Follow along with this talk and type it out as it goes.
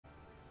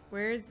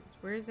Where's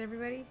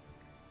everybody?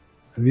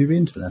 Have you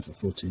been to an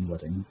F14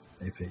 wedding,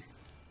 AP?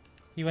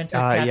 You went to a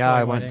cat boy wedding.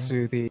 I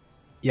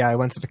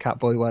went to the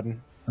Catboy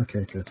wedding.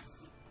 Okay, good.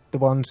 The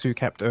ones who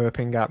kept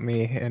erping at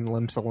me in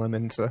Limsa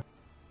Liminsa.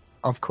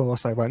 Of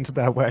course I went to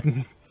their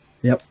wedding.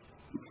 Yep.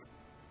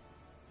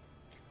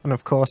 And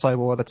of course I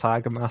wore the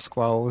tiger mask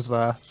while I was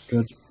there.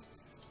 Good.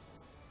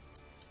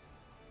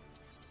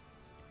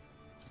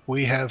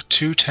 We have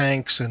 2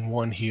 tanks and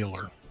 1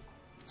 healer.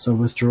 So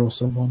withdraw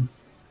someone.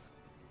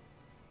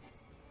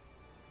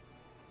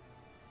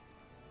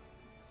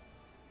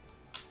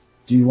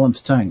 Do you want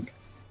to tank?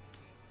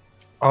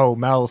 Oh,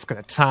 Mel's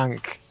gonna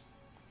tank.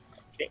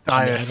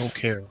 I don't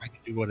care. I can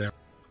do whatever.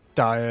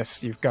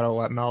 Dias, you've got to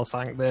let Mel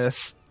tank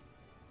this.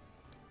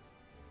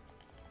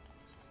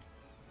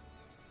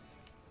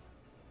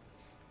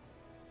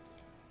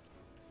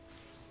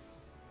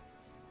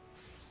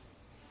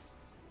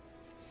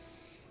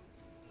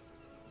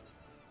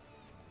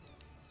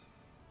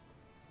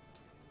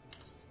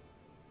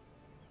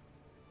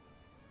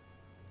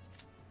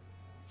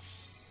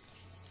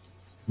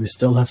 We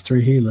still have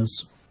 3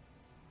 healers.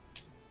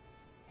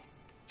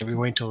 Can we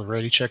wait until the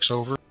ready check's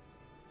over?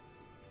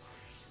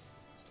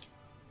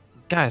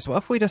 Guys, what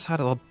if we just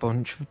had a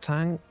bunch of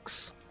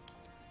tanks?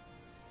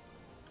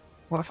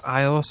 What if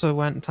I also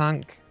went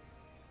tank?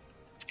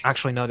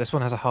 Actually, no, this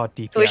one has a hard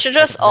DPS. We should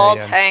just all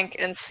tank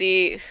and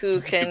see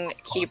who can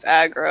keep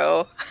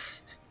aggro.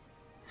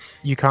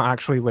 You can't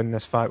actually win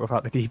this fight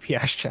without the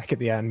DPS check at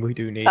the end. We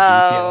do need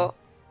DPS.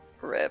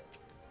 Rip.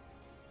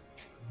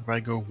 If I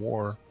go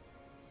war.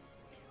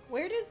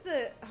 Where does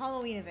the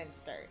Halloween event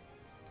start?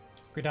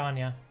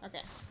 Gridania.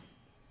 Okay.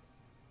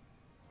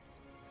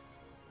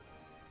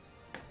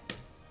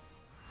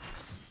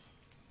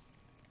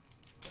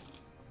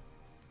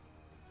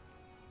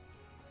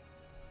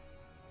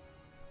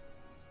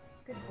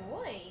 Good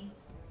boy.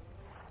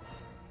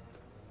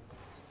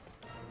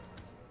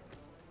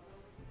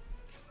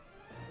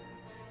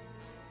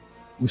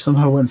 We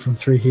somehow went from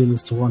 3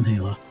 healers to 1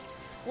 healer.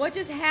 What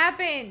just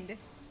happened?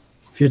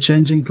 If you're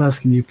changing class,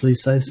 can you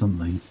please say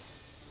something?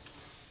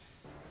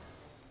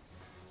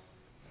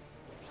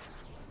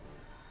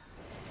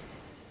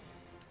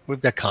 We've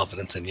got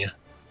confidence in you.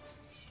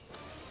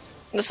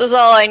 This is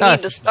all I need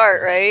to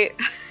start, right?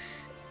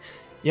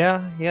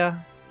 Yeah.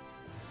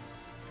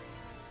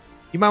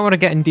 You might want to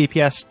get in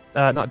DPS,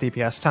 not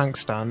DPS, tank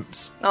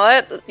stance. No,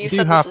 what? You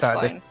said this was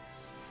fine.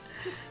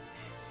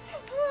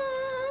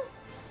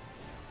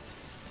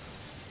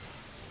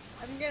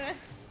 I'm gonna...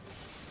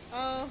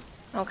 Oh.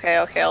 Okay,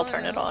 I'll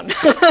turn it on.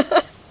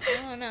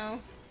 Oh no.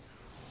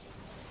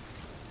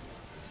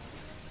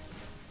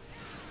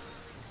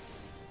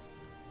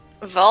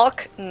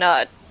 Valk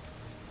nut.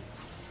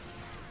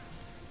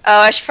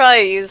 Oh, I should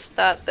probably use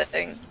that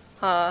thing.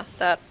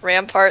 That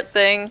rampart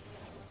thing.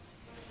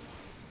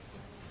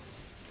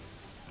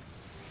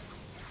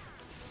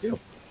 Yep.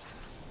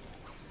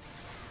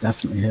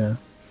 Definitely here.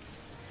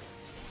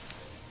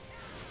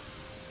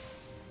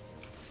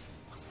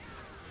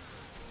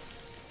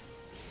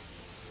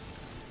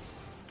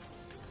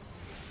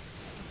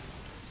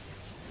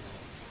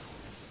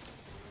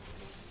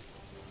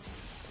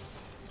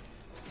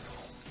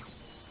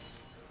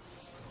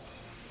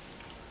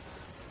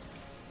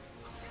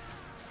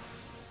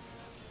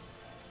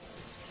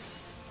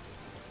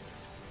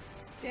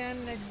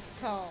 Stand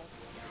tall.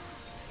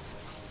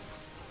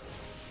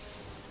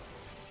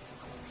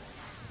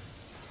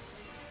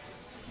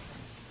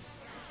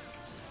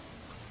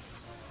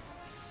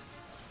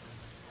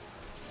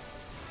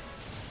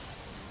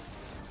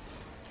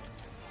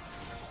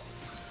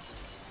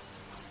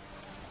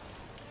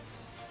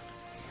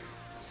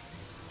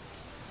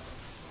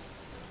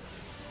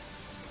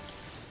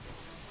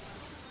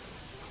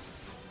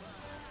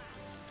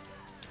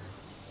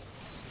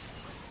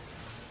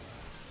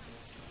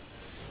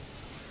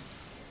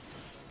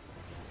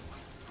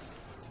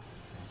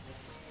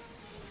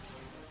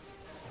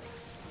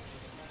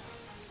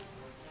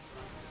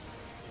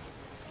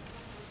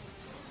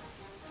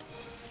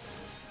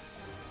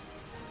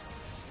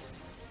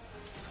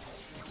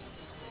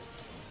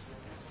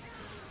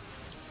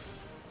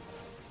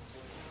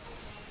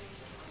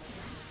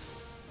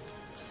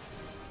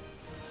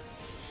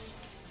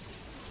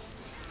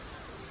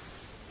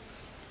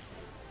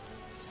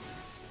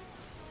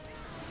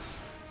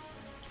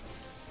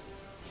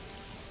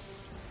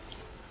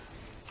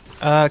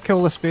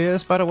 Kill the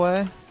spears, by the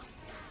way.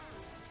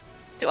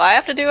 Do I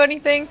have to do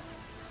anything?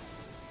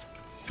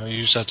 No,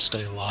 you just have to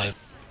stay alive.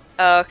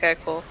 Oh, okay,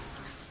 cool.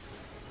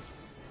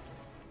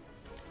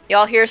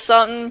 Y'all hear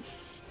something?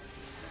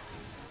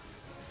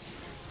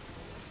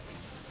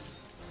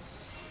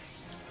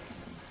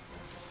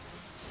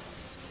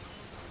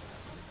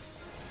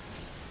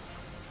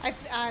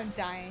 I'm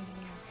dying.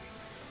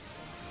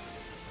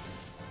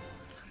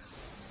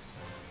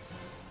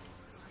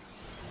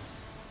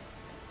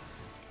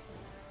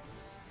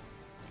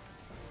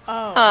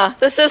 Oh. Huh,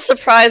 this is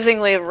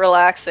surprisingly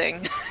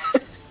relaxing.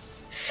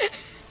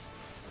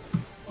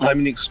 I'm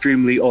an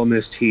extremely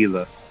honest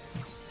healer.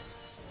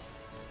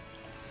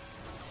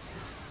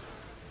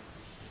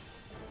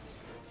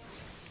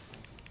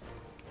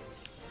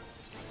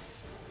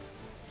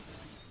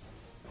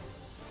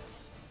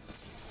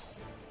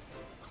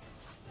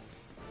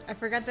 I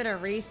forgot that a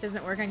race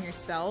doesn't work on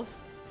yourself.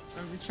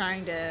 I'm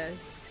trying to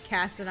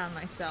cast it on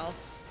myself.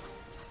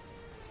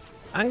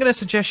 I'm gonna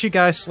suggest you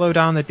guys slow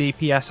down the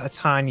DPS a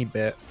tiny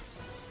bit.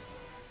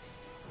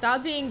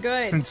 Stop being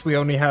good. Since we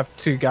only have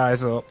 2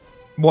 guys up.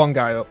 1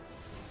 guy up.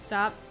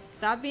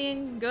 Stop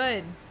being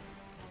good.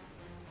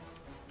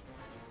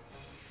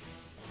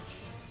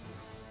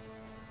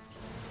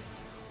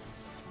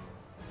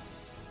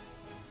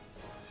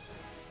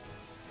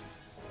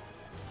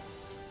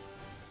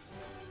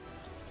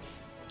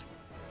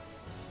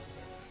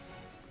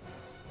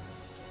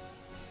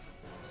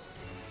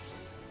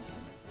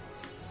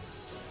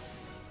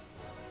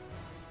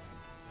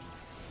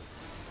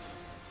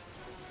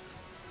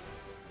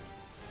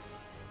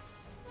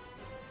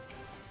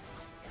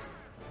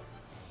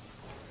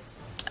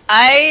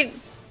 I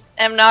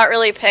am not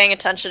really paying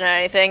attention to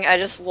anything. I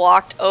just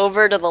walked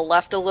over to the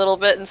left a little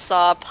bit and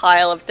saw a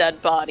pile of dead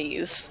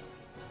bodies.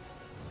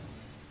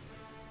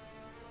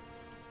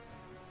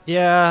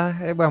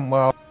 Yeah, it went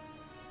well.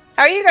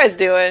 How are you guys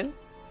doing?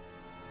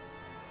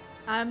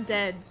 I'm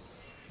dead.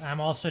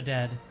 I'm also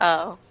dead.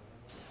 Oh,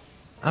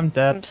 I'm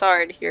dead. I'm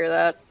sorry to hear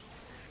that.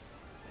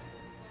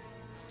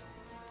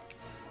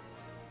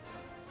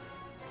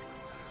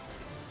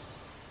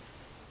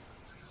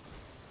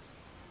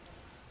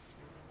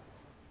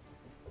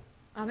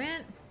 Oh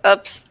man.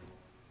 Oops.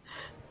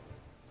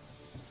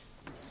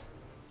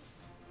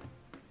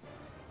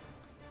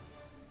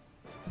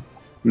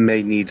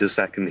 May need a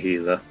second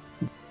healer.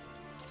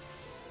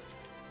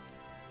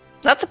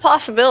 That's a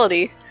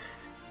possibility.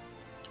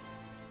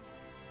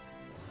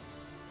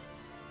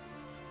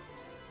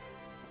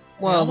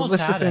 Well, the almost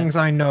list of had it. things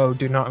I know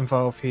do not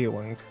involve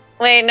healing.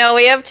 Wait, no,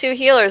 we have 2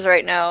 healers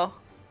right now.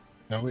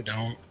 No, we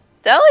don't.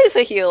 Deli's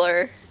a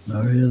healer.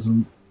 No, he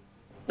isn't.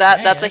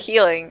 That's a Yeah.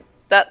 healing.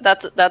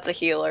 That's a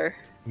healer.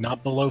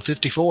 Not below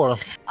 54.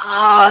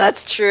 Ah,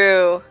 that's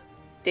true.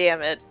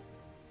 Damn it.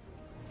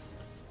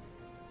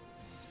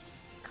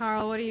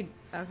 Carl, what do you...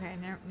 Okay,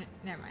 never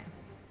mind.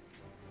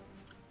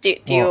 Do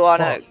you Well, want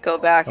well, to go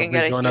back are and we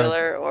get a gonna-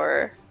 healer,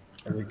 or...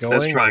 Are we going?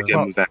 Let's try or-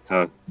 again with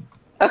Echo.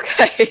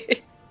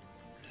 Okay.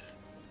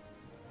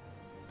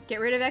 Get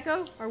rid of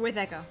Echo or with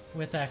Echo?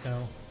 With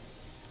Echo.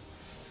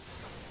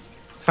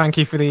 Thank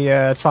you for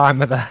the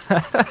timer there.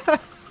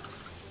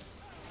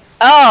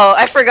 Oh,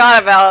 I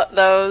forgot about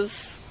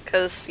those.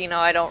 Because, you know,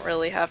 I don't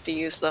really have to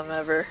use them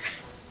ever.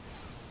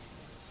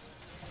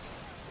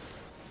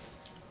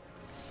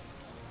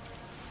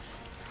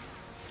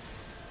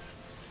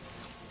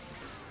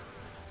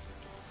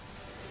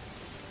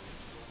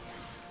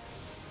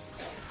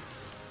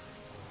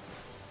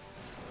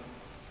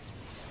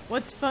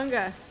 What's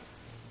Funga?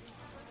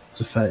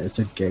 It's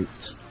a gate.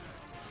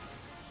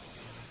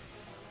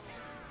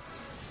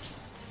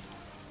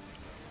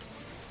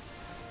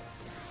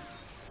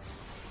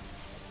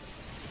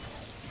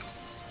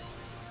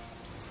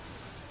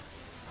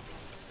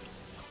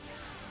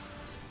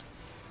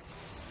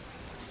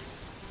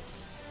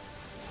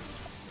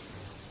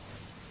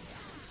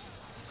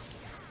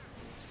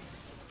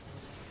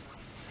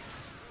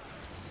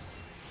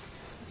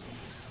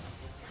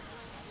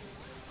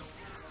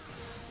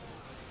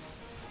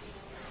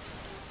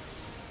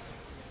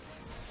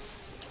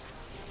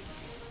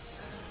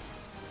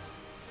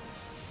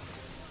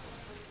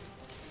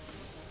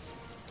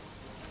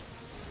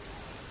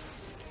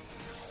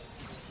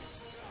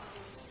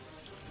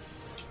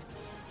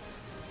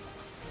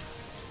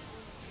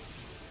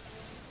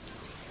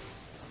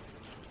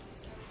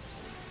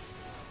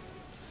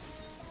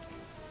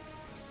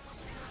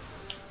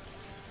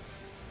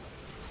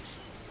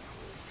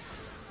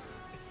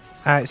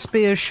 Alright,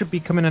 spears should be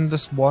coming in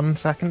just 1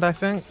 second, I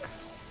think.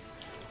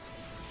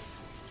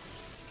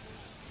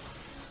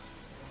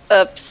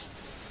 Oops.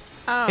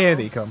 Oh. Here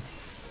they come.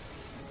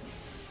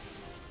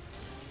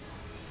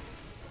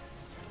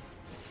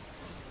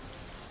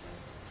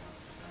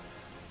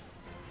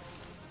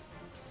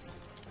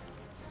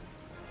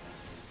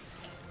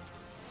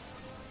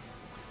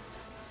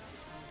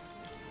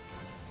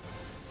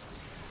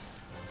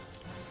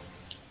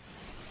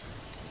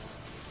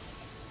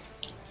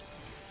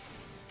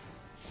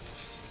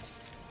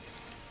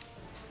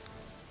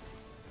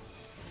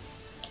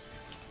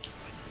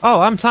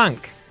 Oh, I'm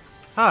Tank.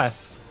 Hi.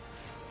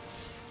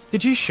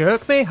 Did you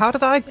shirk me? How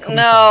did I come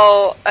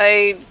No,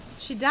 I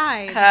She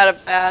died. had a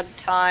bad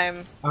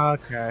time.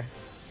 Okay.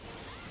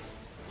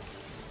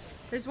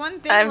 There's one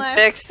thing I'm left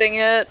fixing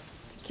it.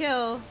 to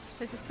kill.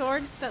 There's a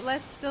sword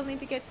that still need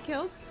to get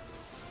killed.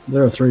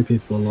 There are 3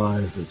 people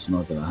alive. It's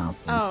not gonna happen.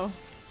 Oh.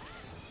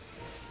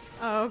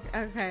 Oh,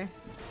 okay.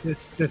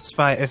 This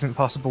fight isn't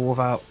possible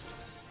without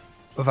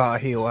a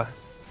healer.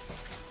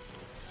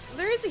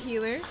 There is a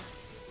healer.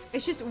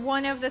 It's just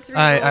one of the 3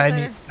 roles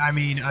that are... I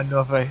mean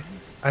another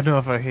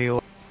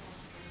healer.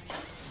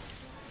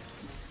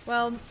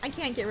 Well, I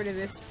can't get rid of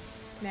this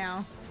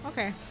now.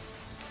 Okay.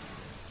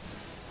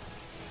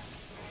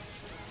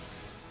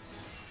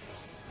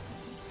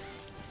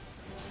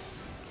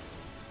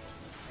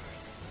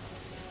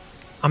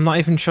 I'm not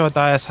even sure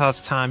Dias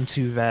has time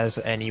to res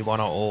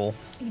anyone at all.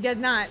 He does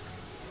not.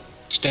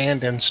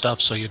 Stand and stuff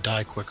so you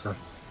die quicker.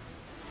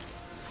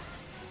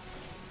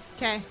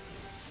 Okay.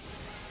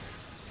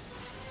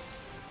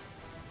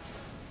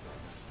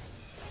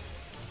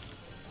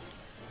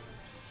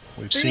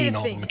 We've seen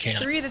all the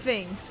mechanics. 3 of the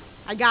things.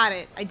 I got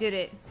it. I did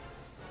it.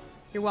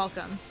 You're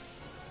welcome.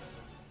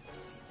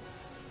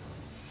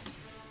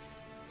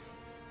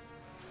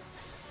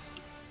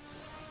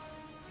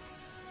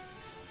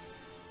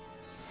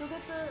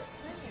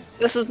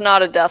 This is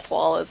not a death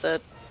wall, is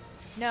it?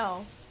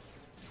 No.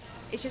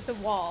 It's just a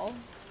wall.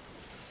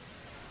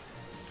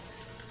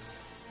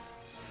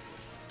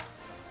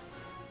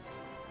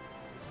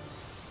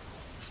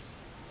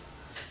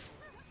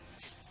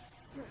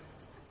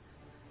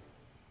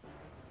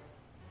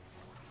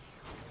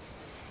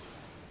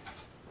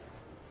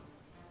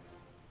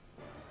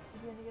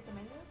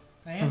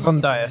 I am Von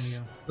looking at Dias.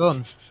 you.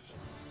 Done.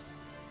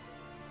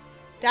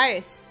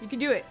 Dias, you can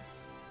do it.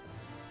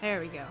 There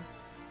we go.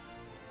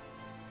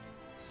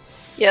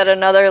 Yet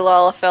another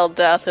Lalafell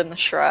death in the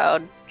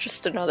shroud.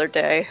 Just another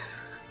day.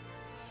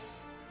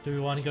 Do we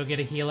want to go get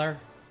a healer?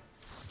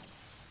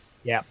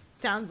 Yeah.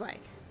 Sounds like.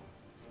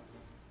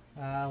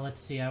 Let's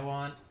see. I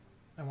want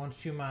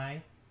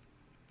Shumai.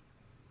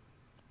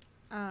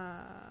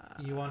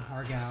 You want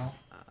Hargao.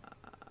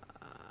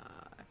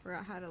 I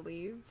forgot how to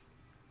leave.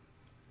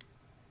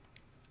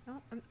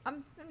 No,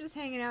 I'm just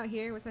hanging out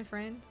here with my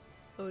friend,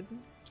 Odin.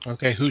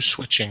 Okay, who's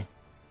switching?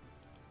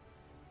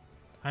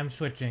 I'm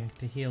switching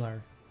to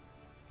healer.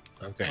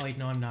 Okay. Oh wait,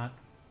 no, I'm not.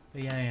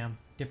 But yeah, I am.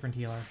 Different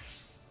healer.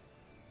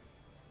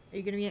 Are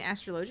you gonna be an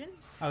astrologian?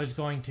 I was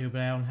going to,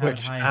 but I don't have it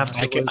Which high enough.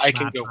 absolute I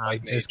can go madman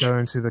white is mage.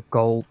 going to the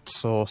gold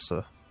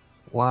saucer.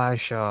 Why,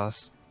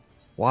 Shars?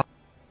 What?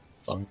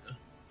 Funga.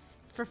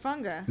 For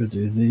Funga. Could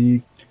do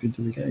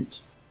the gate.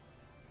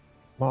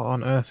 What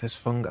on earth is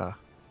Funga?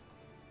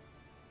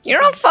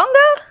 You're on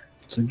Funga?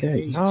 It's a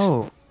gate.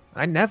 No,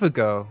 I never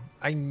go.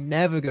 I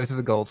never go to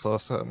the gold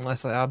saucer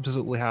unless I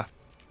absolutely have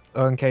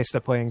to. Or in case they're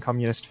playing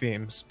communist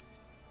themes.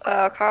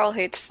 Carl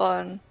hates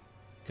fun.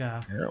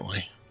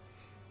 Apparently.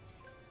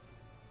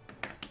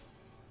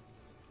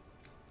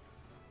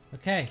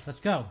 Okay, let's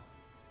go.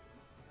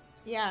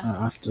 Yeah.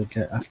 After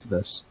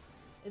this.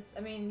 It's. I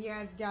mean, you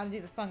gotta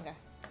do the Funga.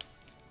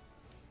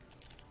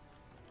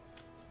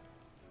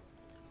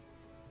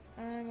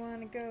 I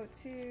want to go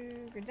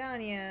to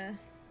Gridania.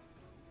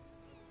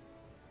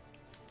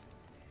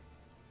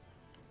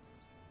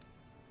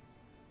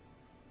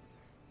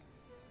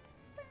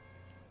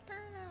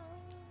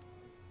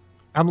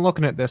 I'm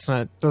looking at this and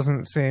it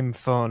doesn't seem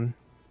fun.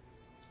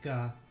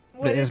 Gah.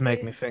 What It is is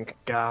making me think,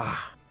 gah.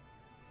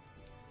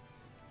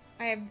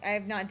 I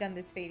have not done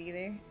this fate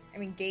either. I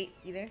mean gate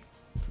either.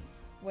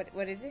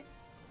 What is it?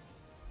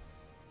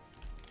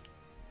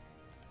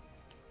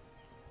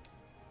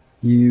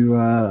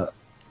 You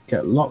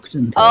get locked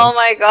in place. Oh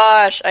my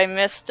gosh, I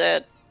missed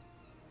it.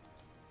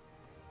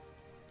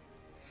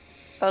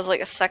 I was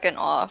like a second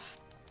off.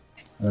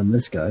 And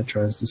this guy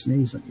tries to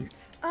sneeze at you.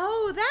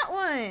 Oh, that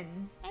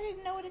one! I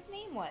didn't know what its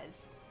name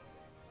was.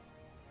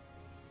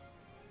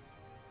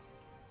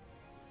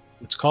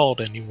 It's called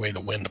Any Way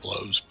the Wind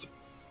Blows, but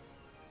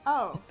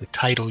Oh. the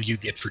title you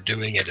get for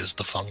doing it is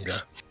the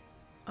Funga.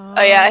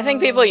 Oh yeah, I think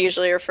people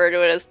usually refer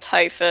to it as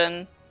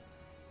Typhon.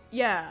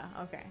 Yeah,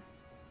 okay.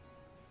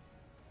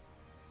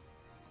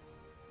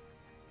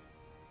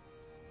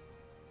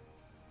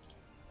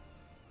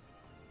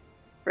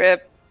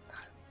 Rip.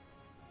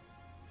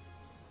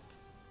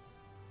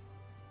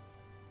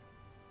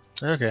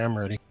 Okay, I'm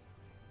ready.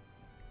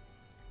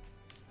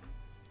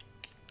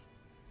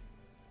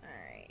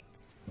 Alright.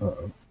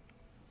 Uh-oh.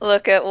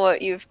 Look at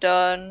what you've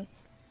done.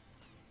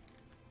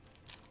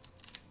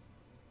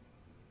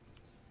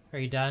 Are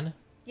you done?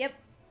 Yep.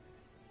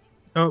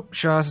 Oh,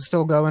 Shars is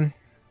still going.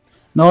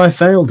 No, I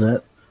failed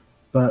it,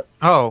 but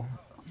Oh.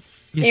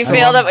 You I-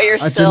 failed it, but you're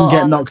I still didn't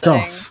get on the knocked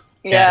thing. off.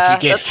 Yeah,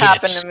 if you get that's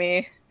happened hit. to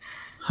me.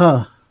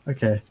 Huh.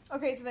 Okay.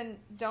 Okay, so then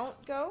don't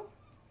go?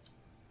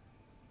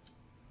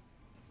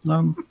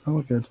 No,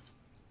 we're good.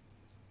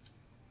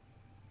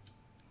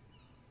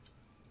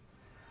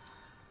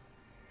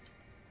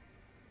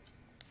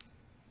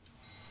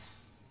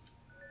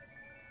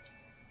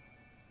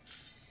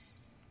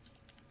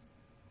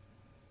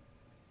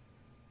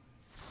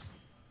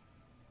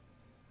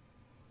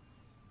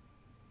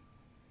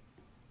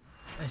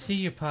 I see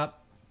you, pup.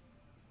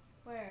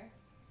 Where?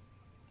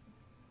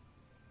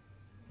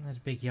 That's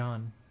a big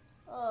yawn.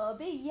 Oh,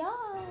 big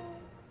yawn.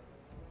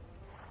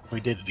 We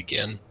did it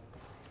again.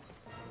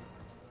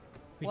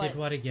 We What? did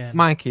what again?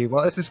 Mikey,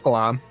 what is this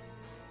glam?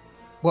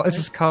 What is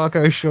this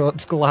cargo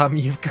shorts glam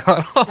you've got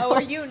on? Oh,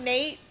 are you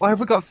Nate? Why have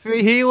we got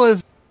 3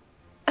 healers?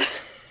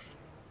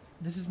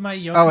 This is my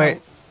yokai. Oh,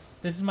 wait.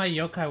 This is my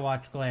yokai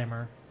watch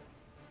glamour.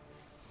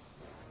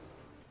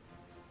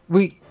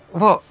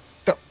 What?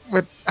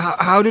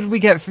 How did we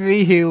get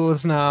 3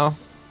 healers now?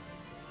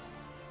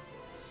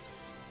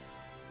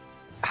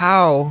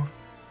 How?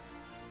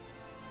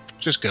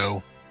 Just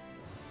go.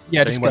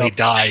 Yeah, If just anybody go.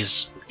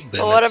 dies, then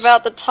But what it's-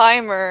 about the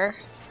timer?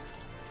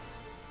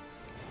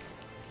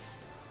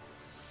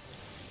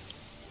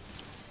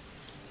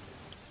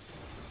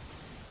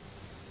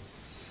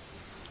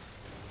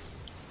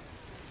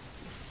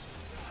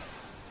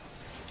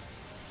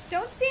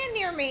 Don't stand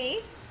near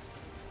me.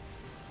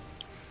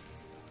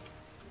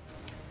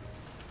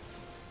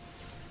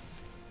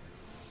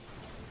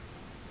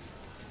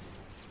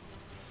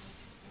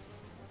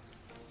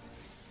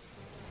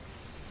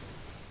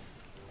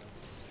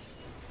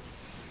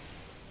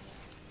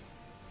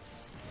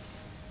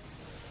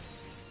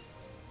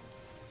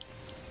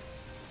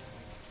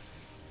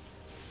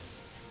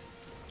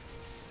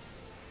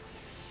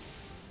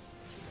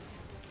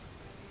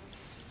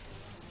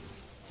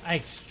 I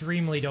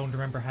extremely don't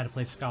remember how to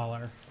play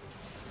Scholar.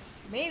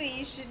 Maybe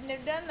you shouldn't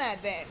have done that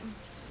then.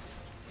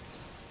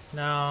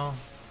 No.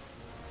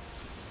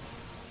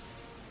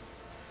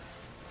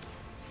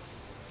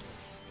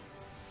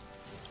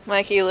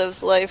 Mikey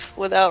lives life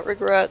without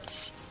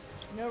regrets.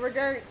 No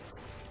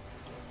regrets.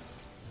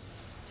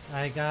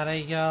 I got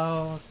a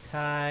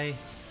yokai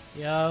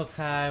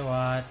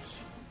watch.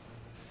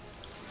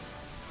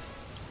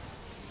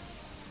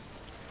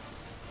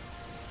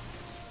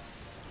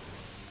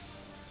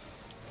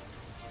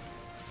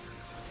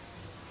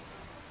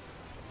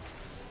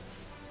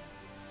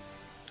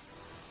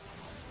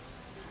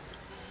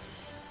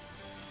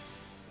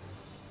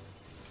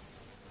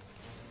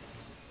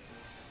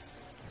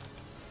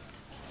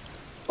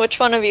 Which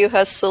one of you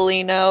has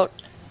Celine out?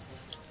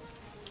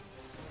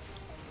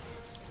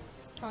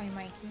 Probably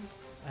Mikey.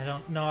 I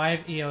don't know. I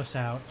have Eos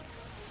out.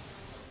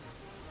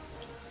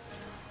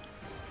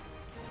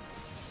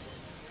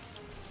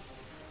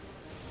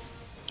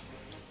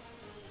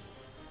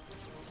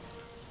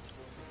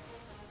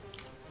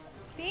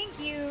 Thank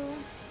you.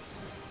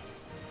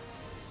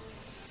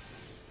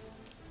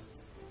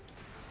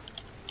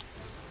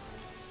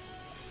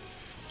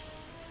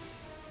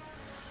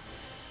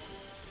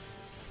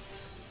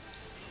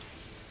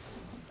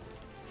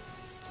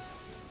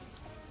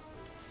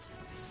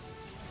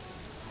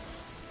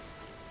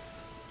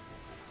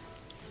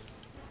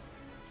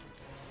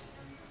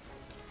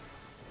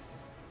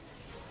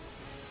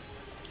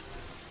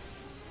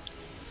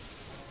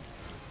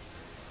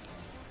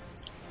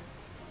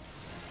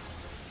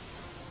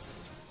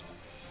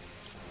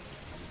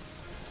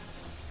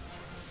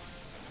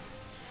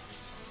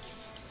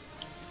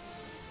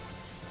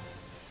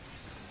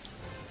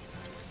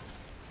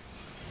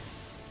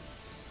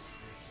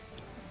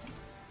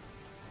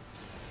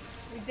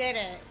 We did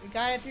it. We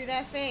got it through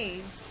that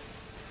phase.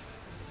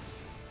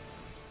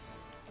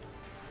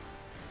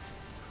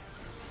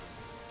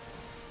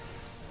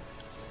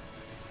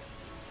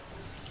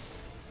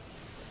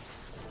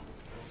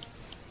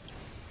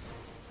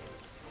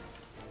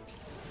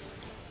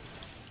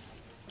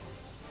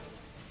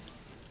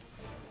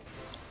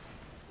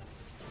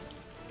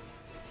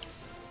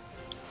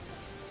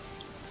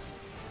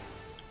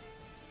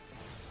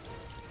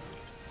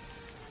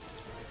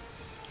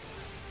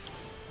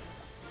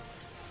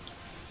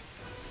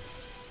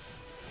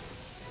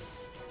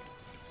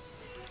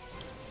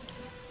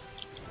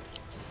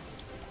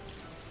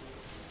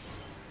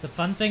 The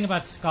fun thing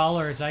about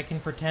Scholar is I can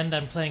pretend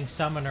I'm playing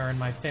Summoner and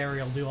my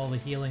fairy will do all the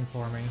healing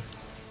for me.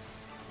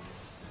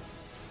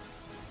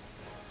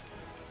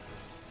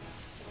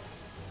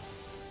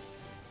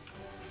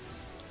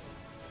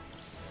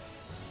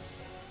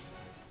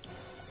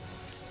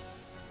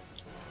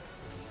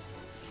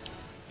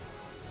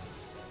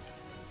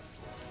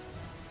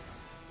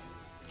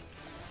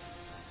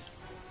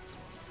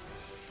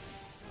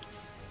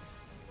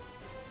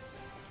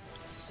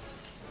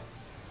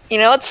 You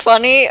know what's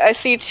funny? I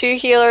see two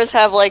healers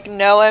have like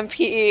no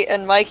MP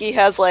and Mikey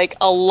has like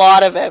a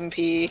lot of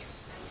MP.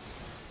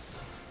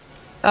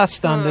 That's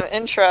standard.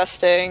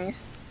 Interesting.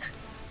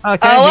 Okay,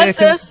 Oh, what's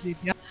this?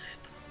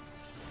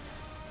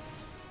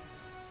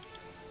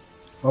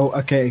 Oh,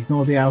 okay,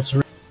 ignore the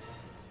outer.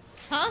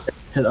 Huh?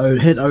 Hit Odin,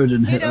 hit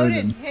Odin, Hit hit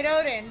Odin. Hit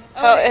Odin.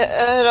 Oh,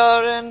 Odin.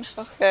 Odin.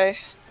 Okay.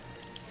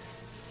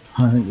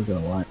 I think we're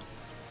gonna wipe.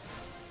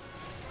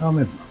 Oh,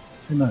 maybe not.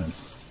 Who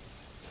knows?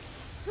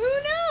 Who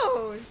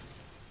knows?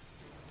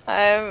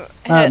 I'm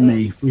hitting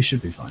Me, we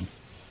should be fine.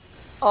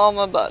 all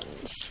my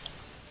buttons.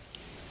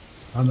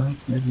 Oh no,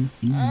 maybe.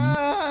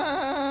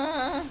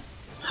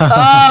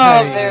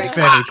 Oh, very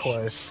very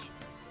close.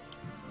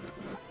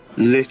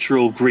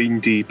 Literal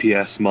green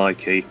DPS,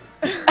 Mikey.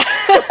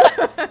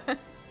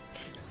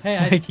 Hey,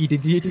 I Mikey,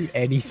 did you do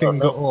anything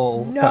at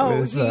all? No, That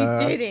was, he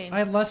didn't.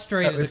 I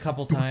lustrated a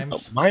couple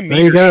times. My There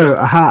you go,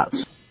 a hat.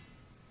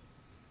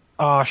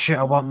 Oh shit,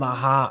 I want that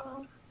hat.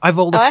 I've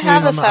all the I food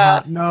have on this that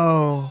hat. hat.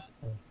 No.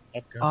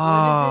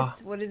 Ah,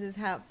 What is this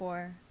hat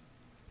for?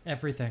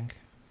 Everything.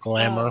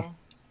 Glamour.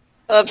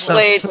 Oops, that's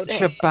wait.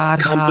 such a bad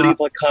I can't hat. believe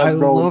I can't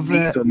roll love need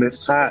it. on this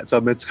hat.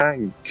 I'm a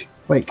tank.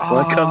 Wait,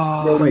 Why can't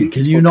I roll wait, need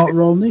can you on not this?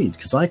 roll need?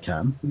 Because I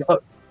can. No,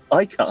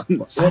 I can't.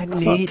 I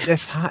need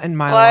this hat in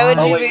my Why life.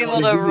 would you wait, be able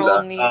can to do roll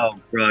that? neat? Oh,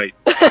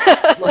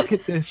 right. Look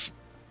at this.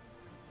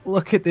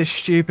 Look at this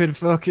stupid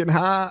fucking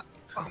hat.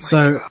 Oh my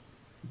So, God.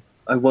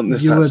 I want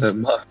this You hat would- so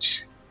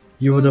much.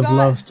 you would have got-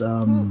 loved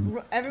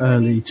everyone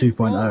early needs to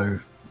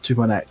 2.0,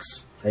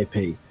 2.x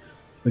AP.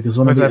 Because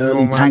one Was of the everyone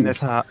early wearing tank this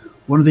hat?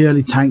 one of the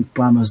early tank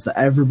glamours that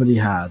everybody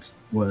had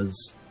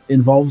was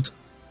involved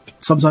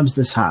sometimes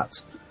this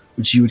hat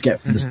which you would get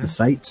from the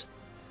Fate,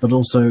 but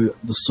also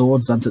the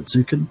sword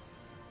Zantetsuken.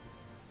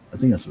 I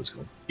think that's what it's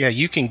called. Yeah,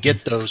 you can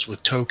get those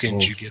with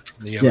tokens you get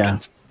from the Odin. Yeah,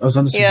 I was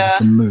understanding Yeah. just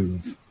the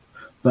move.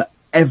 But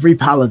every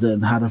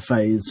paladin had a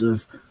phase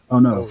of, oh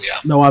no, Oh, yeah.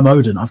 no, I'm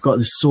Odin. I've got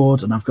this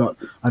sword, and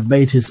I've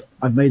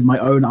made my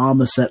own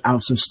armor set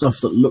out of stuff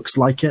that looks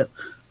like it.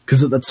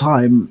 Because at the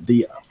time,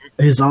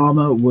 his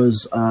armor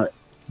was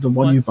the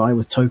one you buy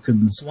with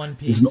tokens One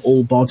piece. is an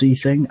all body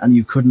thing, and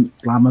you couldn't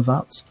glamour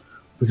that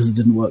because it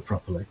didn't work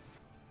properly.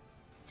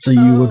 So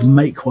you would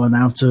make one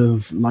out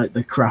of like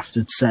the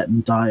crafted set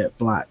and dye it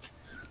black.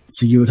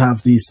 So you would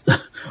have these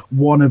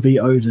wannabe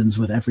Odins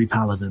with every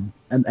paladin,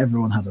 and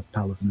everyone had a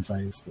paladin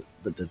phase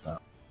that did that.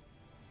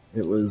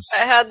 It was.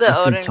 I had the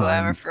a good Odin time.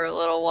 glamour for a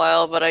little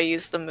while, but I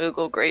used the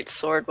Moogle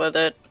Greatsword with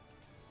it.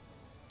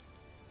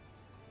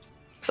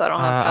 Because I don't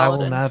have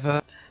Paladin.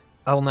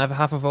 I will never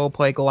have a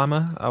roleplay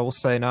glamour. I will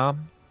say no.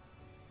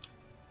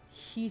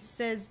 He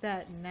says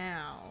that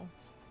now.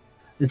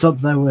 It's up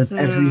there with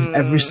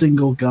every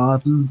single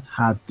garden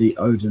had the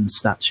Odin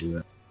statue, in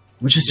it,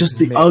 which is just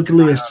the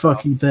ugliest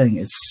fucking thing.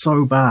 It's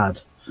so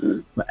bad,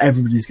 but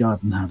everybody's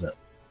garden had it.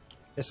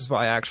 This is what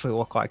I actually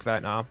look like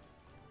right now.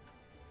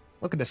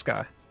 Look at this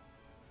guy.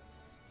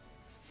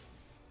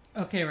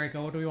 Okay,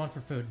 Reiko, what do we want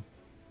for food?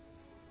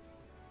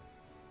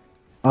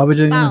 Are we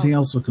doing Wow. anything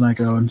else, or can I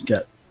go and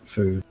get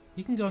food?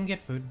 You can go and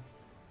get food.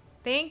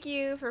 Thank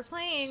you for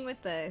playing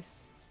with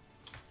us.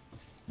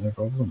 No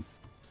problem.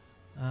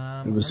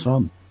 It was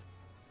I'm- fun.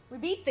 We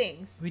beat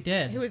things. We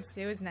did. It was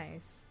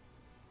nice.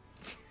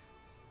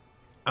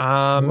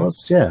 It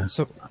was, yeah.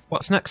 So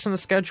what's next on the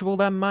schedule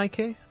then,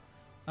 Mikey?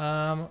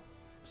 So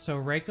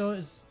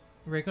Reiko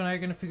and I are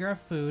gonna figure out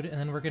food, and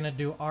then we're gonna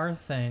do our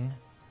thing.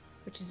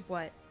 Which is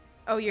what?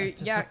 Oh, you're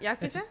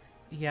Yakuza?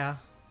 Yeah.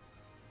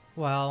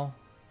 Well,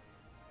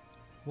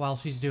 while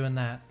she's doing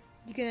that.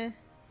 You gonna?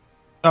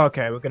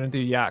 Okay, we're gonna do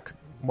yak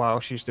while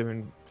she's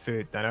doing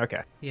food then.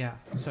 Okay. Yeah.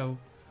 So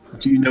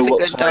Do you know It's a what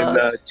good time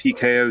dog.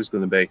 TKO is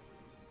going to be?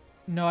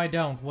 no, I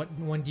don't.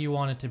 When do you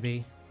want it to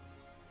be?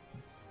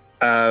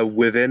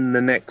 Within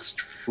the next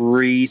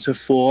 3 to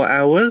 4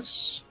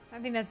 hours. I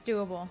think that's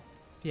doable.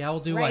 Yeah, we'll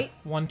do Right.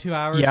 what 1-2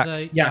 hours. Yeah,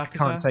 Yakuza?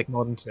 can't take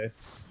more than 2.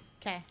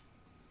 Okay.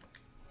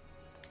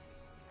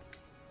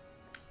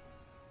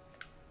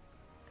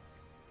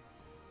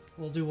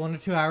 We'll do 1 or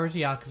 2 hours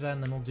Yakuza,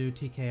 and then we'll do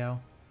TKO,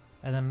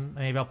 and then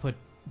maybe I'll put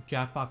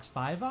Jackbox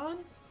 5 on,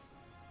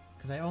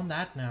 because I own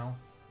that now.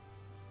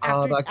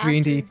 Oh, After- that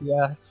green after-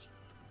 DPS.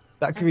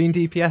 That green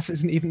DPS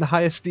isn't even the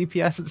highest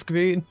DPS it's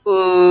green.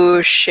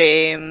 Ooh,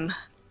 shame.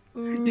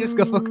 You just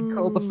got fucking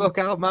called the fuck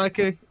out,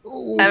 Mikey.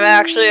 Ooh. I'm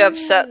actually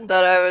upset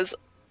that I was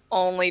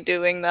only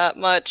doing that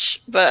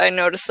much, but I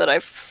noticed that I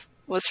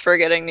was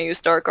forgetting to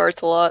use Dark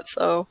Arts a lot,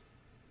 so...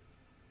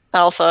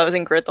 And also, I was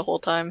in grid the whole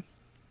time.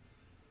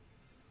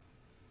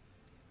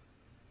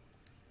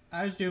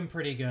 I was doing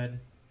pretty good.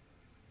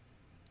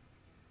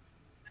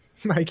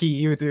 Mikey,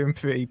 you were doing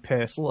pretty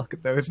pissed. Look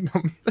at those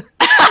numbers.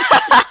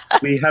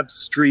 We have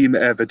stream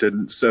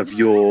evidence of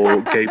your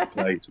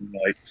gameplay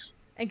tonight.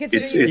 And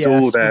considering It's Yes,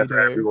 all there we for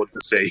do. everyone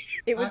to see.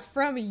 it was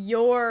from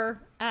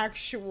your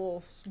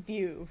actual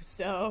view,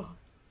 so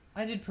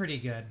I did pretty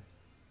good.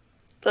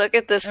 Look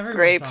at this Everyone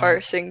gray saw it.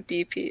 parsing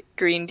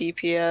green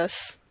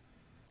DPS.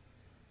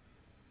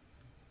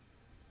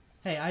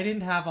 Hey, I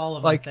didn't have all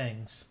of Like- my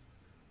things.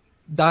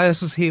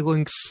 Dias was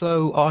healing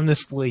so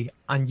honestly,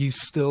 and you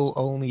still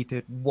only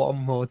did 1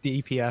 more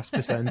DPS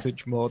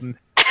percentage more than.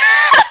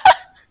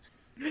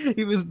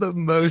 He was the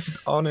most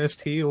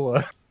honest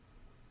healer.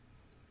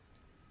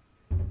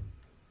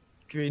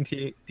 Green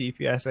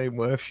DPS ain't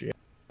worth shit.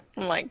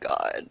 Oh my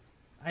god.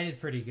 I did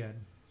pretty good.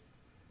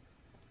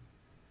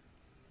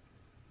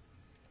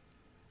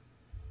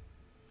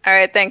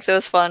 Alright, thanks, it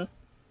was fun.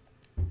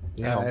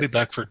 Yeah, I'll be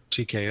back for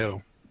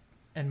TKO.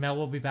 And Mel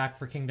will be back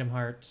for Kingdom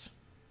Hearts.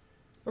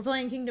 we're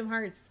playing Kingdom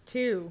Hearts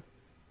 2.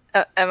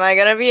 Am I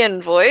gonna be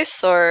in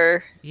voice,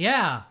 or...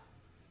 Yeah.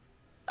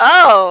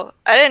 Oh!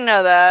 I didn't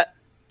know that.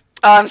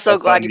 Oh, I'm so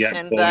That's glad on you Yak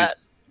pinned Boys. that.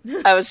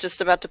 I was just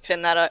about to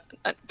pin that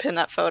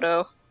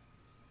photo.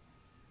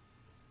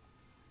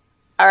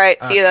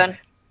 Alright, see you then.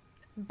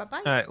 Bye bye.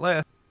 Alright,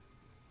 later.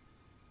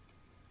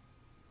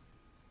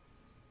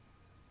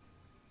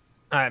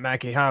 Alright,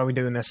 Maggie, how are we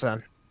doing this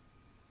then?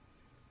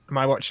 Am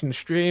I watching the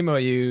stream, or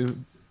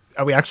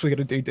are we actually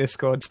going to do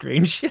Discord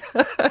screen share?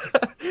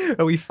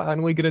 Are we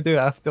finally going to do it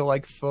after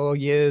like 4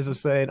 years of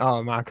saying,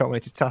 oh man, I can't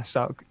wait to test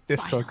out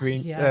Discord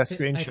screen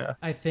share?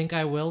 I think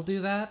I will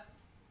do that.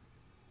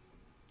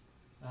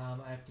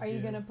 I have to Are you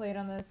do- gonna play it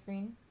on the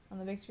screen? On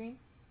the big screen?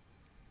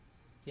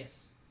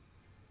 Yes.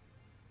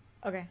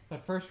 Okay.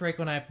 But first, Reiko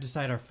and I have to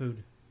decide our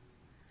food.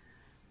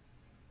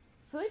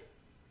 Food?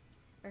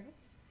 Burgers?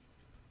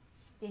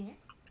 Dinner?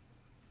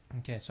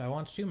 Okay, so I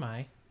want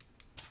shumai.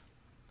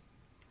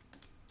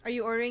 Are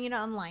you ordering it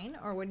online,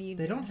 or what do you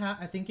do? They don't have...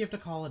 I think you have to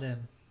call it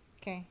in.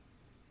 Okay.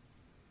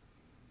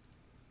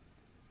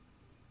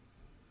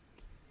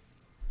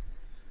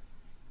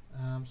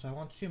 So I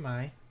want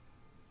shumai.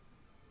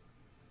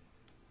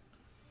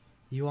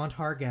 You want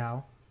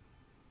hargao.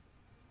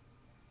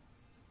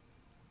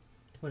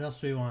 What else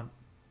do we want?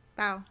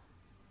 Bow.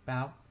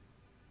 Bow?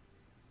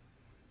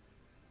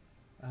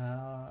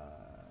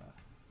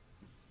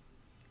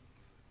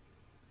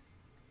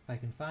 If I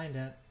can find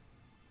it.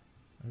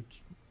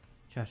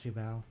 Chashi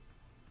bow.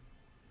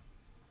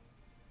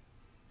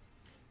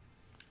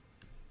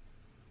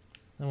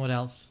 And what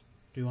else?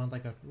 Do you want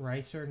like a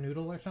rice or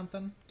noodle or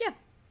something? Yeah.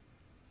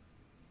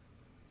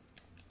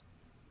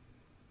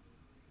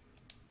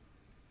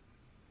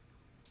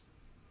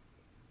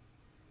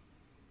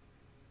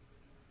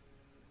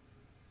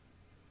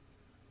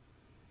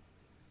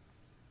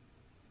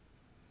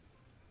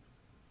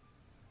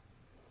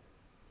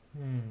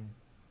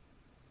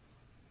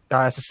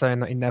 Guys are saying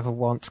that he never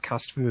once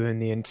cast Vu in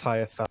the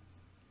entire film.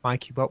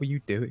 Mikey, what were you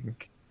doing?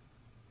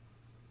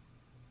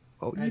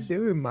 What were you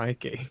doing,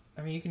 Mikey?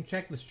 I mean, you can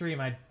check the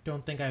stream. I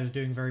don't think I was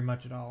doing very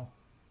much at all.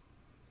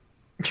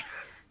 Do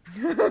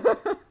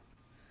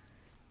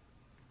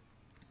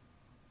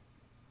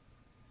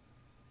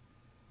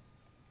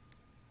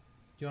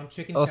you want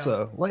chicken?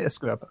 Also, later,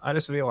 Scrub. I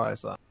just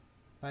realised that.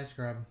 Bye,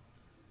 Scrub.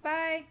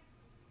 Bye.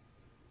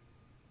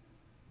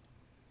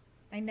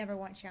 I never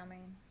want chow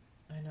mein.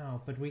 I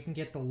know, but we can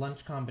get the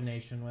lunch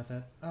combination with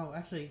it. Oh,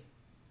 actually...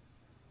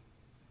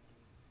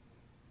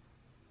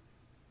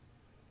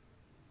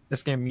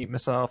 Just gonna mute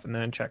myself and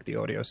then check the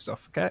audio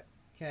stuff, okay?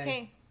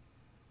 Okay.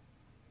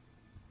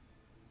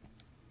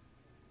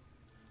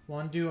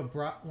 Want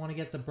to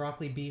get the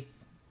broccoli beef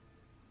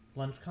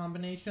lunch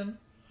combination?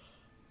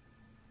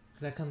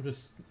 Because that comes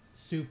with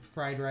soup,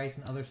 fried rice,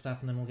 and other stuff,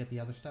 and then we'll get the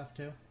other stuff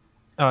too.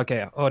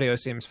 Okay, audio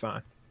seems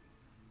fine.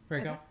 There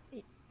you go.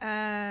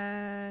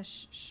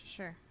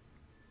 Sure.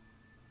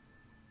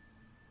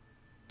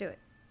 Do it.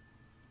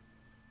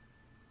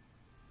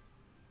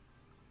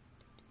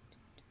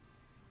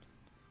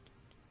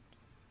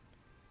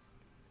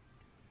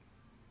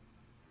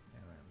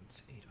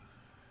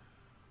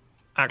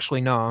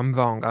 Actually, no, I'm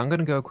wrong. I'm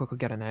gonna go quickly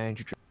get an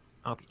energy drink.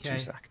 I'll be 2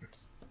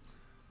 seconds.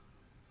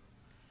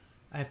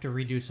 I have to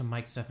redo some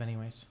mic stuff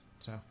anyways,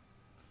 so...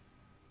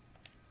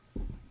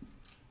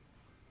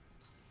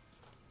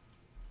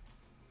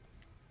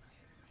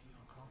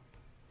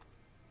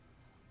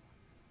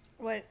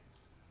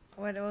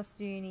 What else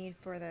do you need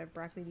for the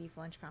broccoli beef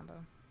lunch combo?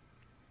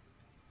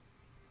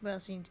 What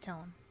else do you need to tell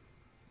him?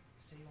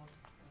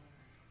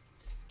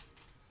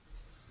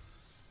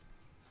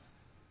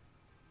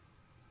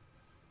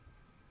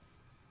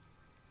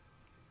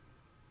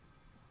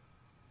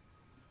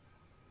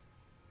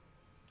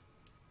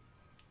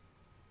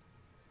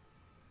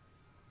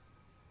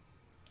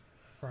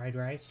 Fried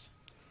rice.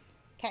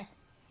 Okay.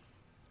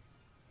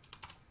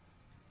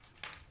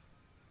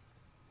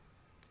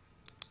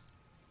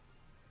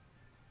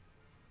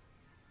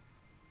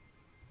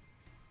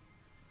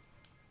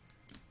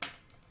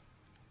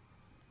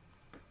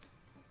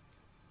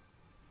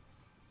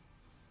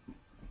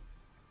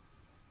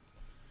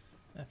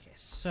 Okay,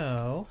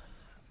 so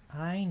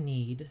I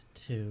need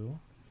to...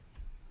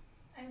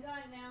 I'm gone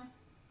now.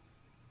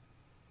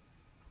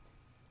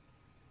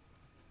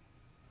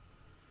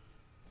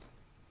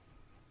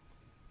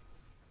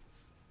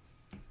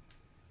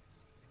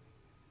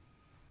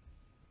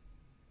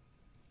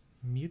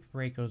 Mute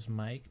Reiko's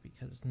mic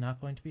because it's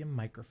not going to be a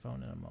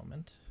microphone in a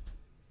moment.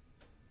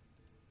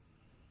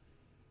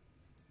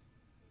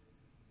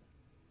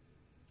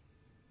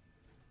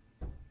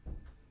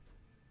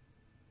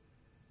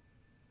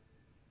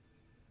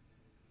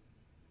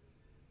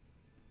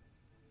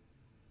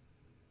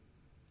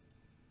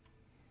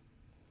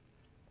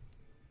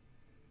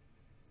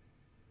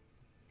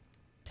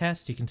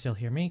 Test, you can still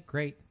hear me?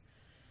 Great.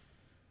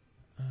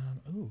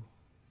 Ooh.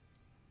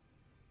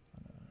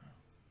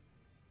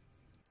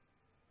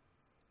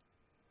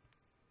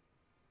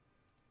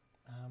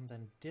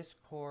 Then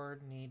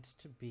Discord needs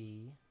to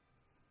be...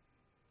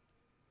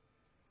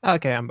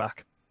 Okay, I'm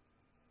back.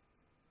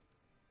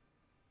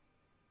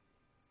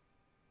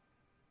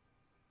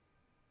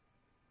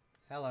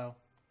 Hello.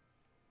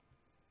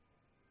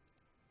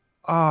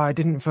 Oh, I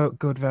didn't vote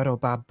good red or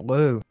bad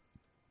blue.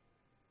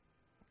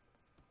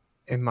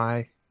 In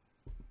my...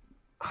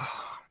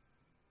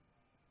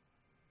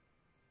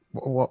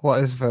 What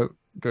is vote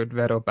good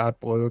red or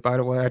bad blue, by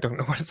the way? I don't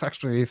know what it's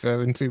actually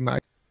referring to,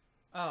 Mike.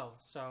 Oh,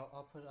 so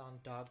I'll put on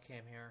dog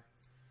cam here.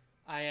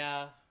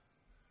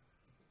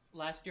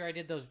 Last year I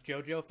did those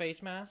JoJo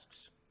face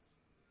masks.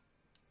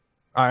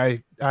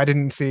 I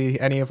didn't see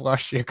any of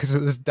last year because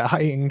it was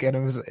dying and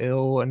it was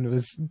ill and it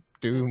was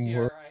doing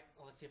work.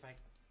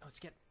 Let's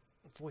get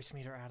voice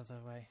meter out of the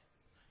way.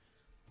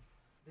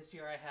 This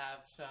year I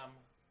have some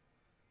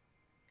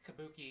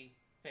Kabuki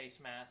face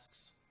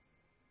masks.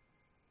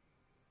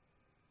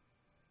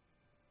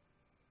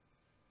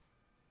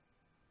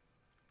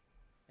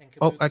 And Kabuki,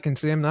 Oh, I can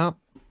see him now.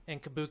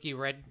 And Kabuki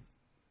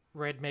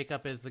red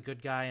makeup is the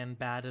good guy and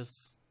bad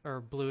is, or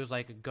blue is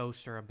like a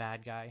ghost or a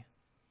bad guy.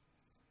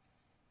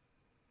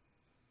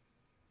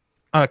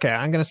 Okay,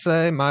 I'm gonna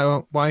say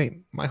my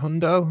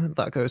hundo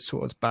that goes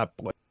towards bad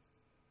blue.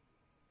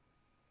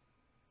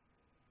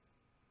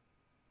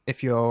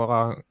 If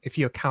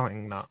you're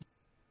counting that.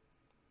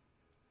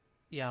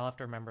 Yeah, I'll have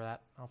to remember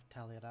that. I'll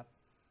tally it up.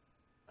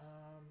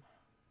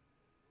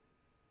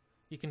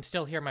 You can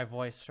still hear my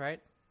voice,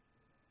 right?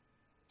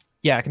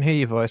 Yeah, I can hear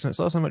your voice, and it's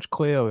also much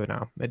clearer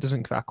now. It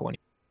doesn't crackle any.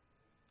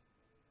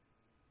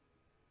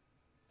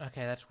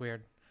 Okay, that's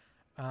weird.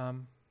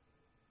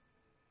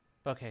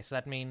 Okay, so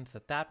that means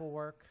that will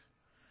work.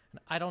 And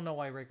I don't know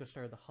why Reiko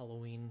started the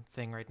Halloween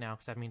thing right now,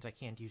 because that means I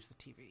can't use the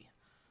TV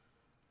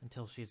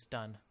until she's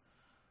done.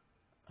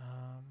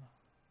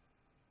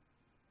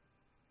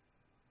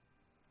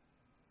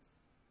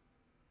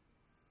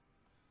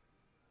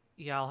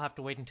 Yeah, I'll have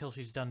to wait until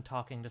she's done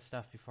talking to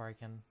stuff before I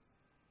can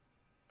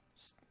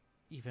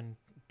even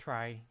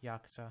try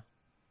Yakuza.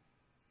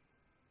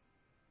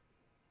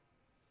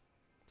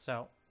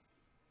 So,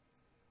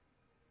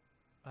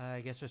 I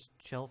guess just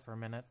chill for a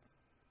minute.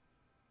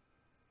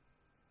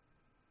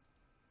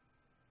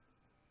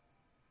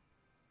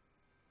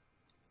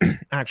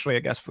 Actually, I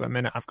guess for a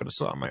minute I've got to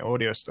sort out my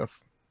audio stuff.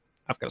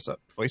 I've got to set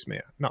voice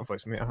meter, not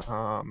voice meter.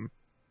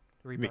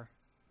 Reaper.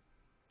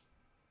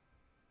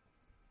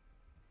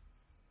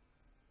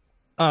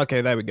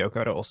 Okay, there we go.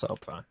 Got it all set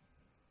up fine.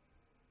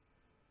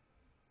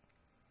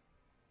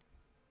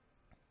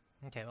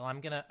 Okay, well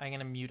I'm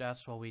gonna mute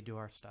us while we do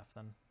our stuff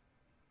then.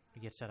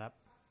 We get set up.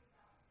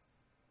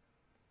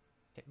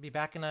 Okay, be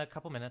back in a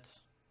couple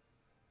minutes.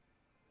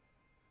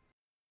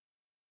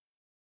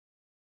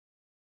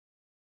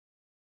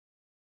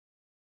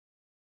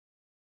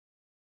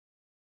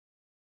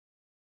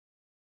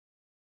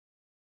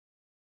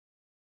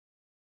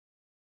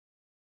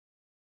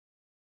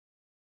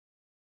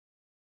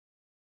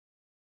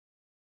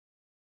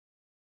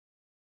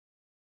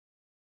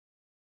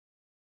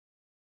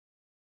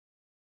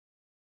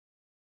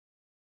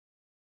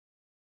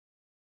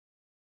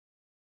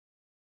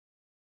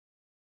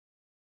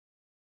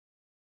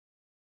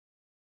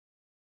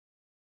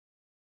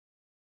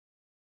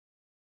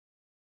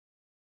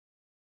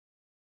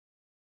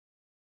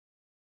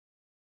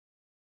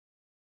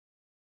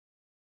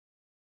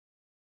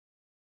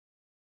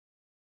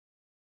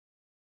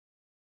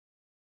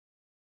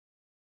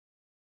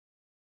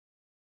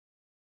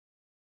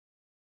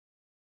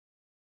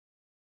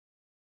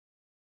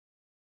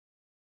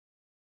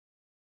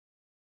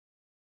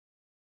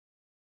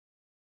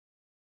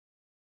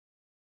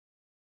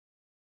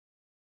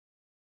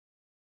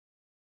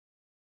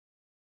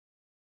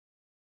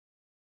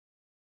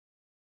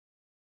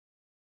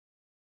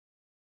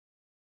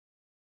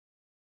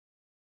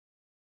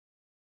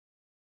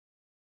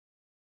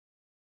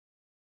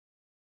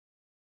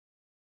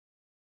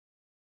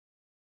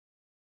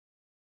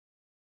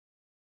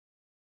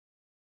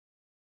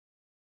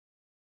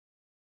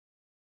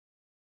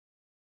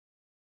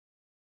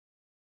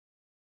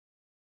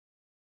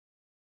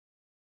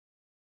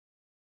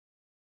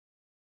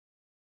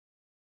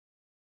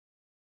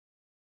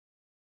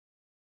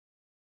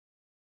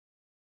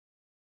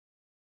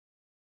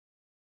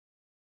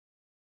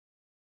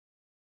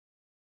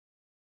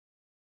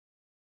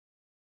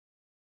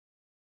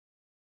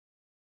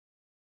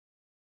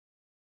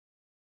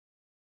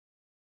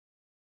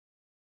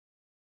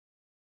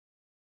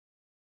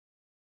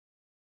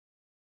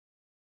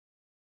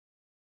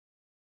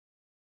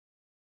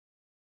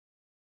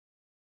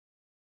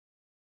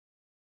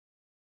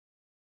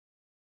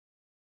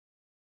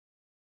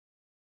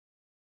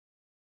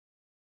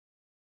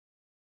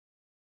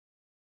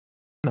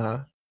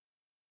 No.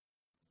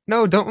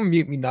 No, don't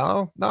unmute me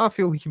now. Now I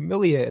feel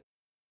humiliated.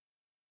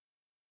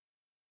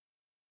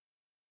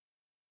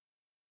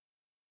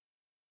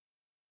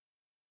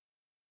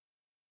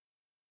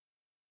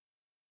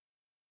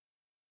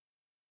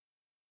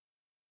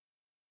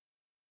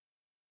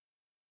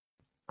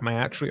 Am I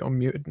actually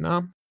unmuted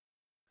now?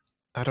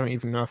 I don't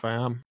even know if I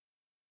am.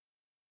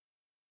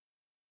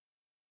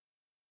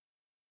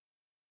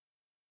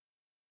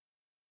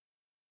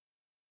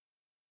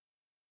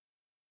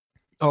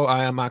 Oh,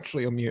 I am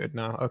actually unmuted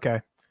now. Okay.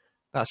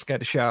 That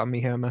scared the shit out of me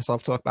hearing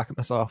myself talk back at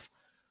myself.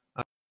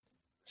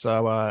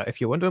 So,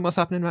 if you're wondering what's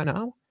happening right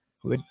now,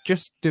 we're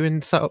just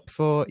doing setup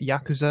for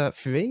Yakuza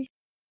 3.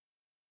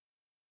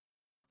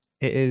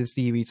 It is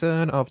the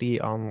return of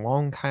the on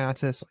long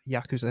hiatus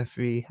Yakuza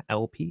 3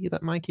 LP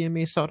that Mikey and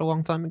me started a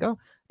long time ago.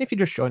 If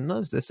you're just joining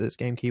us, this is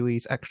Game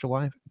Kiwi's Extra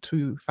Life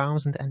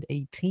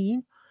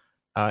 2018.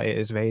 It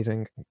is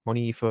raising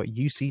money for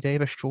UC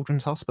Davis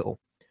Children's Hospital.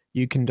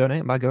 You can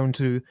donate by going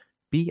to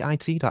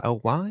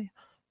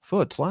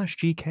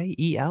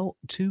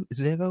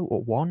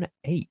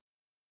bit.ly/GKEL2018.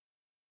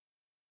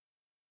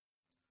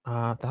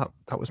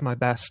 That was my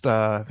best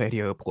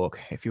video plug,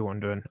 if you're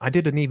wondering. I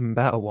did an even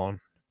better one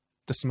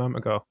just a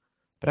moment ago,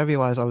 but I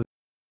realised I was...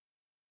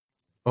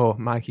 Oh,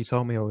 Mikey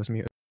told me I was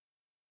muted.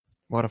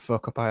 What a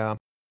fuck up I am.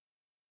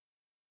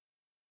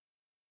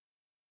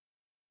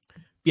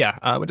 Yeah,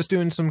 we're just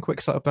doing some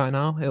quick setup right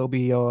now. It'll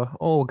be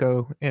all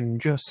go in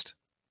just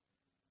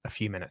a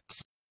few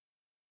minutes.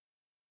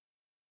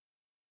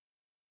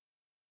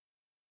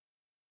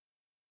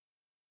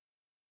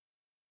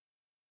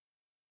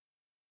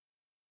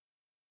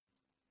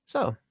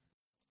 So,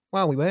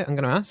 while we wait, I'm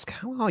going to ask,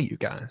 how are you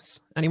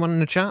guys? Anyone in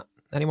the chat?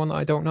 Anyone that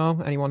I don't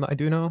know? Anyone that I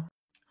do know?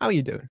 How are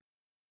you doing?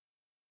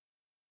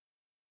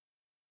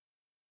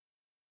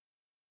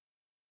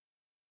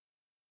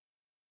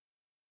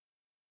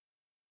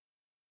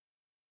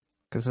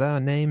 Because there are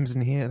names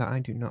in here that I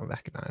do not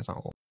recognize at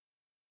all.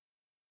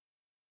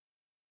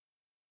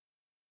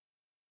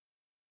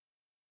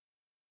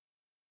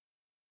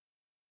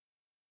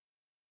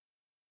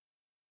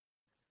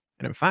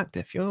 And in fact,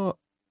 if you're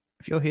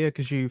here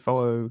because you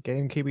follow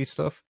Game Kiwi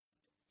stuff,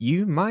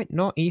 you might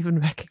not even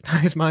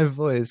recognize my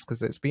voice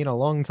because it's been a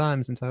long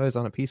time since I was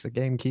on a piece of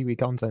Game Kiwi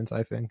content,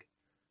 I think.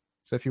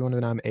 So if you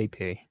wonder, I'm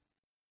AP.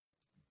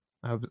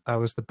 I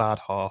was the bad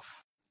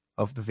half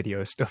of the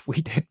video stuff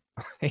we did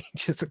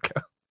ages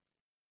ago.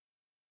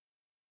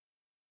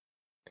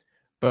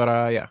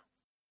 But yeah,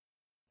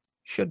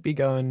 should be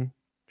going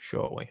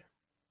shortly.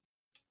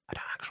 I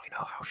don't actually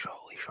know how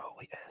shortly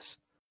is.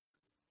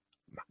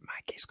 My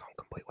key's gone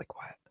completely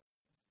quiet.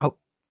 Oh,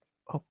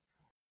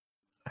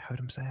 I heard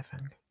him say a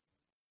thing.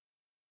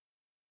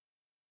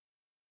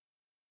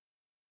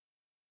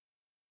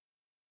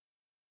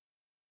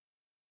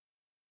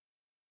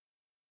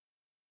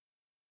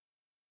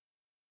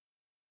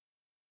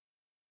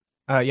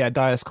 Yeah,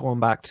 Dias calling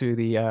back to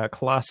the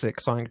classic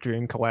Sonic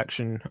Dream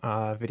Collection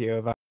video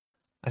of that.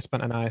 I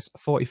spent a nice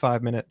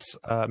 45 minutes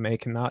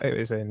making that. It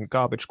was in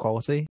garbage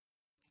quality.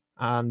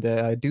 And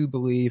I do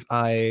believe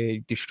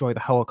I destroyed a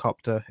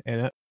helicopter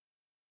in it.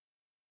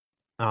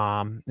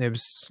 It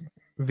was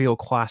a real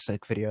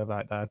classic video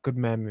right there. Good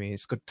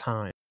memories, good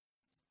time.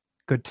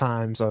 Good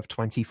times of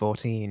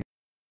 2014.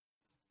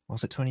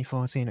 Was it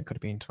 2014? It could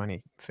have been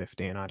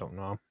 2015, I don't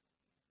know.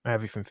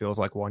 Everything feels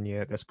like 1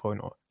 year at this point,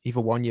 or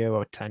either 1 year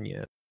or 10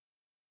 years.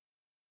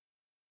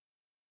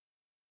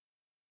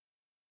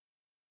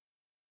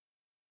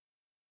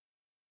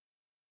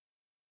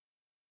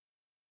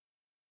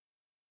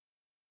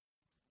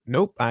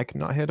 Nope, I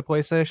cannot hear the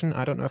PlayStation.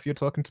 I don't know if you're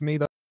talking to me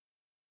though.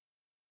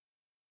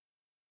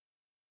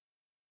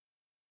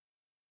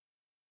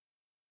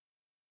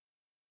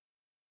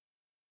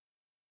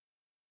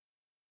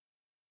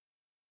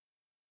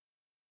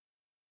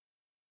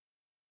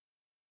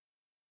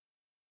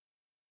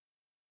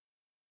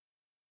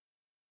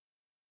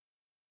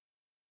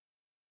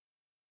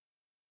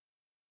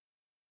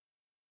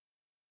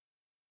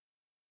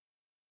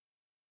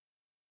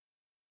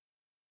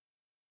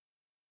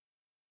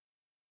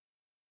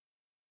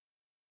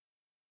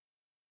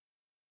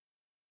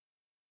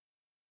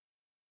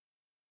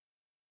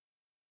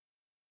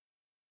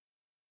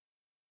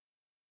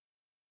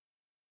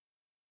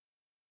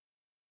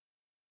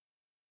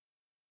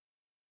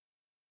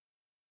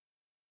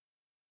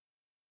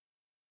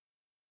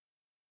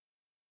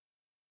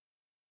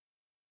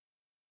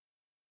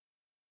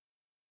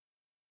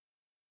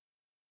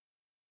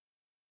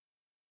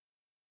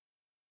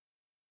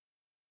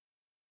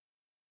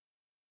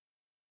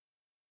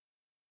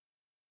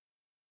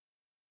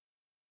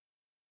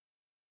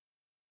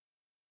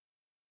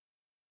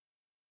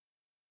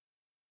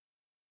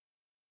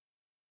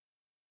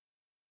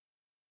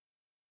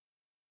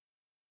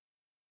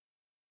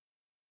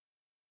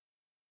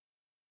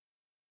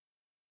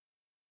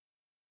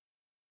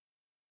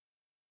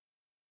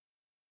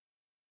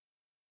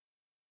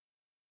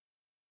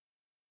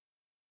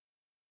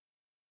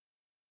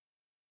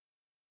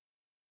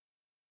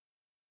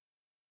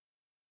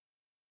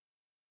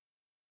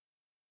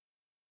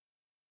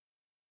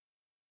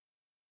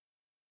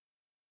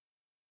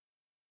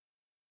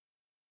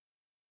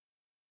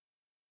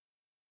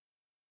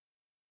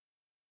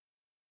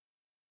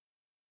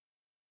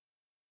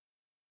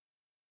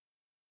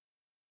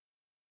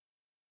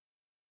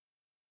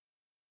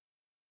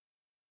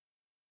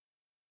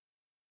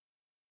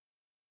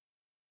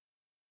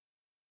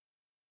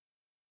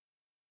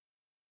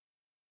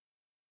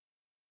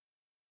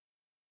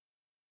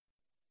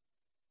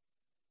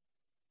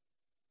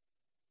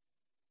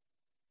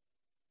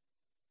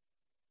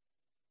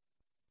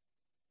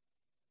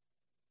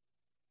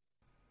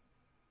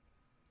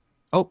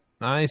 Oh,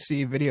 I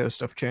see video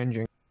stuff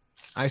changing.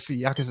 I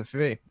see Yakuza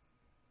 3.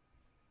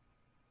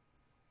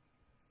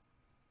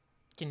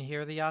 Can you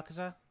hear the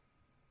Yakuza?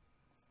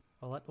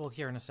 We'll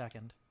hear in a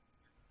second.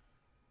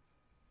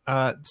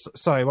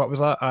 Sorry, what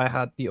was that? I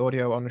had the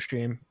audio on the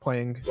stream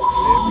playing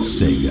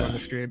Sega on the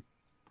stream.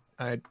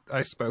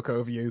 I spoke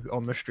over you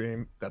on the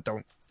stream.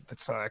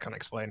 Sorry, I can't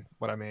explain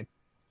what I mean.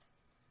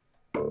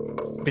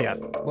 But yeah,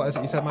 what is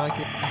it you said,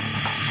 Mikey?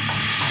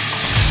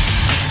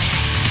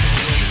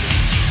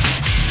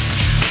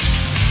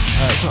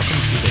 It's not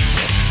coming through this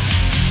way.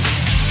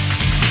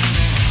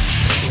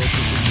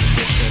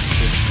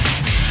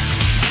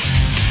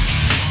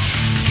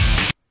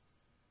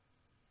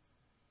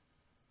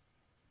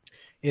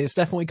 It's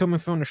definitely coming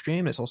from the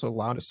stream. It's also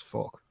loud as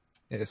fuck.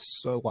 It is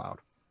so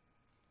loud.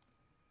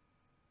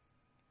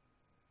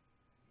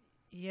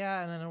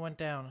 Yeah, and then it went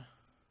down.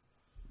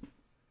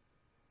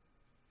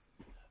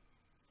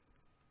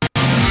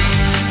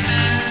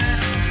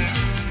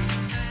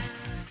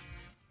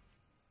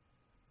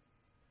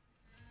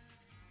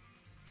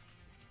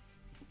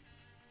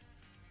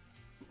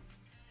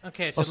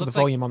 Okay, so Also, it the looks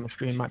like volume on the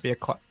stream might be a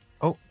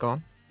Oh, go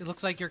on. it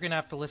looks like you're gonna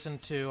have to listen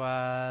to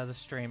the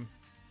stream.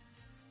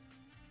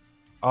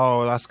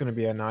 Oh, that's going to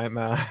be a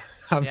nightmare.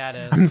 Yeah, it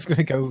is. I'm just going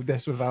to go with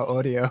this without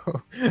audio.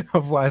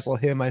 Otherwise, I'll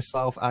hear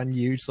myself and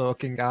you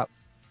talking up.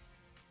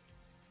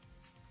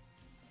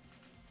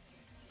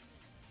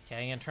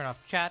 Okay, I'm gonna turn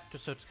off chat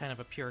just so it's kind of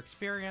a pure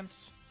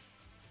experience.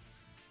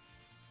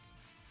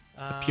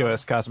 The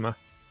purest Chasma.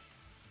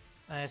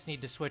 I just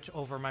need to switch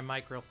over my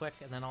mic real quick,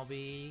 and then I'll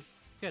be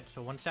good.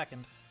 So 1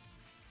 second.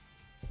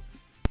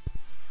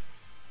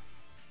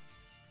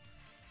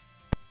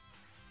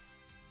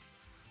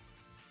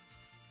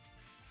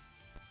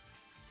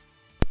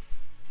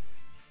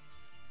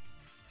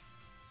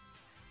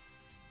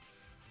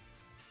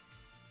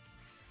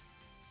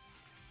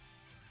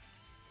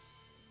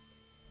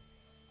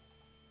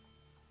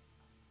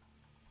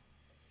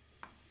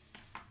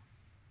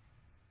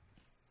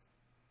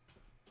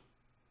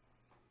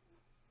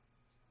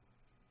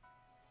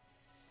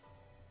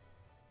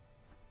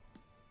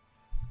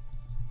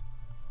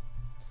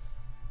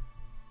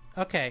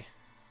 Okay,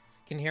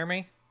 can you hear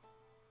me?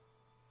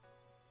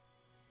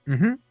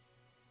 Mm-hmm.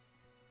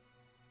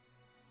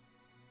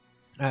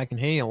 I can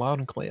hear you loud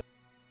and clear.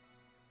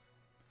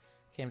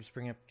 Okay, I'm just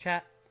bringing up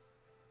chat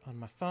on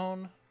my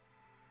phone.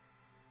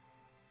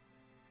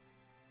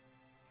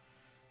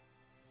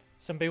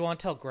 Somebody want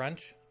to tell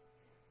Grunch?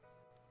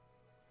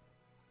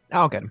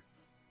 I'll get him.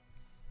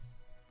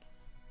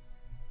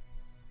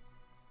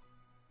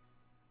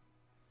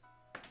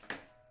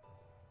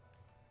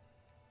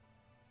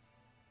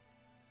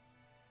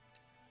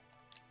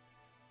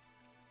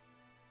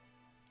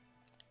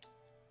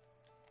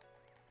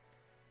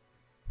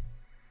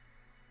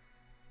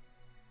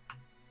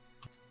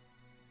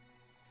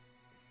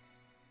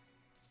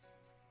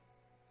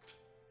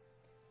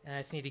 And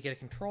I just need to get a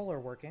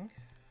controller working.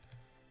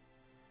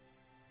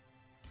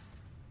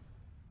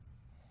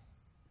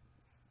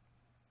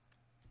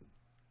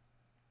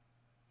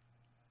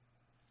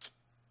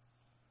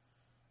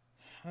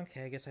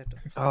 Okay, I guess I have to...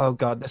 Oh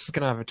god, this is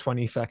going to have a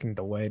 20-second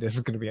delay. This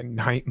is going to be a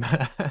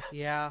nightmare.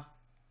 Yeah.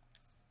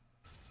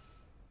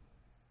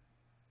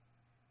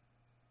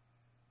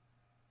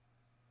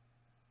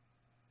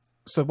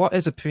 So what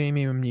is a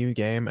premium new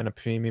game and a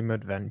premium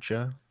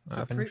adventure So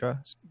out of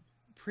interest?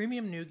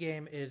 Premium New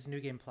Game is New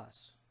Game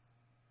Plus.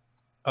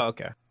 Oh,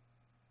 okay.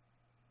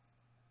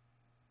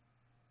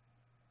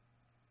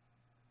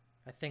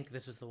 I think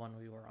this is the one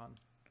we were on.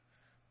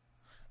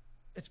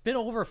 It's been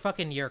over a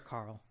fucking year,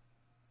 Carl.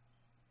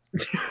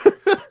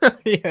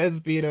 It has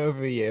been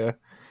over a year.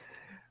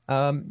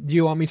 Do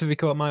you want me to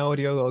record my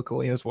audio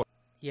locally as well?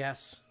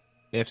 Yes.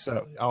 If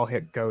so, I'll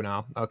hit go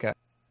now. Okay.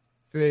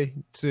 3,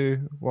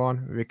 2,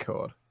 1,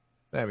 record.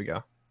 There we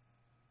go.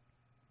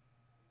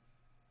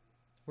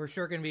 We're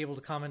sure going to be able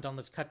to comment on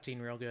this cutscene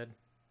real good.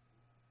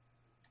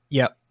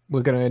 Yep,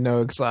 we're gonna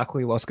know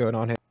exactly what's going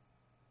on here.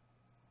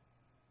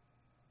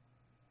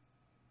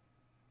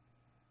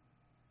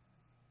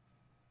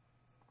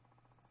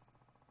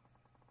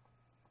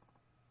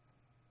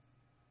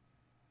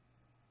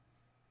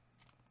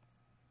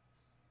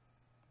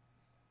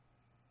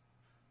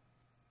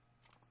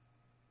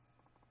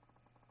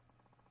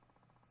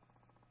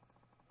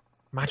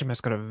 Majima's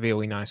got a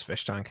really nice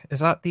fish tank. Is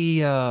that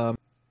the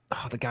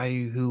the guy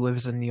who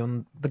lives in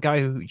the guy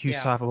who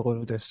used to have a lot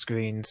of the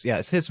screens? Yeah,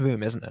 it's his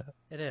room, isn't it?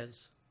 It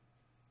is.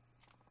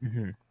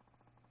 Mm-hmm.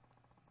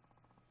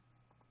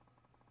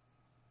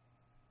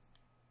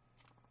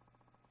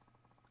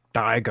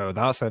 Daigo,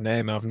 that's a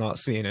name I've not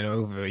seen in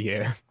over a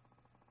year.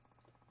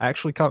 I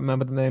actually can't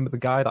remember the name of the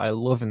guy that I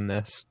love in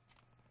this.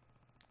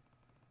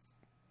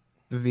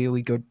 The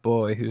really good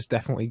boy who's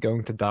definitely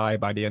going to die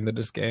by the end of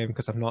this game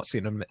because I've not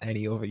seen him in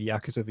any other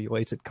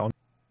Yakuza-related content.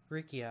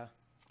 Rikia.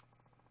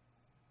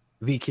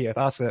 Vikia,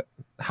 that's it.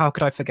 How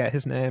could I forget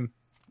his name?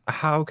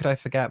 How could I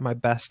forget my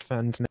best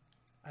friend's name?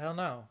 I don't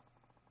know.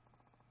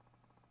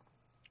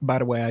 By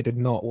the way, I did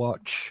not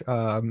watch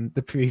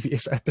the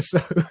previous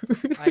episode.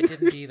 I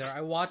didn't either. I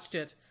watched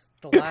it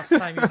the last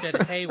time you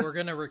said, hey, we're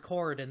going to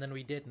record, and then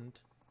we didn't.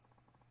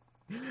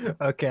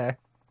 Okay.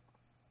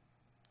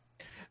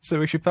 So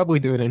we should probably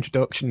do an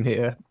introduction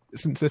here,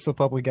 since this will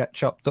probably get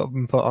chopped up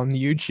and put on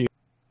YouTube.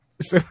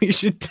 So we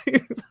should do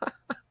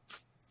that.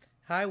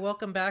 Hi,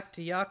 welcome back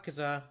to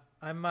Yakuza.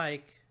 I'm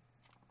Mike.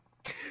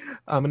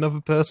 I'm another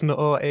person at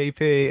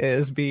AP. It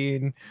has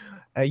been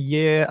a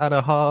year and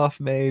a half,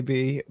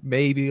 maybe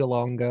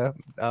longer.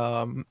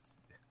 A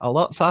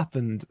lot's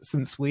happened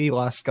since we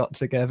last got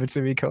together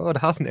to record,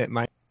 hasn't it,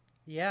 Mike?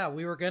 Yeah,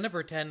 we were going to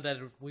pretend that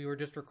we were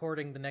just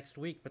recording the next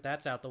week, but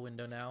that's out the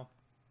window now.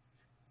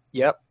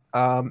 Yep.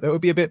 It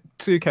would be a bit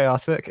too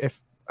chaotic if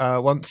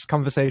once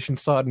conversation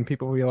started and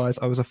people realized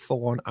I was a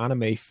full-on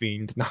anime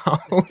fiend now.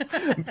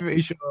 I'm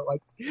pretty sure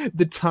like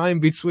the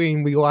time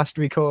between we last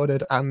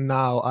recorded and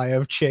now I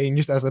have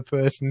changed as a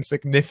person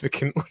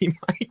significantly,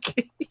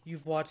 Mikey.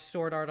 You've watched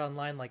Sword Art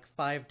Online like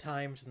 5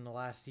 times in the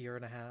last year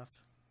and a half.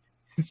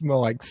 It's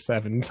more like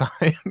 7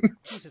 times.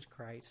 Jesus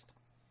Christ.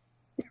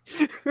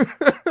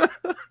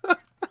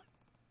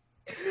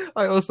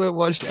 I also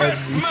watched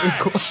every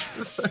single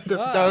episode of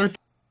Ah. Naruto.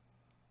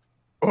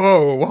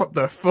 Oh, what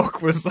the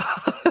fuck was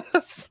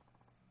that?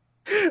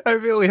 I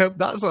really hope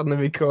that's on the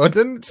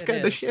recording. It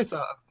scared the is. shit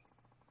out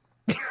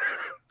of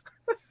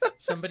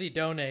Somebody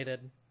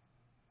donated.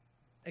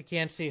 I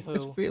can't see me. who.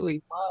 It's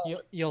really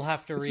loud. You'll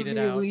have to It's read it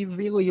out. really,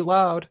 really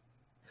loud.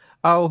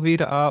 I'll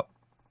read it out.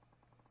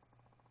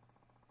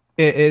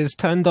 It is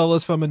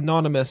 $10 from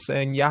Anonymous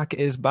saying Yak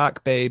is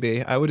back,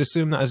 baby. I would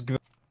assume that is...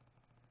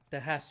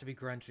 That has to be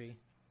grungy.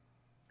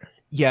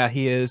 Yeah,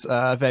 he is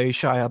very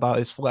shy about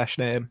his flesh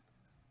name.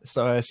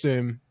 So I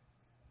assume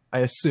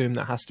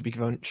that has to be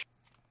Grunch.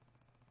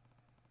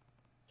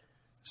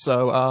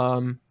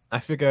 So, I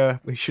figure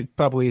we should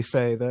probably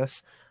say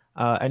this.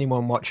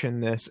 Anyone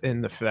watching this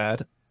in the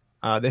thread,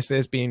 this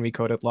is being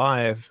recorded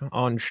live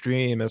on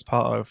stream as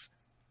part of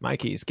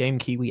Mikey's Game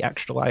Kiwi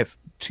Extra Life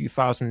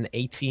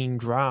 2018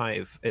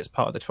 drive. It's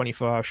part of the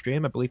 24-hour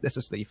stream. I believe this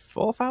is the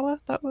 4th hour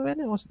that we're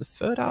in. Or was it the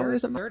 3rd hour?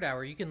 Is it? Third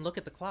hour. You can look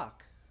at the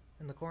clock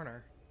in the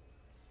corner.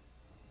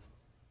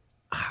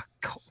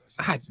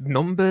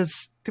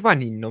 Numbers? Do I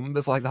need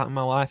numbers like that in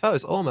my life? That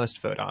was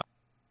almost 3rd hour.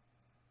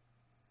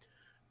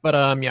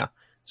 But yeah.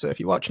 So if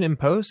you're watching in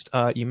post,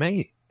 you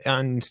may,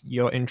 and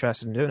you're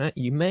interested in doing it,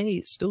 you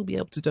may still be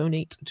able to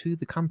donate to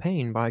the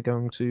campaign by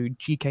going to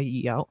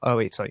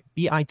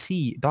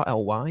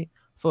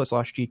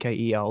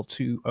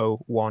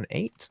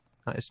bit.ly/GKEL2018.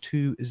 That is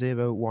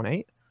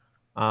 2018.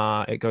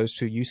 It goes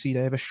to UC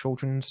Davis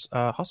Children's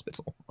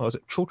Hospital, or is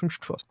it Children's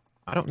Trust?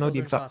 I don't know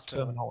the Children's exact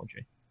Hospital.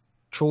 terminology.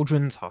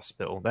 Children's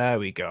Hospital. There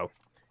we go.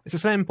 It's the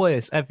same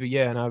place every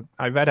year, and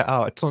I read it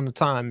out a ton of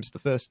times the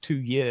first 2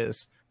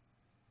 years.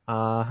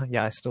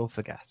 Yeah, I still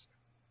forget.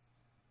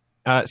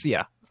 So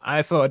yeah,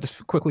 I thought I'd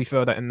just quickly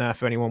throw that in there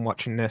for anyone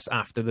watching this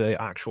after the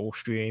actual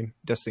stream,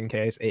 just in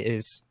case it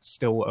is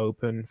still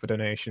open for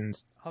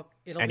donations.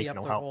 It'll be Anything up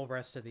will the help. whole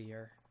rest of the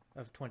year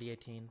of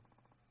 2018.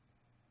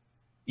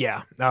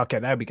 Yeah, okay,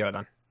 there we go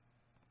then.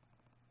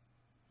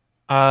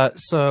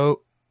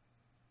 So,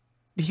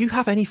 do you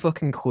have any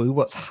fucking clue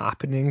what's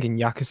happening in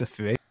Yakuza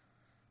 3?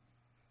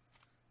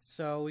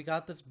 So we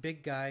got this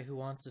big guy who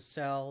wants to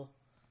sell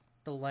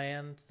the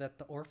land that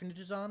the orphanage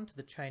is on to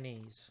the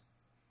Chinese.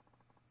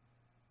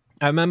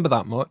 I remember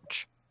that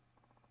much.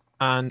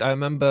 And I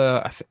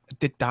remember,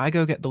 did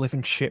Daigo get the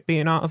living shit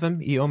beaten out of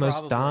him? He almost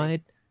Probably.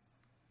 died.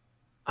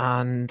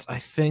 And I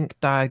think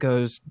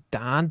Daigo's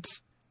dad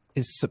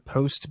is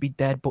supposed to be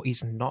dead, but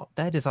he's not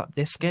dead. Is that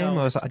this game,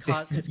 No, or is it's that a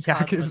different it's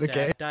Cosmo's Yakuza dad.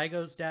 game?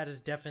 Daigo's dad is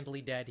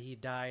definitely dead. He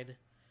died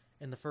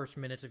in the first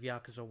minutes of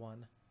Yakuza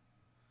 1.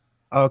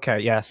 Okay,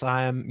 yes,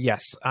 I am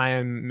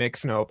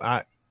mixing up.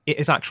 It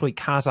is actually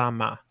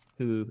Kazama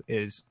who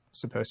is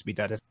supposed to be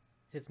dead.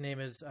 His name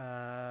is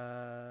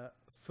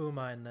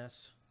Fuma in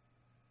this.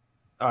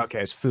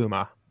 Okay, it's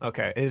Fuma.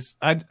 Okay,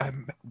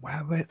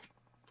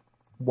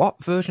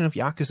 what version of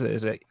Yakuza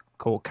is it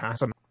called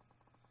Kazama?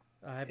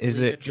 I Is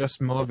believe it just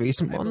more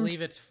recent I ones?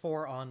 believe it's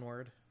 4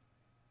 onward.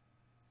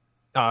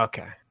 Oh,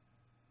 okay.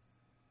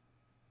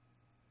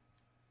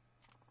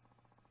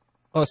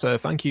 Also,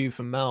 thank you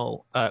to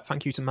Mel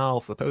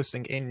for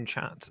posting in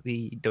chat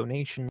the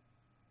donation.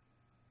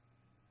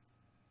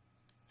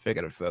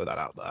 Figured I'd throw that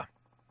out there.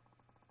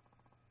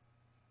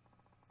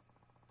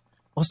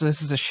 Also,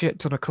 this is a shit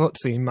ton of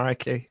cutscene,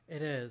 Mikey.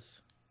 It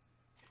is.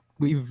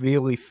 We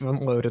really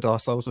front-loaded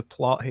ourselves with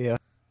plot here.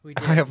 We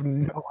did. I have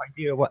no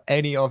idea what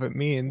any of it We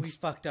means.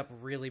 fucked up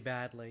really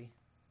badly.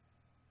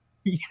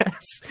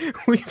 Yes,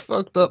 we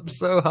fucked up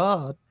so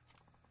hard.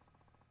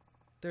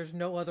 There's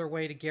no other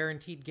way to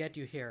guaranteed get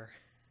you here.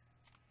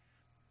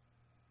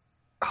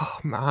 Oh,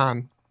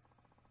 man.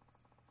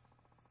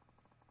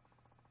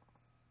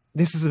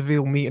 This is a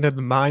real meeting of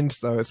the minds,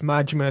 though. It's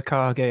Majima,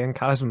 Kage, and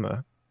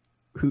Kazuma.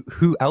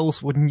 Who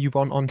else wouldn't you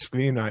want on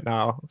screen right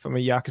now from a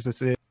Yakuza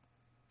series?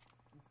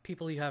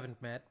 People you haven't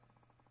met.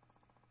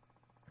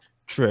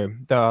 True.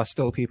 There are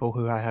still people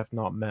who I have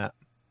not met.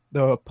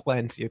 There are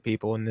plenty of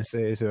people in this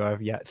series who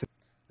I've yet to...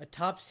 A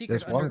top secret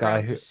There's one guy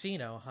underground who...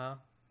 casino, huh?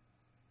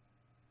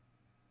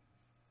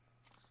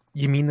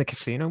 You mean the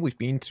casino we've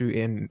been to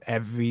in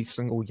every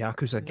single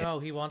Yakuza game? No,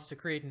 he wants to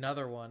create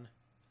another one.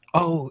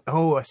 Oh,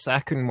 a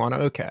second one.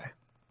 Okay.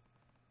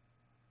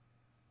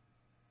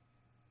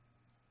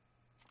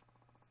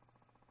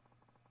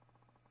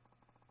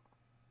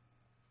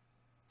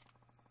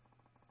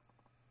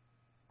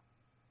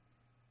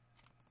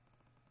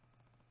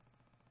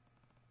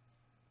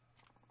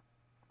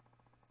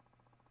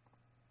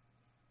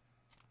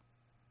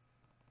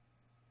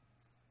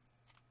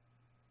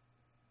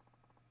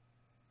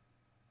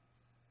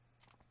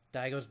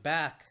 Daigo's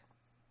back.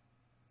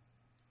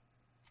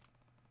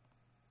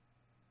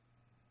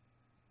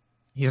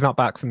 He's not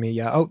back for me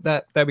yet. Oh,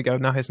 there we go.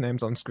 Now his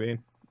name's on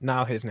screen.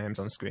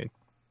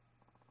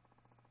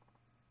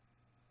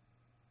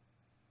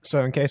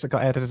 So in case it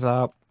got edited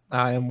out,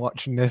 I am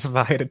watching this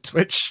via the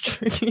Twitch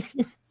stream.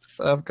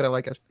 So I've got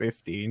like a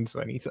 15,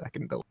 20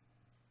 second delay.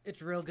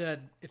 It's real good.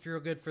 It's real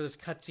good for this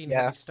cutscene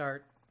Yeah. when we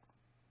start.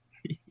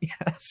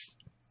 Yes.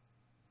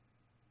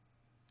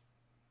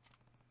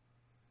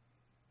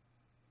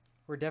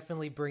 We're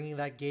definitely bringing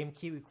that game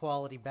Kiwi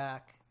quality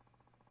back.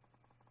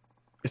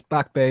 It's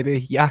back,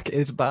 baby. Yak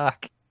is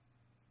back.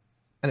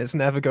 And it's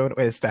never going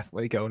away. It's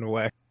definitely going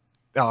away.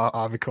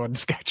 Our recording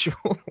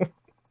schedule.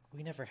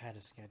 We never had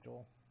a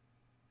schedule.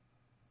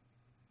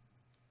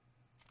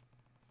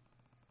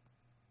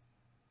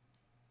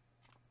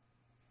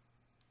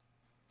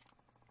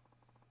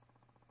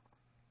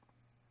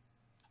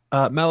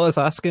 Mel is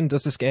asking,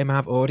 does this game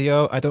have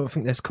audio? I don't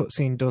think this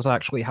cutscene does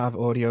actually have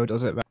audio,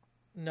 does it?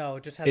 No,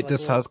 it just has. It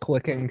just has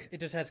clicking.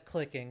 It just has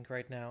clicking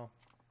right now.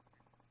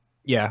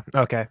 Yeah.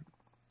 Okay.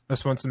 I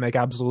just wanted to make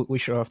absolutely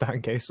sure of that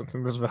in case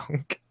something was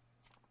wrong.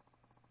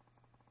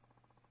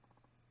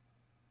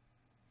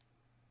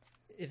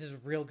 This is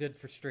real good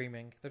for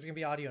streaming. There's gonna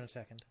be audio in a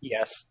second.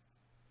 Yes.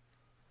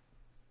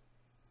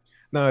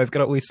 No, I've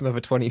got at least another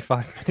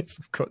 25 minutes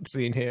of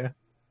cutscene here.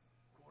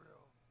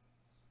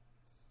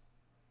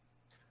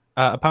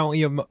 Apparently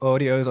your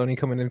audio is only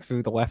coming in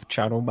through the left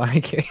channel,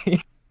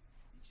 Mikey.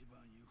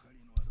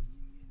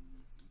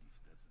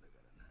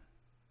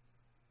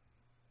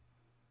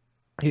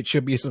 It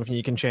should be something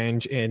you can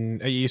change in...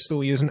 Are you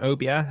still using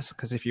OBS?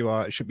 Because if you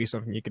are, it should be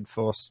something you can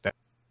force step.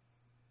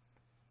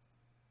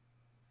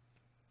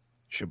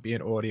 Should be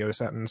an audio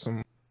setting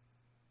some.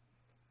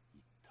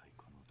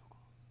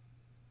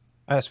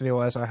 I just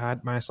realized I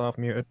had myself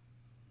muted.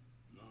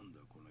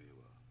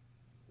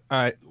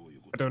 I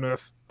don't know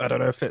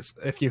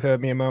if you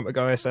heard me a moment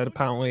ago. I said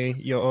apparently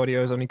your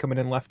audio is only coming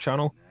in left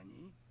channel.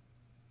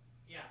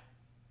 Yeah.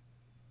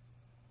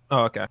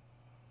 Oh, okay.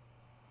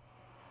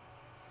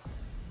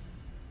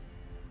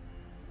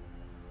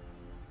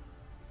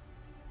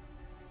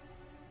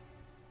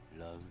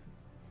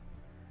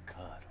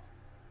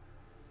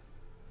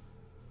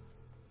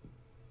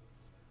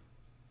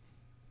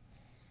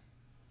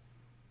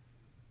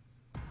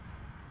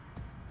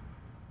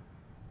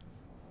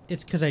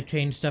 It's because I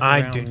changed stuff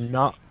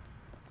around.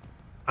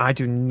 I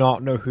do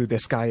not know who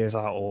this guy is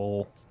at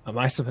all. Am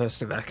I supposed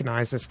to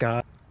recognize this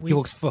guy? He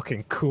looks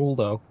fucking cool,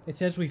 though. It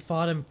says we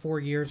fought him 4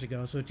 years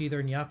ago, so it's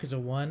either in Yakuza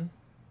 1.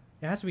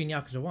 It has to be in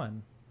Yakuza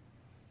 1.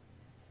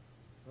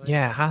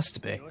 Yeah, it has to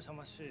be.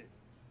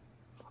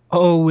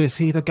 Oh, is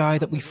he the guy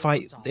that we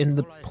fight in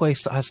the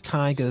place that has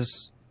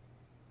tigers?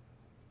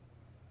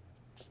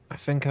 I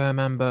think I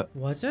remember.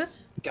 Was it?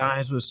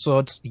 Guys with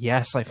swords.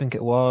 Yes, I think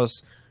it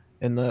was.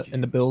 In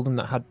the building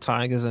that had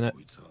tigers in it,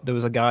 there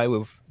was a guy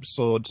with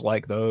swords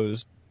like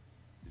those.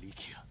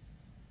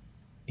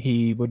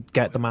 He would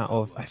get them out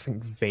of, I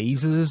think,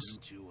 vases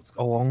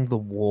along the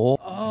wall.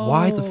 Oh,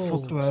 why the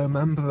fuck do I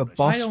remember a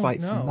boss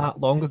fight from that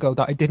long ago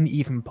that I didn't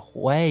even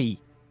play?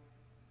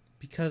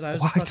 Because I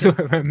was Why do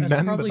I remember I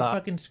was probably that?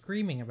 fucking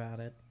screaming about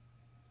it.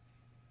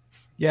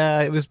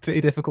 Yeah, it was a pretty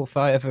difficult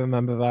fight if I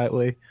remember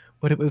rightly.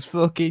 But it was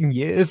fucking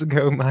years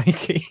ago,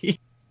 Mikey.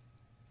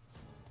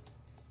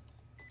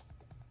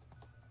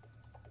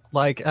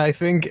 Like, I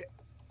think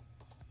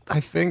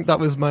that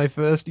was my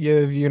first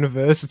year of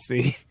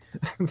university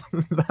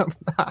that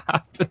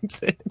happened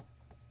in.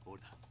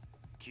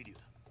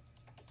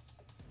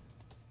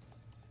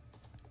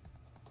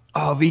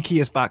 Oh,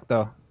 Viki is back,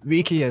 though.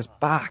 Viki is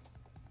back.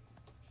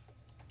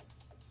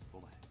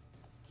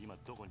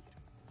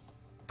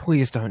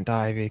 Please don't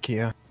die,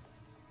 Viki.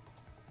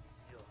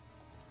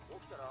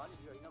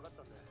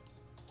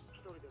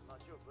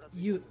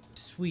 You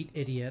sweet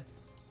idiot.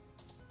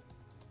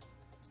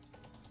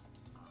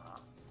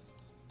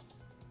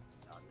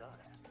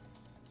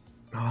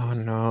 Oh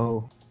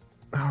no.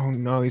 Oh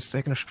no, he's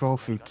taking a stroll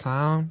through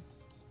town.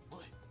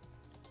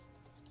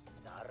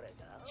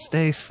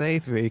 Stay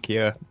safe,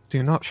 Rikia.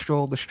 Do not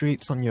stroll the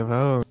streets on your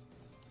own.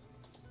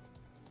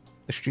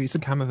 The streets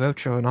of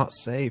Kamurocho are not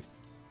safe.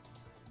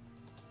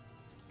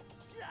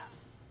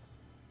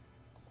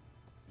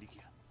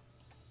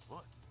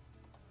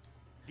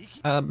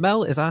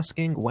 Mel is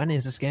asking, when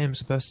is this game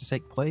supposed to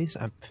take place?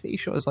 I'm pretty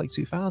sure it's like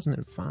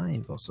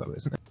 2005 or so,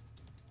 isn't it?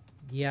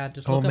 Yeah,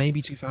 just Or look maybe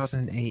up,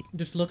 2008.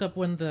 Just look up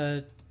when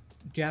the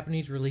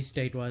Japanese release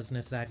date was, and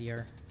it's that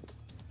year.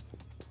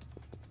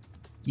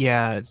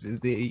 Yeah,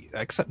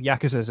 except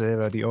Yakuza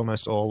 0, they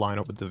almost all line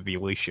up with the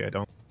release year,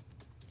 don't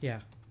they? Yeah.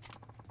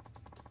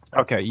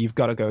 Okay, you've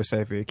got to go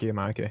save Ryuki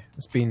Mikey.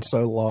 It's been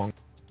so long.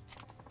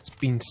 It's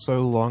been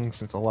so long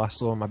since I last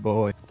saw my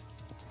boy.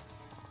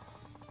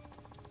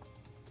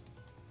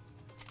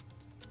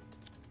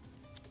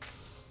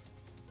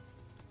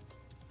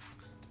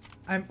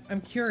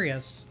 I'm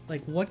curious.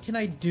 Like, what can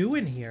I do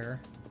in here?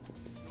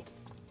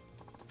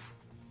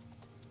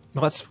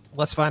 Let's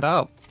find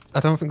out. I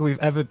don't think we've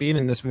ever been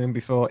in this room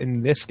before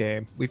in this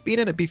game. We've been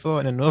in it before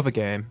in another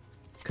game.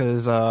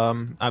 Because I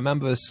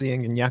remember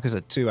seeing in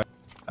Yakuza 2,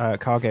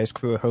 Kage's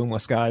crew of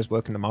homeless guys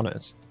working the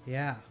monitors.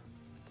 Yeah.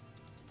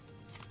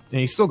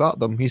 And he's still got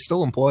them. He's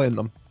still employing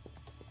them.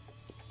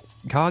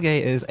 Kage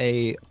is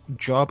a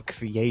job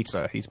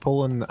creator. He's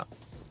pulling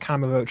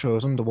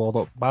Kamurocho's underworld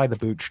up by the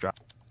bootstrap.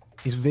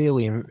 He's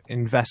really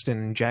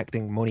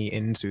injecting money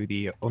into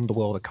the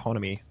underworld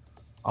economy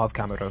of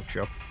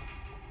Kamurocho.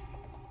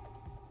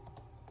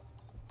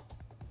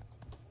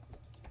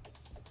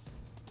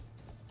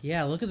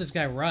 Yeah, look at this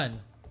guy run.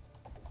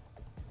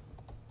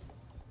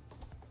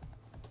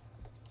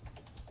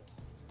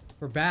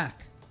 We're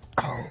back.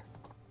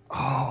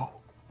 Oh.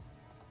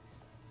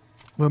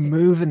 We're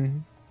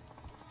moving.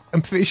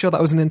 I'm pretty sure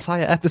that was an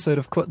entire episode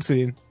of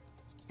cutscene.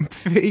 I'm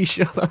pretty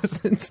sure that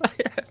was an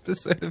entire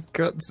episode of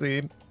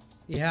cutscene.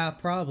 Yeah,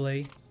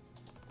 probably.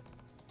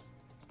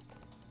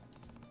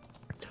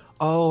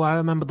 Oh, I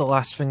remember the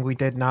last thing we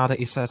did now that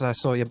he says I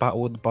saw your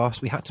battle with the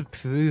boss. We had to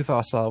prove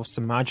ourselves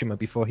to Majima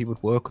before he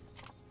would work.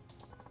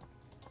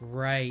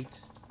 Right.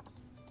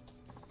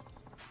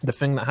 The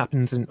thing that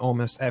happens in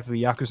almost every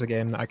Yakuza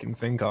game that I can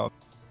think of.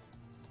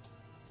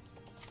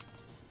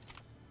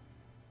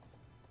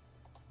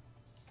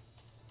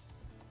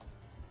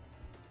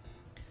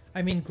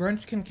 I mean,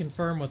 Grunch can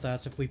confirm with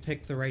us if we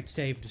pick the right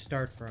save to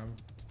start from.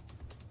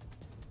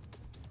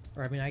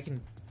 Or, I mean, I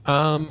can...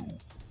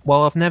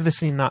 Well, I've never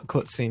seen that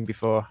cutscene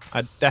before.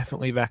 I'd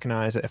definitely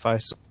recognise it if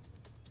I'd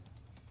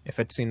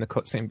seen the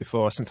cutscene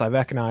before, since I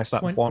recognise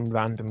that one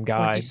random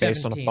guy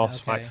based on a boss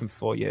fight from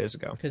 4 years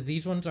ago. Because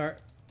these ones are...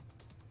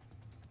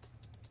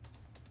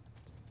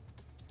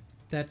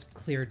 That's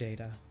clear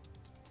data.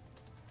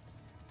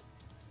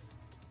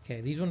 Okay,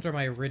 these ones are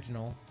my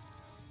original.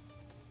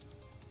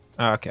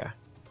 Okay.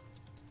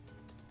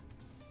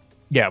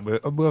 Yeah,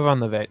 we're on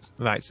the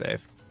right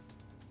save.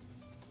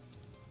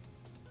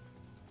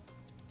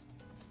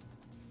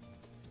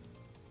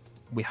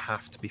 We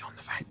have to be on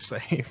the right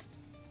save.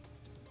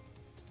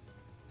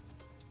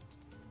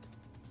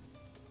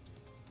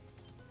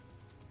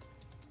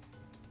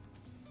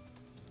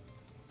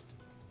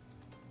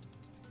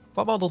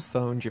 What model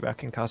phone do you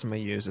reckon Kazuma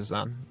uses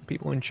then?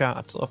 People in chat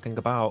are talking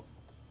about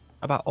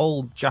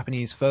old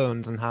Japanese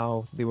phones and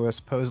how they were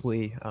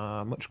supposedly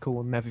much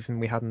cooler than everything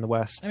we had in the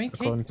West, I mean,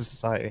 according to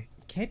society.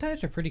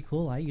 K-types are pretty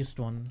cool. I used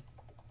one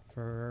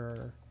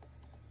for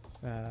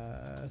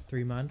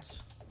 3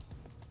 months.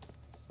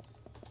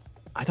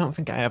 I don't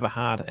think I ever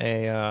had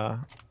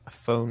a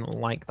phone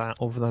like that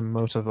other than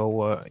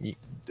Motorola.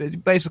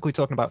 Basically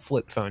talking about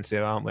flip phones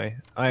here, aren't we?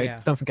 I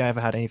don't think I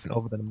ever had anything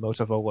other than a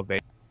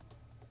Motorola.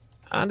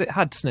 And it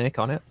had Snake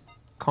on it.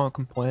 Can't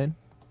complain.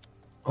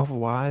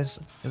 Otherwise,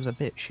 it was a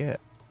bit shit.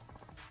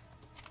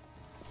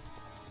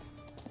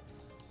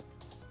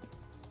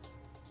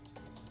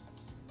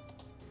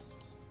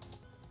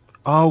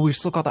 Oh, we've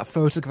still got that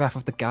photograph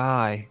of the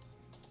guy.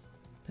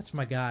 That's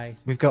my guy.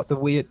 We've got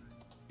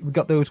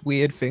those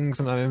weird things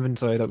in our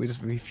inventory that we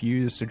just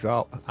refuse to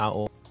drop at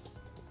all.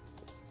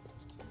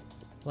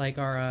 Like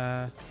our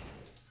I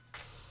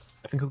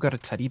think we've got a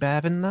teddy bear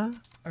in there.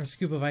 Our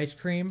scoop of ice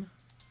cream.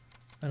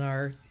 And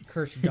our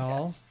cursed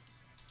doll. Yes.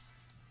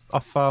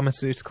 Our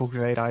pharmaceutical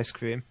grade ice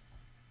cream.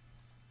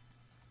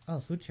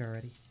 Oh, food's here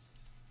already.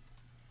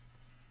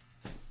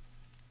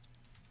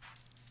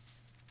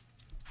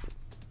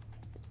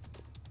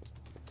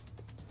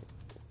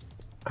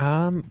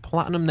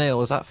 Platinum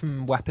nail, is that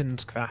from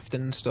weapons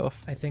crafting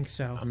stuff? I think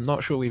so. I'm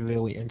not sure we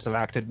really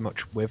interacted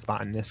much with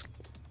that in this.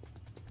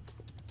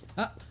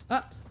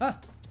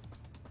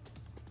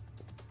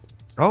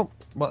 Oh,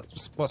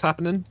 what's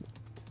happening?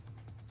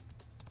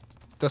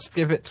 Just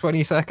give it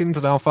 20 seconds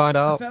and I'll find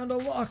out. I found a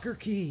locker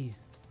key.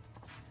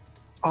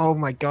 Oh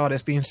my god,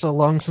 it's been so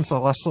long since I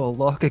last saw a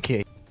locker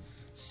key.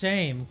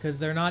 Same, because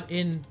they're not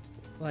in,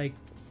 like...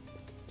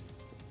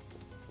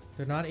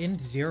 They're not in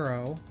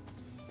 0.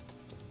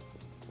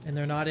 And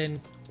they're not in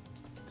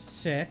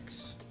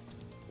 6.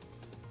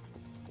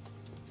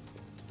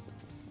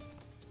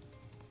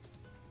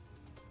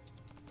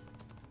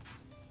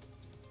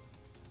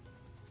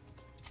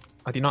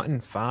 Are they not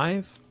in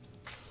 5?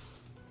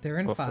 They're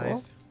in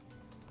 5.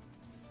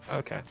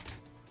 Okay.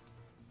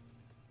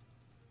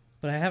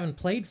 But I haven't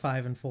played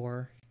 5 and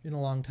 4 in a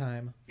long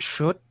time.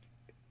 Should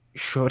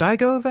I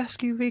go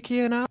rescue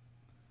Rikia now?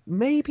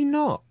 Maybe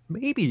not.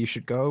 Maybe you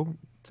should go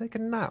take a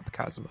nap,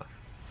 Kazuma.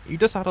 You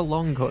just had a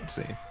long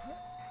cutscene.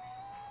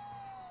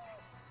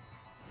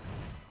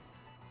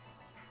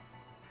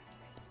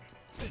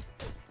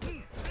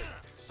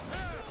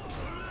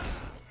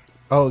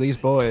 Oh, these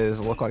boys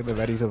look like they're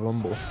ready to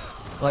rumble.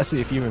 Let's see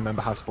if you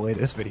remember how to play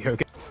this video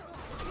game.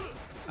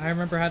 I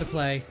remember how to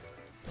play.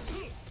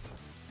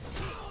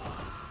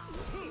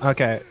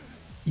 Okay,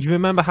 you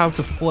remember how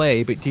to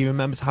play, but do you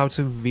remember how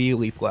to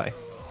really play?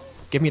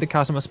 Give me the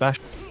Kazuma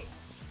special.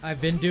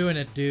 I've been doing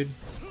it, dude.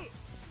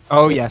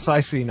 Oh yes, I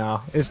see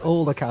now. It's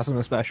all the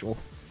Kazuma special.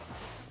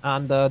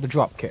 And the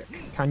drop kick.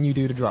 Can you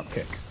do the drop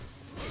kick?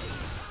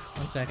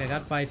 One sec, I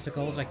got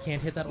bicycles. I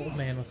can't hit that old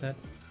man with it.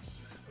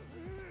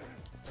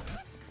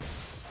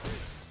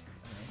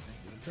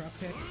 Drop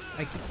kick.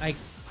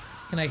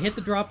 Can I hit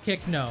the drop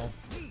kick? No.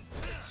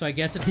 So I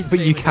guess it did. But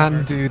you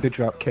can do the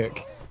drop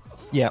kick.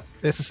 Yeah,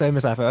 it's the same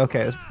as ever.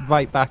 Okay, it's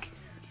right back.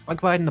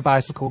 Like riding a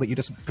bicycle that you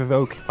just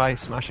provoke by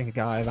smashing a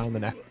guy around the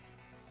neck.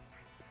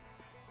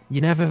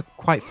 You never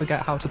quite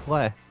forget how to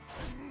play.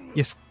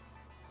 You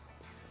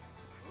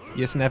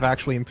just never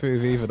actually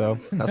improve either, though.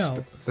 That's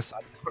the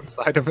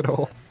side of it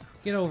all.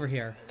 Get over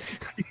here.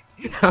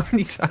 How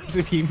many times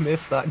have you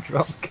missed that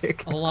drop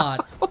kick? A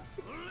lot.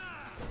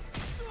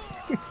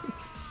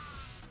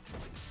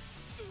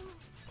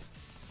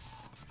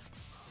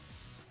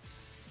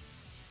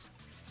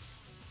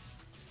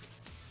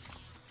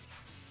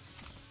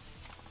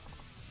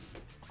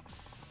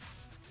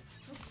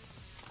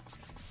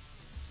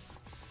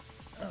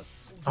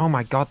 Oh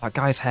my god, that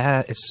guy's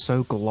hair is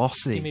so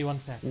glossy. Give me 1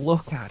 sec.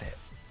 Look at it.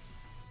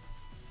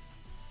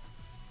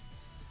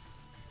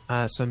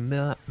 So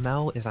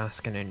Mel is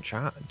asking in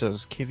chat,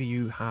 does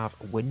Kiwi have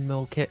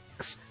windmill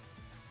kicks?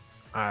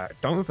 I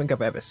don't think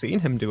I've ever seen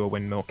him do a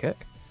windmill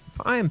kick,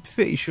 but I am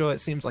pretty sure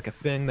it seems like a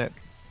thing that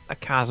a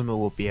Kazuma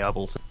will be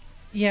able to.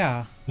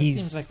 Yeah, it He's-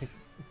 seems like a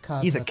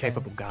He's a Cosmo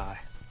capable guy.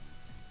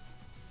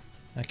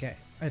 thing. Okay,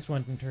 I just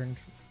went and turned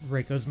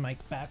Reiko's mic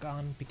back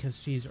on because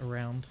she's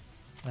around.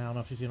 I don't know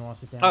if she's gonna want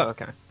to sit down. Oh,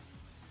 okay.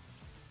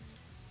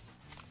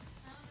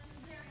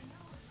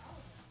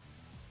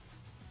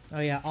 Oh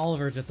yeah,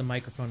 Oliver's at the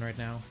microphone right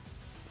now.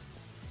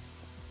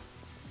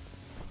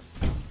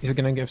 He's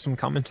gonna give some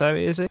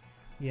commentary, is he?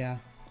 Yeah.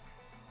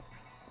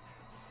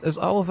 Does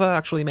Oliver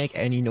actually make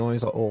any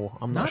noise at all?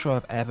 I'm not Not- sure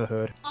I've ever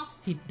heard.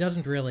 He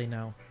doesn't really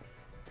know.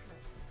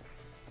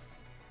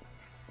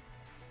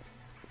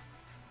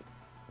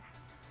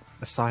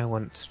 The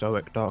silent,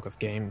 stoic dog of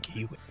game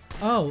Kiwi.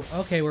 Oh,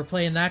 okay, we're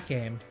playing that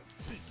game.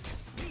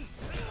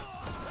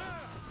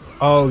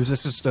 Oh, is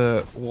this just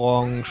a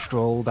long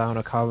stroll down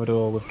a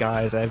corridor with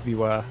guys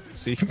everywhere?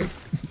 So you can...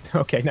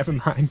 Okay, never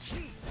mind.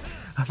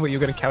 I thought you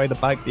were going to carry the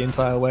bike the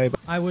entire way, but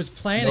I was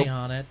planning Nope.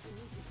 on it.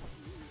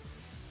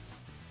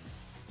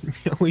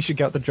 we should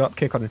get the drop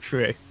kick on a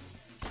tree.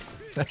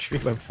 That tree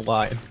went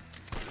flying.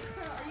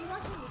 Are you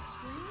watching the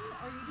stream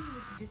or are you doing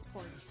this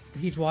Discord?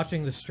 He's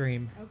watching the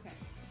stream. Okay.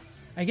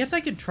 I guess I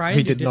could try We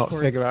and do did not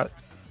Discord. figure out... Do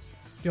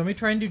you want me to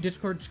try and do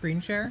Discord screen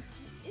share?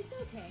 It's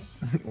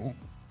okay.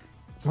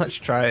 Let's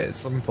try it at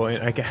some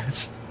point, I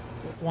guess.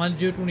 Want to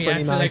do it when we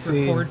actually like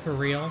 2019. record for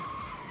real?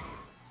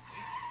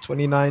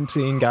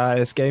 2019,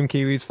 guys. Game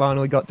Kiwi's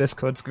finally got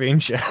Discord screen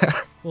share.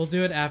 We'll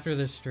do it after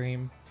the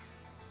stream.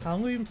 How long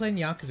have we been playing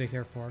Yakuza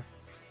here for?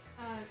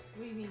 What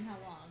do you mean how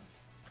long?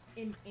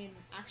 In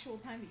actual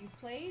time that you've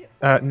played?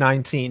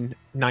 19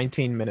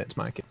 minutes,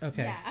 Mike.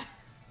 Okay. Yeah.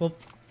 We'll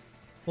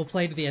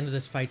play to the end of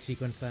this fight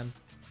sequence then.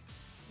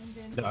 And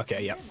then,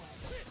 Okay, yep. then what?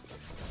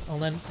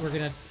 And then we're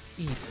gonna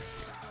eat.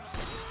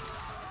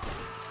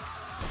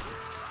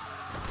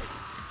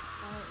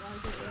 While I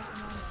get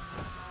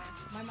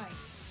ASMR on my mic.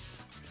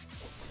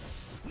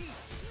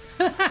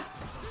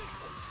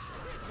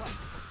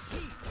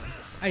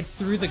 I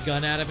threw the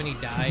gun at him and he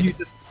You died.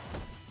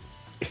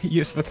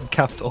 you just fucking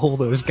capped all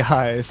those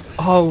guys.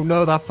 Oh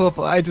no, that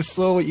purple! I just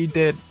saw what you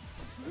did.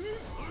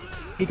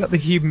 He got the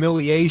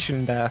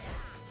humiliation there.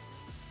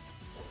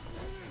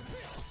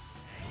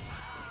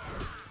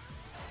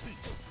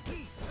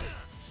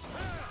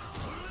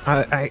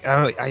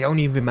 I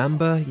only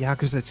remember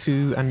Yakuza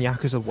 2 and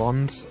Yakuza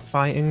 1's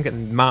fighting,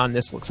 and man,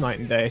 this looks night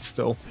and day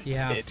still.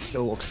 Yeah. It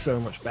still looks so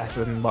much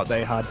better than what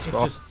they had to It's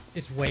offer. just,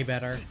 it's way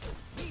better.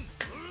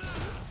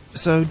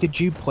 So, did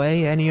you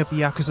play any of the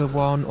Yakuza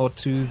 1 or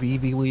 2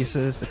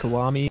 re-releases, the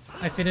Kiwami?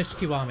 I finished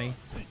Kiwami.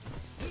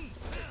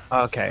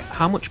 Okay,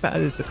 how much better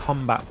is the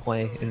combat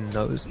play in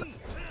those? Then?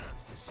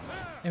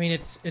 I mean,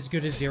 it's as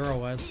good as Zero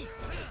was.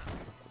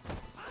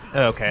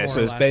 Okay, More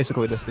so or it's less.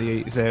 basically just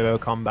the zero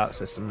combat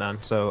system then,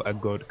 so a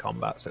good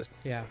combat system.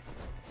 Yeah.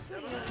 So,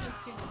 you know, there's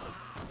no soup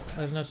in this.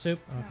 There's no soup?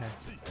 Okay.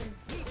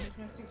 There's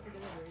no soup for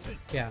delivery.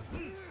 Yeah.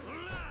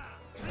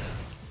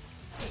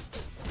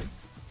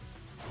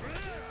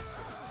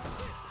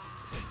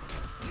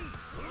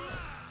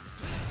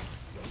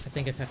 I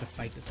think I just have to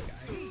fight this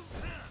guy.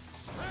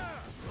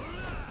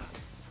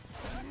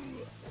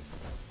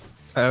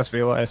 I just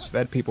realized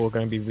that people are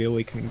going to be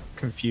really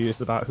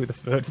confused about who the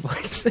third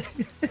voice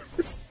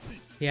is.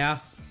 Yeah.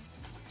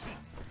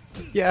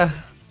 Yeah,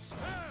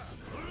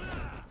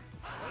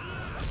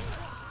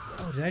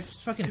 Oh, did I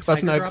just fucking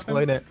let's tiger not drop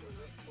explain him? it.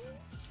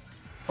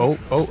 Oh,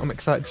 I'm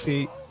excited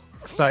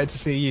to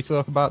see you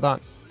talk about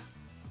that.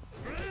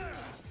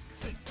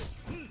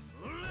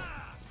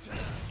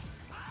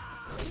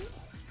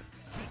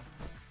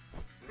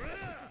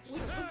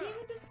 What game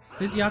is this?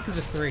 This is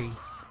Yakuza 3.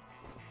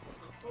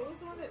 What was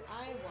the one that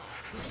I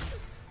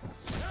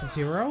watched?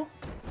 0?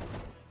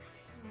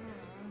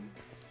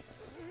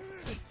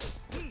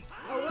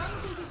 Oh, we're on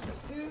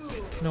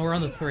PlayStation 2. No, we're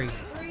on the 3. 3.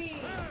 Remember, you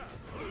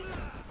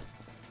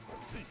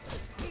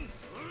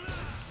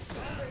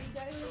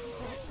gotta make the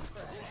chances for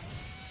us.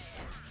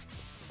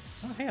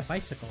 Oh, hey, a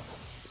bicycle.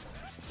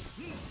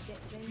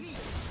 Then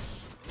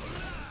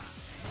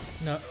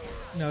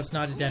No, it's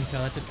not a Denso,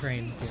 that's a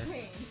train here.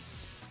 train.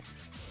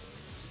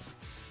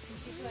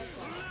 Bicicleta.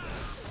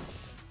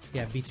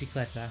 Yeah,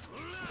 bicicleta.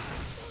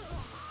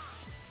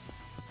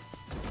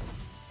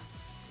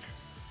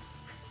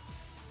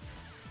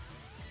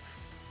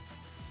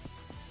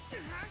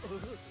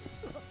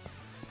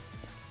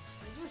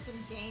 Those were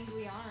some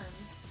gangly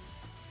arms.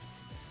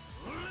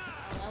 Oh,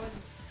 that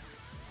wasn't.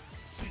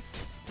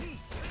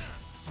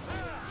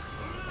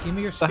 Give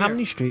me your So spear. how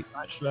many street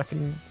fights do you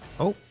reckon...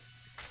 Oh.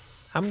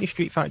 How many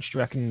street fights do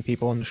you reckon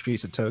people on the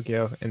streets of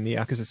Tokyo in the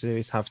Yakuza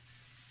series have?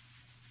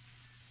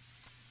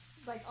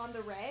 Like on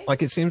the reg?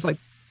 Like, it seems like...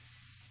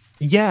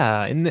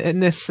 Yeah, in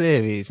this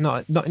series,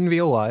 not in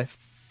real life.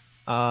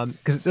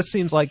 Because it just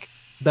seems like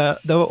there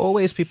are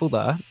always people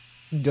there,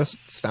 just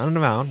standing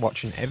around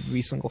watching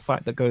every single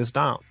fight that goes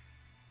down.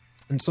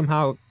 And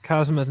somehow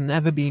Kazuma's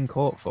never been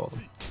caught for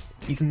them.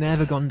 He's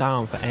never gone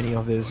down for any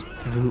of his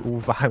brutal,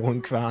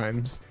 violent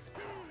crimes.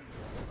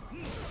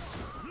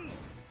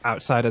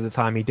 Outside of the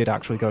time he did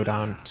actually go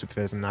down to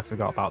prison, I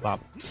forgot about that.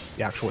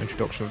 The actual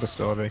introduction of the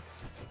story.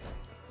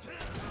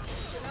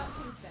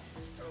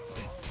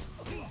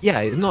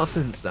 Yeah, not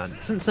since then.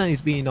 Since then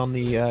he's been on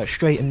the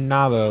straight and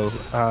narrow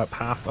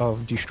path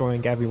of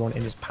destroying everyone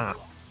in his path.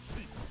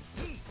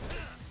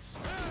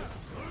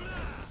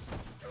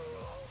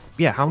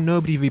 Yeah, how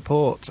nobody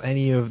reports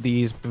any of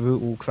these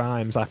brutal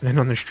crimes happening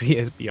on the street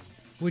is beyond.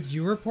 Would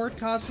you report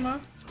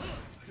Kazuma?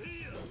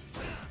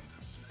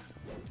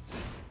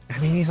 I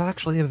mean, he's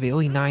actually a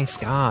really nice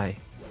guy.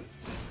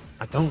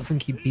 I don't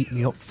think he'd beat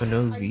me up for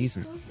no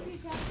reason.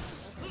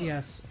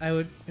 Yes, I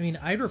would. I mean,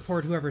 I'd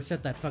report whoever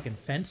set that fucking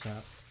fence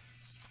up.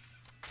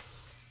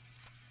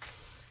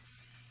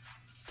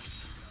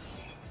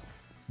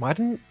 Why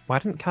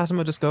didn't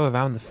Kazuma just go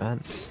around the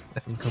fence,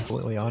 if I'm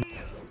completely honest?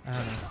 I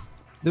don't know.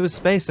 There was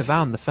space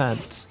around the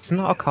fence. He's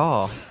not a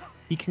car.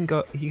 He can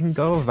go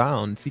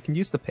around. He can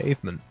use the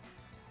pavement.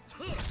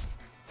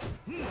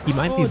 He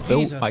might be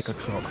built Jesus. like a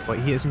truck, but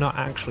he is not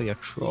actually a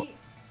truck.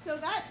 So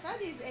that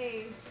is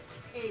a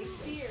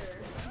spear,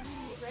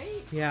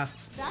 right? Yeah.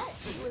 That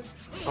was.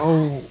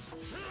 Oh.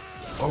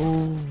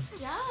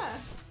 Yeah.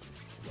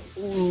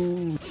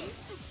 Ooh.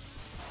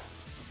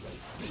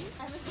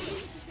 I'm assuming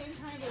it's the same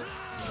kind of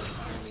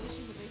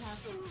animation that they have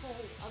for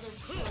other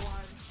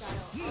pole-arm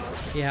style.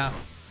 Yeah.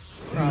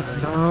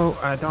 Probably. No,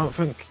 I don't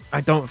think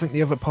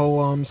the other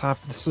polearms have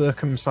the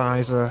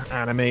circumciser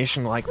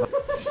animation like that. I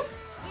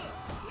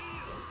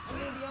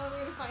mean, the only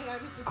way to find out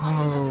is to find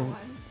another Oh.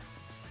 one.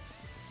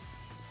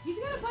 He's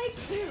got a bike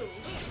too.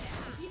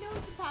 If he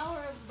knows the power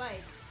of the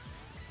bike,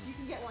 you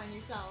can get one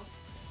yourself.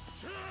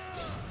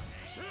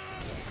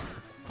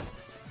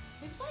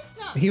 His bike's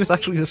not. He was really-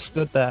 actually just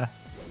stood there.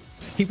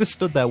 He was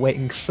stood there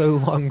waiting so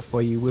long for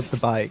you with the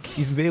bike.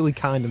 He's really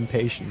kind and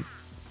patient.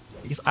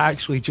 He's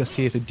actually just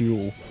here to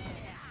duel.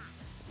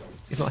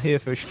 He's not here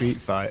for a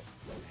street fight.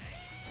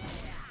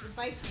 Your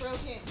bike's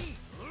broken.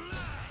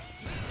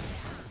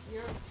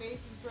 Your face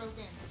is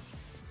broken.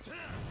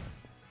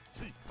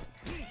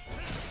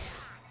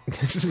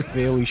 This is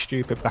really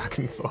stupid back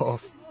and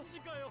forth.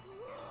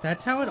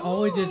 That's how it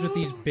always is with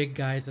these big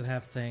guys that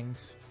have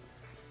things.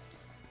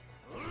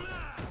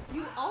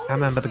 You always I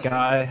remember the win.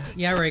 guy.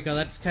 Yeah, Reiko,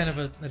 that's kind of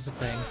that's a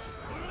thing.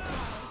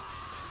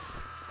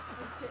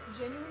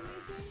 Genuinely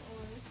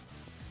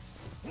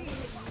a thing, or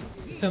something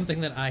that you do? Something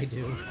that I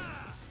do.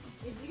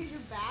 Is it because you're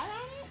bad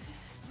at it?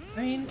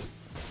 I mean,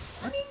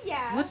 I mean,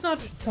 yeah. let's not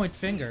point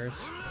fingers.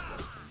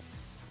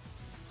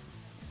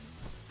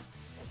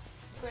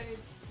 But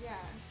it's, yeah.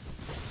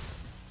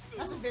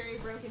 That's a very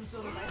broken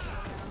silver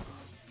bicycle now.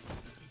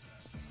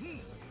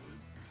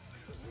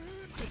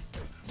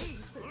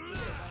 Just put secret one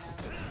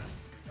out.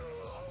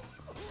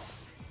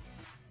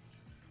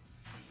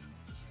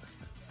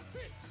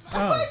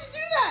 Oh. Why'd you do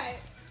that?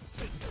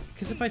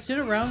 Because if I sit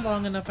around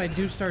long enough, I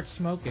do start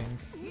smoking.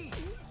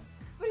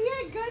 But he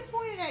had a gun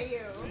pointed at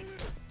you.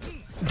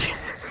 Give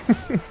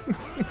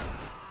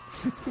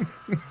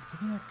me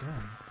that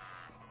gun.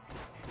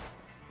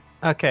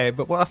 Okay,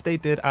 but what if they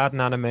did add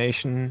an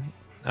animation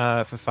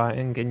for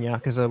fighting in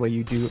Yakuza where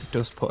you do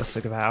just put a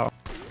cigarette out?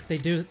 They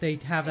do. They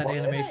have that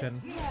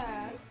animation.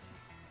 Yeah.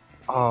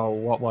 Oh,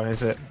 what one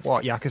is it?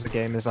 What Yakuza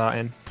game is that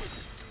in?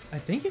 I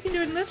think you can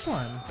do it in this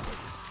one.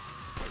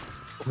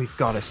 We've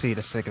got to see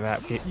the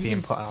cigarette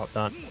being put out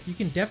then. You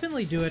can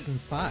definitely do it in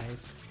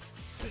 5.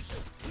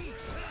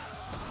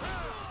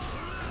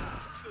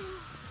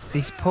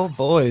 These poor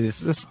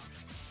boys,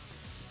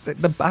 they're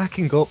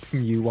backing up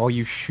from you while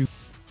you shoot.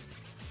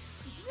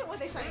 This isn't what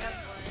they signed up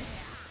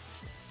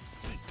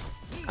for.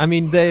 I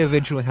mean, they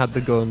originally had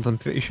the guns. I'm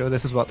pretty sure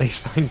this is what they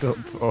signed up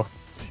for.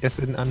 Just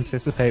didn't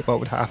anticipate what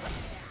would happen.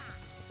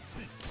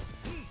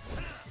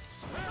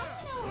 I don't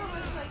know how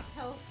much, like,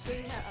 health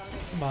they have. Oh,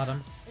 okay.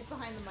 Bottom. It's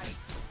behind the mic. I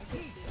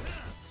couldn't see it.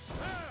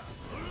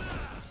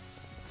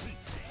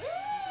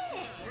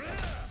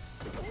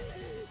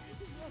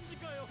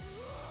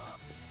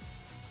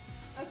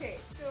 Okay,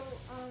 so,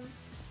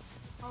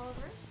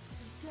 Oliver,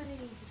 you're gonna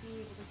need to be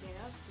able to get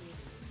up to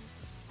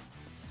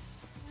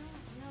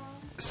No.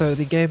 So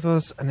they gave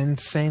us an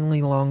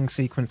insanely long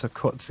sequence of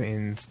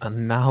cutscenes,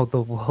 and now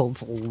the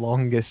world's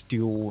longest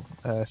duel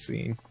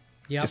scene.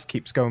 Yep. Just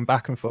keeps going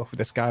back and forth with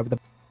this guy with the.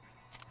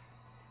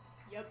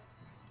 Yep.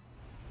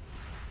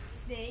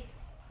 Snake,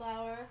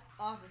 flower,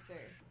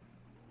 officer.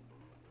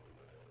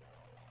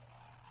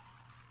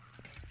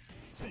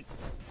 Ooh,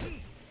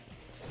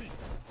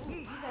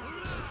 he's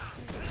actually.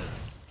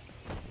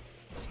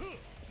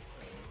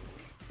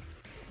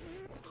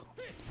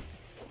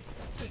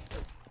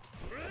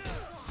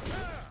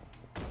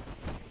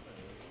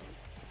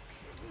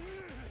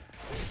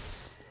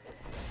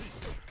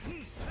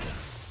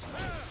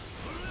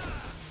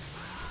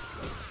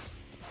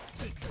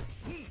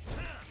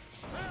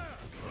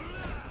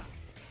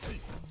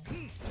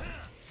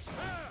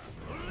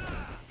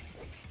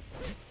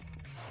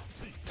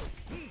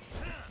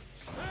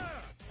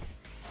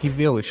 He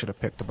really should have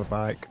picked up a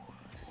bike.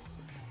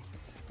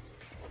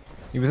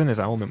 He was in his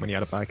element when he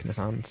had a bike in his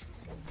hands.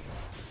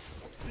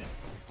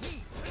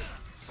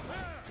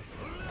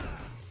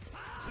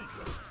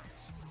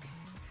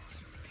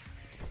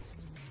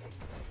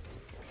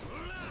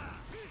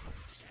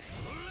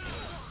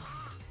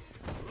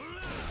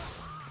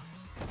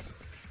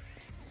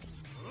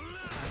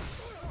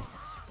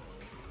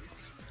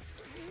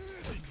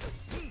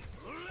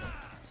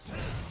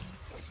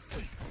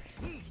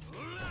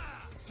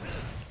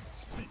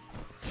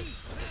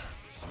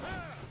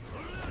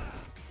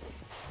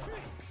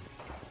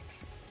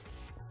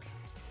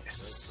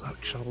 This is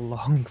such a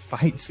long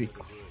fight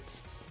sequence.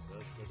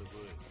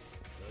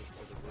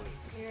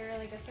 You're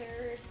like a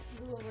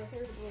little over a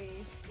third of the way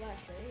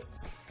left, right?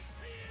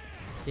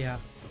 Yeah.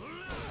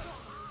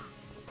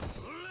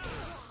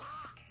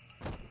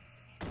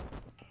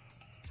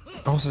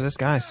 Also, this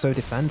guy is so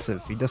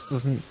defensive. He just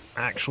doesn't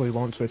actually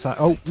want to attack.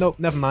 Oh, no,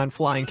 never mind.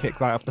 Flying kick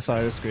right off the side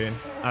of the screen.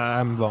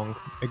 I'm wrong.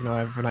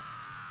 Ignore everything.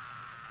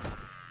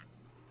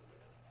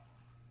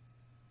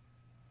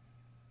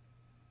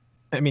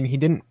 I mean, he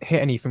didn't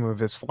hit anything with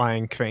his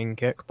flying crane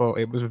kick, but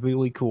it was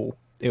really cool.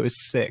 It was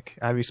sick.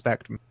 I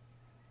respect him.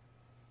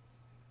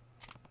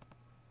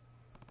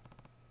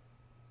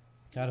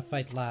 Gotta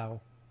fight Lao.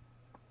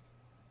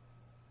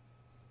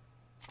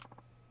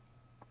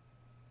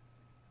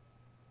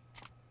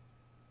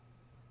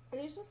 Are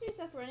there supposed to be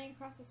stuff running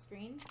across the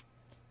screen?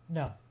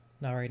 No,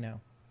 not right now.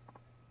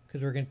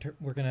 Because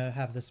we're gonna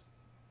have this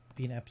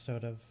be an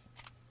episode of.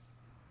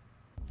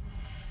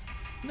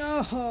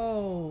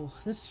 No,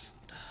 this.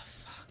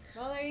 Fuck.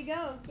 Well, there you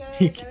go.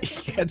 He Gotta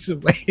fix him. gets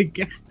away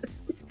again.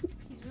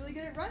 He's really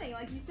good at running,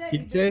 like you said. He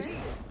He's did.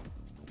 defensive.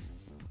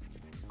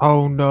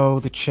 Oh no,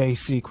 the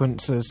chase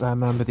sequences. I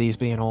remember these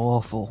being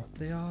awful.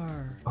 They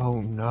are.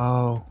 Oh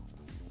no.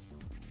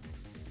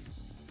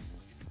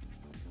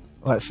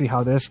 Let's see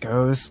how this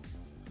goes.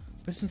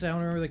 But since I don't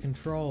remember the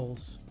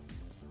controls.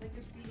 Like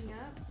you're speeding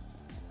up.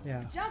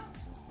 Yeah. Jump!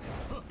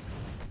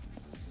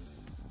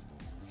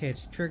 Okay,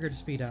 it's triggered to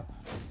speed up.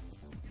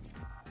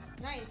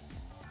 Nice.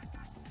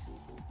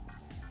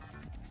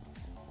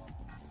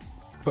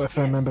 But if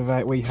I remember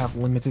right, we have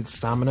limited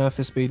stamina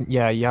for speed.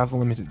 Yeah, you have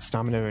limited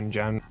stamina in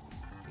general.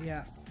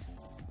 Yeah.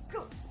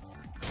 Go! Are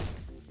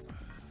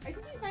you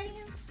supposed to be fighting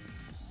him?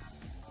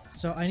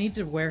 So I need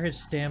to wear his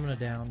stamina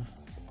down.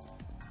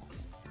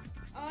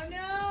 Oh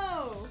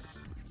no!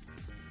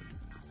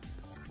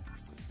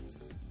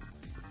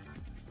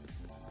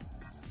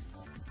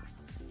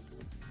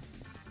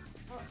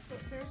 Oh,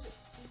 there's it.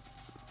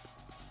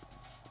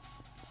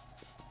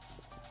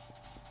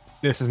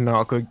 This is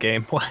not good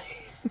gameplay.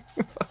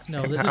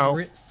 No,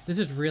 this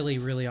is really,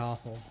 really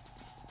awful.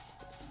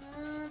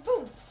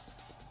 Boom!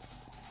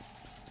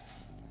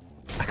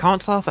 I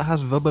can't tell if it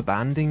has rubber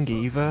banding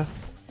either.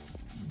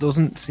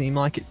 Doesn't seem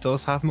like it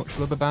does have much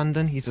rubber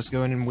banding. He's just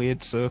going in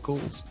weird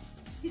circles.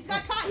 He's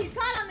got caught! He's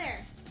caught on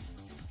there!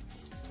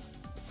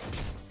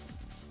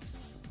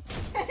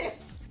 Get him!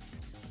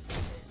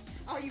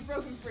 Oh, you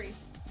broke him free.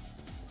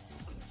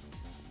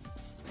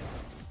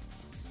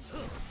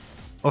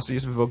 Also,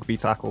 just rugby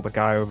tackle the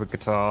guy over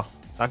guitar.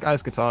 That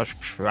guy's guitar's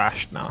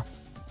trashed now.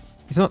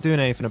 He's not doing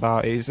anything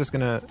about it. He's just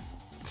gonna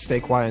stay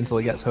quiet until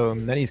he gets home,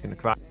 and then he's gonna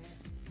cry.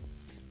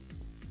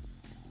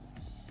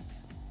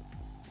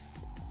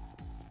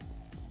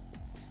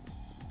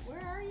 Where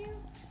are you?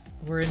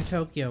 We're in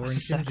Tokyo. We're in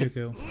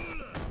Shinjuku.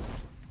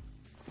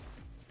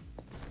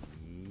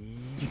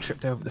 You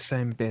tripped over the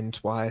same bin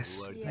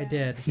twice. I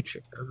did. You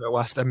tripped over it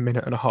last a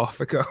minute and a half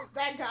ago.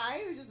 That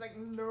guy was just like,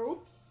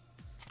 nope.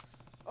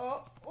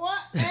 Oh, what?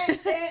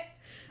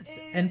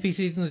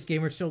 NPCs in this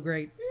game are still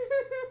great.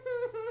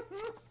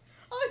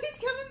 Oh, he's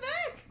coming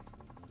back!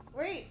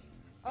 Wait.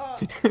 Oh.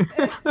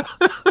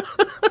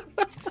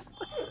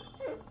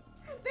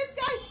 This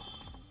guy's...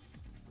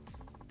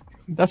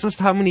 That's just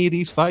how many of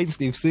these fights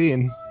they've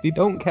seen. They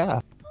don't care.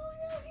 Oh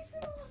no, he's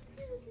gonna walk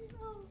through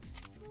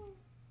again.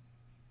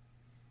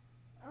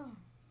 Oh.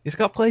 He's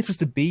got places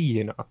to be,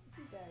 you know.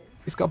 He does.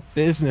 He's got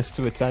business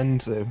to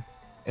attend to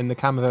in the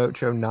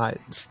Kamurocho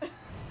nights.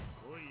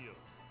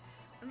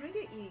 I'm gonna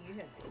get eating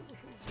utensils.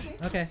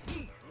 Okay.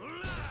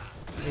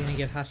 Are you gonna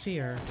get Hashi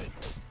or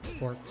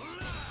forks?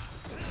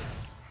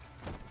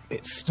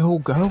 It's still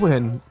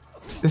going.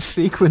 This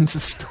sequence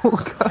is still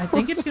going. I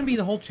think it's gonna be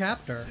the whole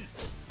chapter.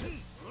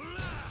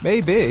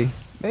 Maybe.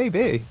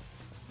 Maybe.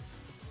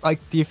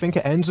 Like, do you think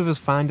it ends with us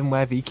finding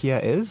where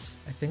Vikia is?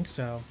 I think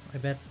so. I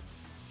bet.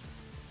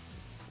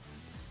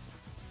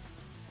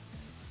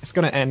 It's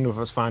gonna end with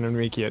us finding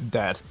Vikia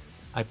dead.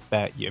 I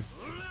bet you.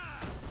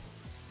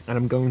 And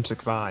I'm going to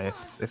cry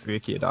if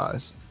Vikia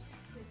dies.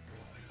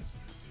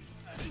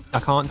 I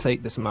can't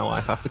take this in my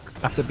life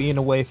after being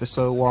away for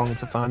so long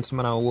to find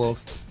someone I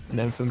love and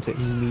then for him to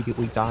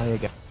immediately die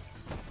again.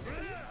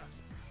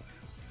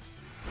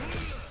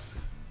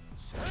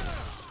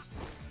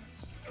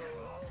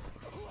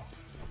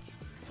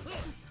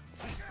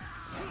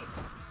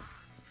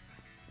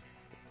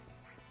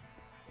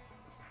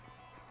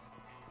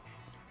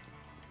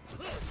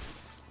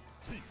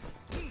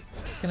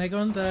 Can I go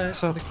in the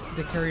So-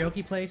 the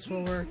karaoke place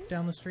while we're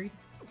down the street?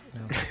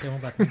 No, they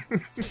won't let me.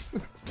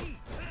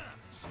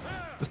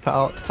 Just put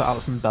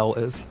out some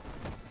belters.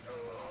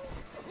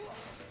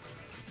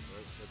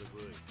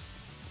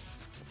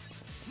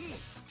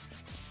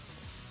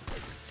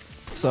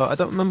 So I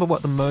don't remember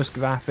what the most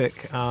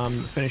graphic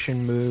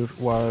finishing move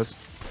was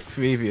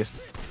previous.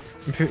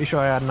 I'm pretty sure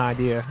I had an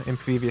idea in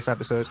previous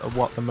episodes of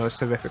what the most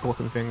horrific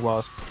looking thing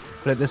was,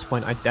 but at this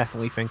point I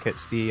definitely think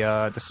it's the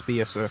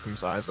spear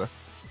circumciser.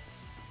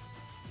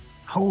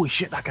 Holy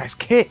shit, that guy's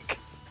kick!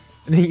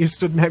 And then you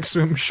stood next to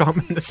him, shot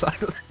him in the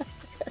side of the head.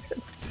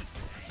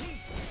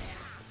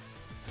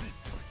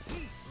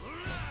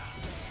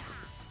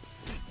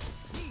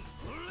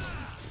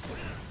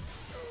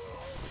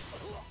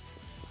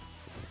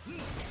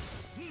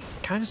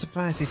 Kind of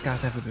surprised these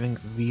guys ever bring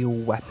real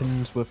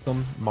weapons with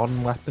them,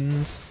 modern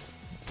weapons.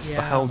 Yeah.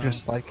 The I hell, don't know.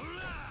 just like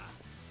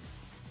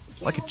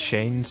a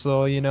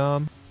chainsaw, you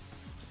know?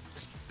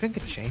 Just bring a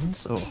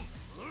chainsaw.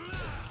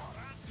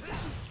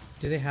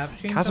 Do they have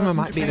chainsaws Kazuma in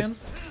might be the- Japan?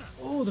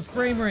 Oh, the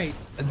frame rate!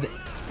 And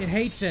It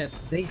hates it.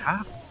 they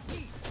have.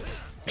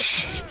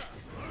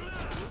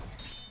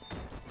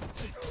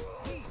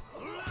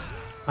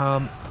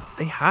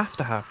 They have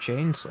to have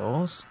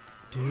chainsaws.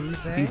 Do It'd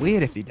they? be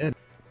weird if they did.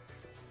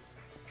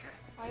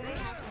 Why do they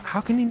have them?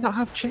 How can you not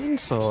have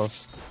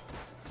chainsaws?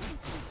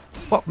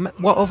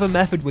 What other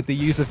method would they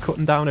use of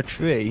cutting down a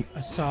tree?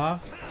 A saw,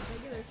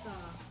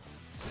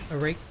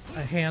 Regular saw.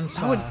 a hand That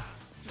saw, would-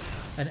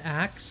 an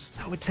axe.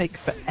 That would take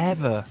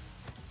forever.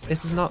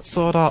 This is not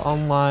Sword Art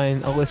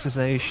Online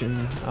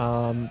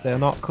Alicization. They're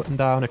not cutting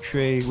down a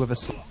tree with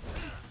a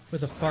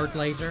With a fart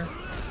laser.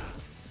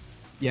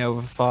 yeah,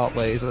 with a fart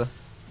laser.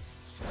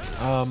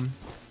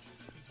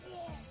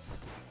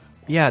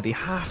 Yeah, they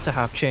have to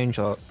have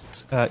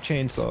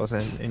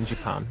chainsaws in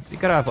Japan. You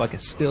gotta have like a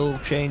still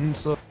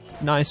chainsaw,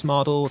 nice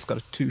model. It's got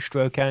a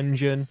 2-stroke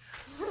engine.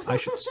 I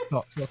should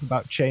stop talking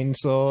about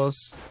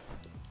chainsaws.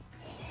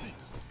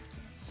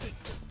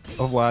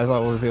 Otherwise, I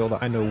will reveal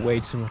that I know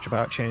way too much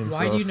about chainsaws.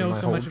 Why do you from know my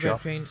so whole much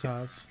job. about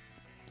chainsaws?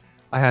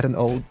 I had an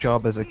old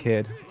job as a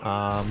kid, in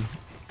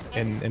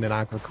an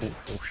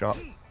agricultural shop.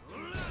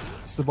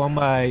 It's the one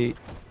where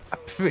I'm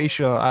pretty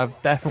sure I've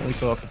definitely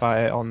talked about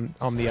it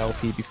on the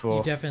LP before.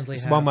 You definitely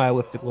It's have. the one where I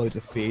lifted loads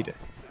of feed.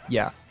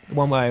 Yeah, the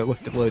one where I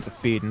lifted loads of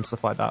feed and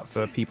stuff like that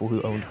for people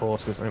who owned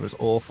horses, and it was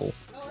awful.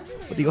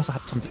 But they also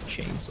had tons of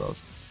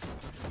chainsaws.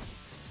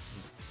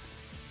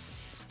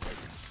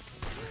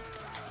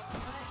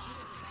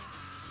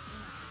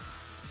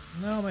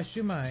 No, my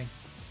shumai. I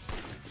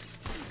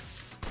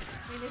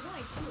mean, there's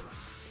only 2 of them.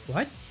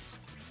 What?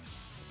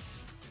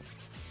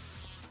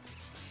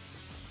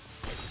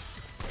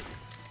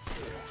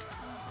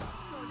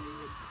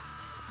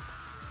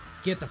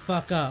 Get the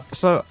fuck up.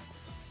 So,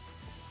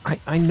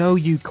 I know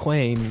you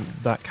claim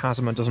that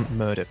Kazuma doesn't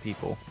murder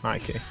people,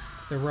 Mikey.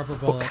 The rubber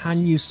But bullets.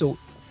 can you still?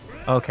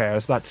 Okay, I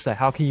was about to say,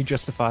 how can you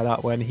justify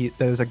that when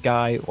there's a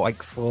guy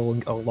like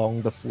falling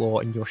along the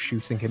floor and you're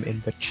shooting him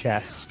in the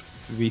chest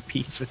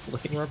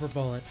repeatedly? Rubber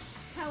bullets.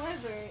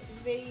 However,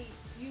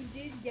 you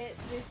did get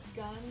this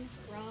gun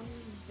from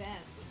them.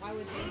 Why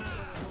would they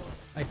have a bullet?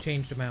 I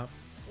changed them out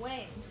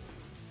When?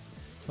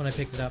 when I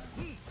picked it up.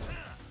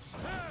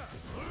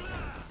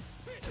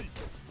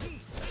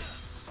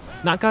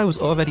 That guy was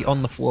already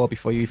on the floor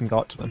before you even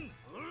got to him.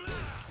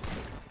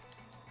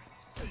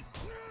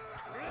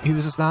 He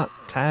was just that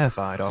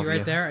terrified of See right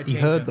you. there? I He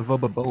changed heard him. the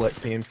rubber bullets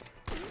being.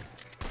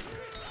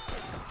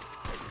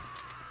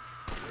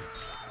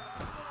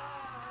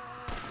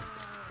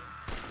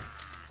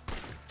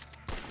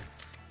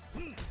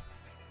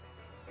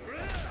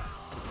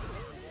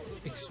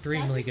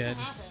 Extremely That good. didn't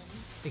happen.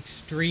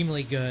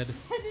 Extremely good.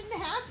 That didn't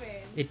happen.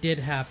 It did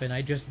happen.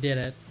 I just did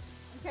it.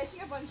 I'm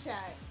catching up on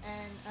chat,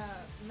 and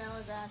Mel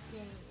is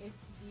asking if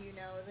do you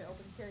know the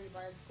open carry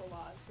bicycle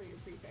laws for your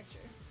prefecture?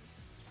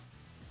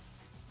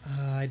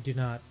 I do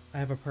not. I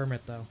have a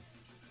permit though.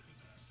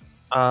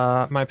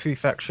 My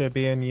prefecture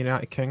being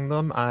United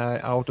Kingdom,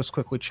 I'll just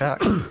quickly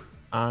check.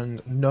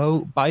 And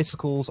no,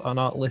 bicycles are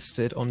not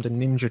listed under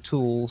ninja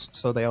tools,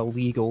 so they are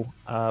legal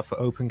for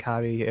open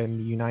carry in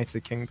the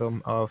United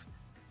Kingdom of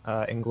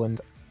England,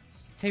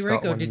 Hey Reiko,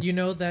 Scotland, did you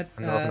know that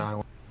and Northern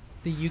Ireland.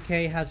 the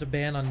UK has a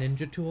ban on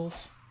ninja tools?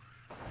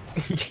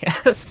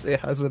 Yes,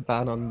 it has a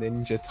ban on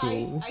ninja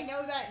tools. I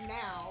know that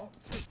now.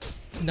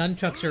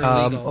 Nunchucks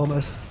are illegal.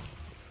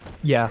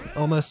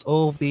 Almost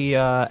all of the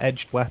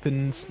edged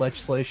weapons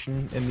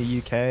legislation in the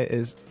UK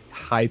is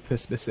hyper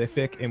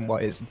specific in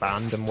what is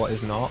banned and what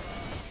is not.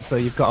 So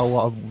you've got a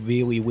lot of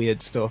really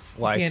weird stuff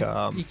like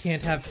you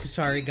can't have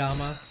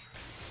Kusarigama.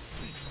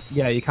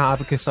 yeah, you can't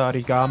have a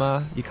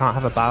Kusarigama, you can't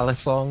have a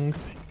balisong.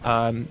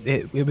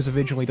 It was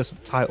originally just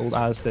titled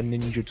as the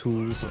Ninja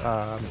Tools,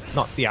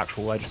 not the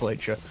actual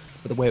legislature,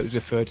 but the way it was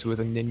referred to as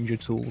a Ninja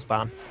Tools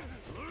ban.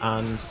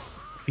 And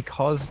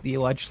because the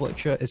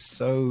legislature is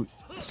so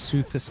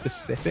super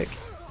specific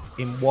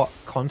in what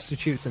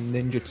constitutes a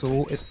ninja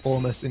tool, it's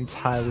almost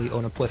entirely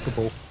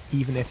unapplicable,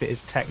 even if it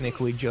is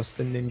technically just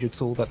the ninja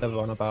tool that they're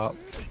on about.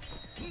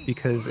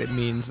 because it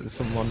means that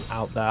someone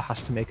out there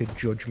has to make a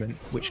judgment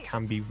which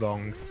can be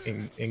wrong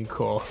in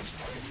court.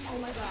 Oh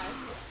my god.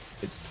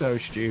 It's so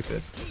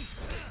stupid.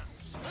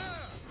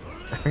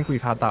 I think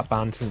we've had that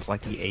ban since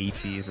like the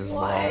 80s as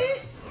well.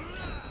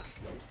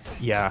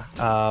 Yeah,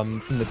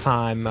 from the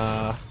time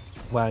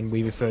when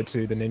we referred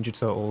to the Ninja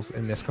Turtles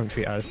in this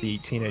country as the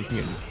Teenage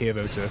Mutant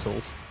Hero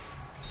Turtles.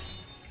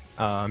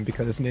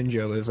 Because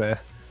Ninja was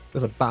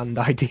a banned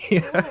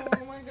idea.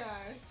 Oh my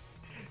god.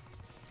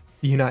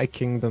 United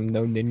Kingdom,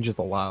 no ninjas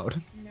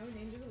allowed. No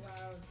ninjas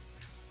allowed.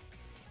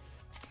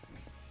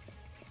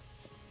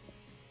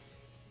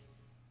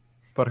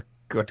 What a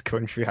good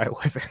country I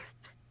live in.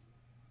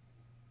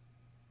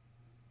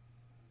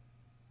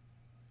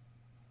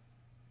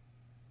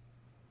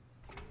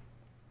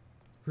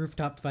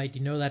 Rooftop fight,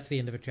 you know that's the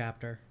end of a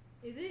chapter.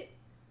 Is it?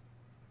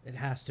 It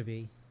has to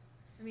be.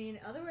 I mean,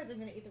 otherwise I'm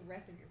gonna eat the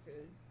rest of your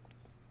food.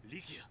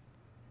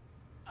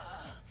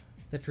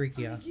 That's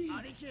Rikia.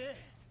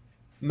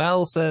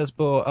 Mel says,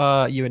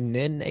 but you're a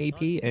nin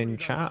AP in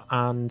chat,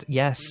 and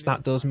yes,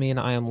 that does mean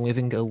I am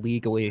living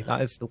illegally.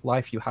 That is the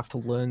life you have to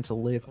learn to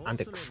live and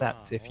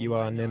accept if you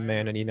are a nin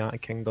man in the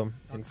United Kingdom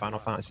in Final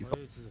Fantasy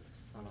IV.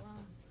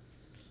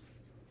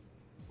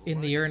 In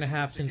the year and a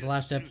half since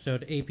last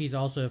episode, AP's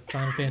also a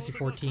Final Fantasy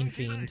 14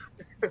 fiend.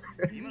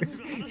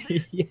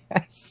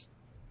 Yes.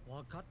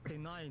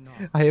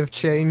 I have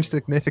changed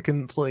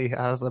significantly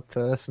as a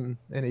person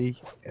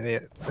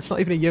it's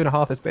not even a year and a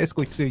half, it's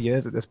basically 2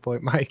 years at this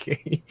point,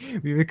 Mikey.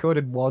 We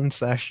recorded one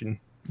session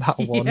that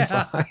one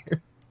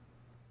time.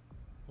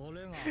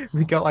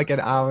 We got like an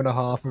hour and a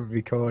half of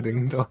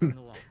recording done,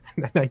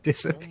 and then I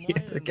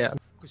disappeared again.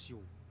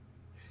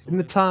 In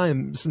the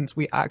time since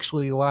we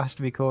actually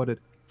last recorded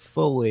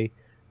fully,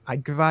 I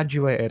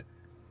graduated,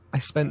 I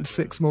spent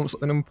 6 months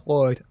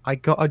unemployed, I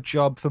got a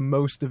job for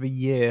most of a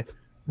year,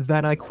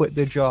 then I quit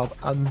the job,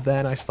 and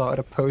then I started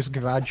a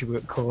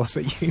postgraduate course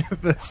at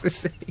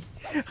university.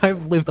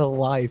 I've lived a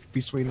life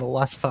between the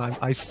last time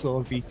I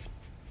saw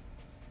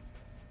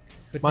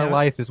My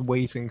life is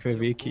waiting for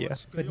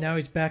Rikia. But now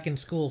he's back in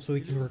school, so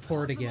he can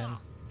record again.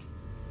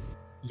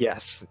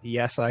 Yes,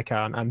 yes I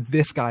can, and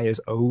this guy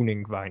is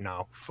owning right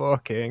now.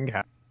 Fucking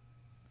hell.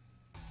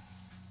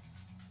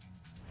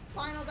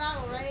 Final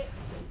battle, right?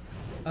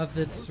 Of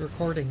this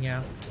recording,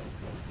 yeah.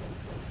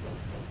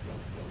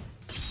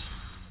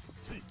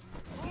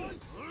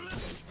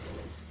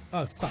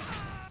 Oh, fuck.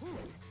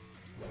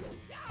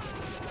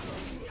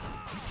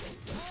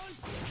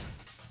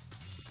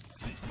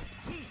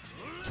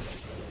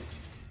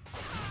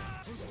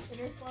 In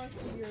response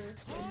to your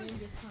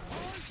ninja's comment,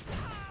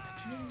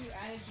 ninjas were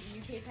added to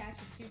the UK patch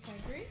in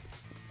 2.3,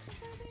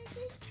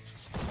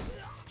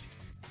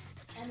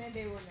 and then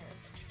they were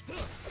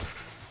nerfed.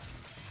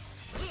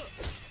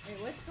 Wait,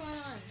 what's going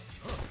on?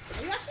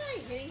 Are you actually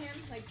like, hitting him?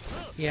 Like,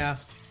 Yeah,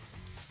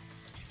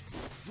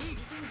 is he doing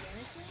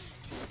damage to him?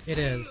 it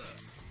is.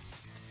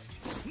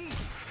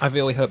 I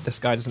really hope this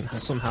guy doesn't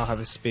somehow have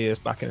his spears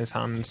back in his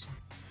hands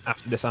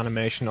after this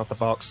animation of the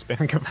box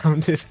spinning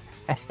around his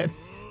head.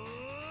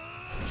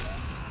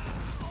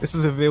 This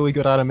is a really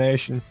good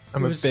animation.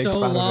 I'm It a was big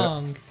so fan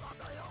long.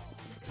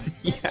 of it.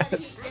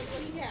 Yes. Guess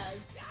what he has?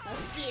 A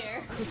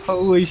spear.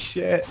 Holy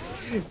shit.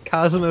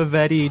 Kazuma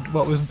readied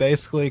what was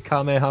basically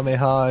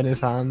Kamehameha in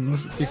his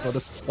hands before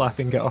just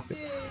slapping it off. Dude.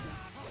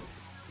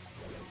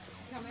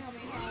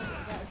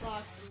 Kamehameha that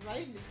box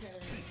right into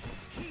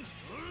smithereens.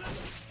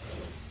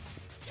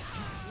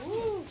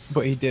 Woo!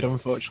 But he did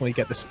unfortunately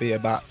get the spear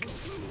back.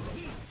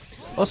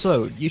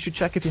 Also, you should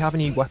check if you have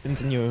any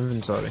weapons in your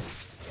inventory,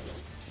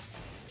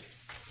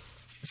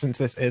 since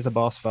this is a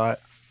boss fight.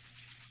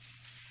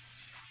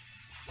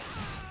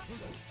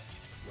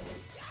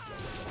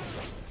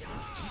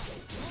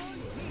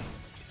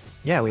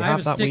 Yeah, we I have have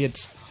a that stick- weird...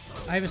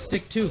 I have a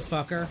stick too,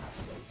 fucker.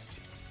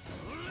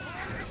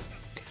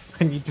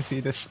 I need to see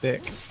this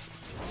stick.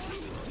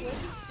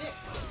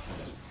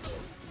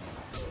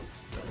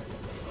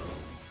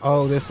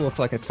 Oh, this looks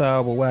like a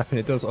terrible weapon.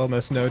 It does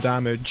almost no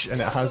damage,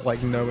 and it has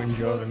like no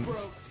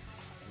endurance.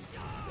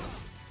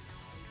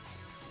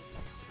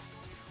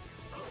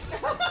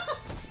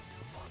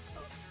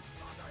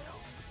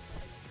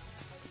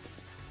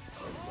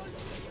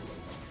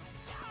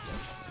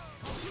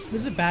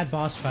 This is a bad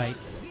boss fight.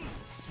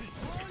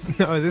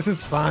 No, this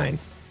is fine.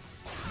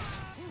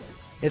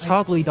 It's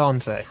hardly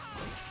Dante.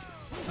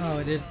 Oh,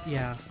 it is,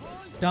 yeah.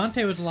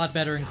 Dante was a lot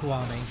better in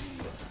Kiwami.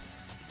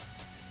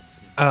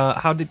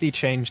 How did they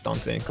change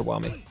Dante and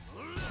Kiwami?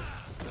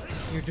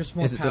 You're just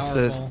more Is it just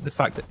powerful. the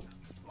fact that...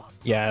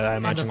 Yeah, I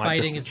imagine like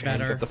fighting just is the change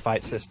better. of the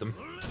fight system.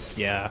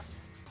 Yeah.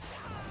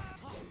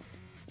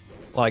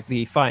 Like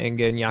the fighting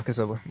in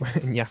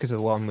Yakuza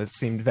 1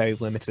 seemed very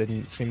limited,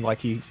 and it seemed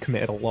like you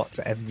committed a lot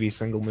to every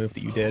single move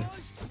that you did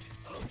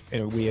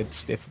in a weird,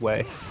 stiff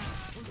way.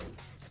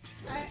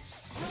 How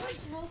much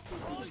health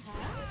does he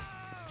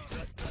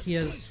have? He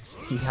has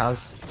He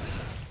has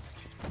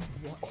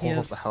all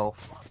of the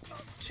health.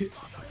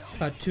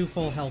 about 2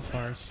 full health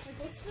bars.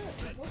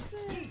 Like, what's the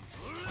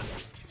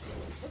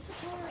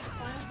color of the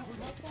final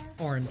health bar?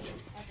 Orange.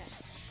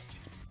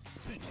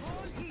 Okay.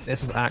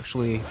 This is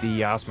actually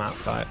the Yazmat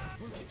fight.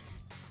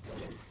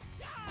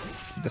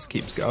 It just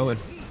keeps going.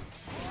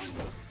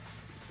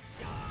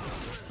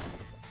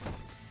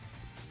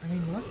 I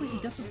mean, luckily he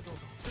doesn't.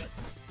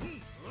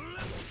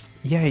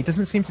 Yeah, he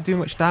doesn't seem to do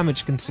much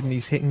damage considering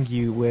he's hitting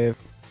you with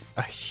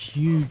a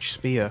huge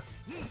spear.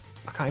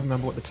 I can't even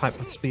remember what the type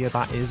of spear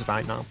that is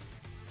right now.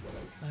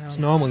 It's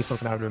normally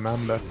something I would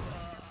remember.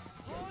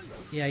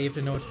 Yeah, you have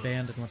to know what's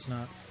banned and what's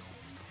not.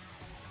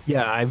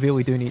 Yeah, I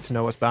really do need to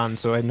know what's banned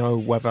so I know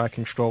whether I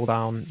can stroll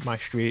down my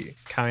street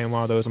carrying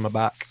one of those on my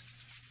back.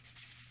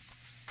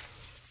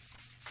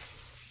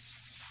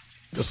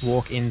 Just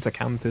walk into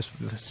campus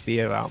with a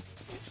spear out.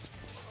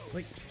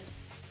 Wait.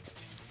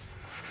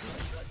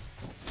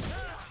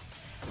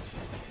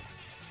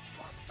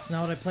 It's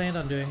not what I planned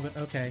on doing, but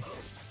okay.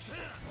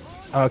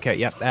 Okay,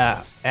 yep,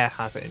 Air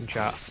has it in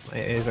chat.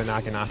 It is a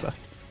Naginata.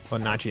 Or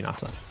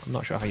Naginata. I'm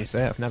not sure how you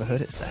say it, I've never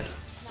heard it said.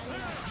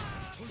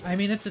 I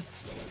mean, it's a...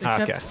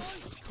 Except Okay.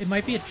 It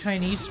might be a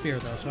Chinese spear,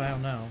 though, so I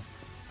don't know.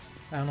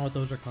 I don't know what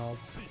those are called.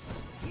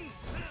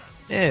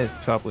 It's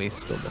probably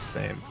still the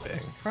same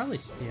thing. Probably,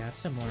 yeah,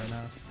 similar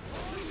enough.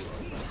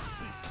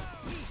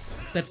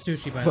 That's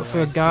sushi, by the way. But for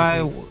a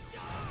guy...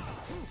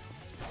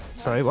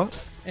 Sorry, what?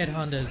 Ed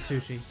Honda is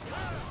sushi.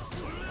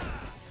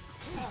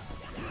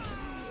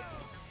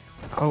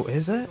 Oh,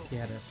 is it?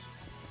 Yeah, it is.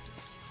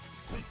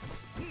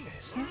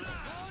 Is it?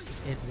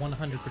 It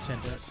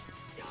 100% is.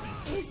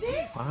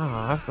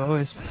 Wow,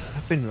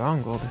 I've been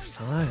wrong all this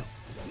time.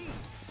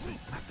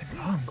 I've been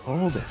wrong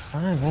all this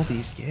time, all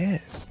these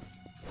years.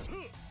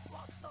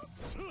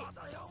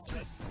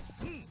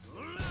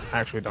 I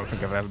actually don't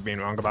think I've ever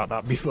been wrong about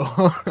that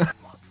before.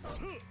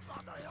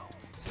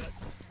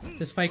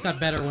 This fight got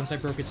better once I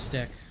broke its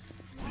stick.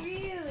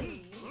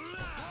 Really?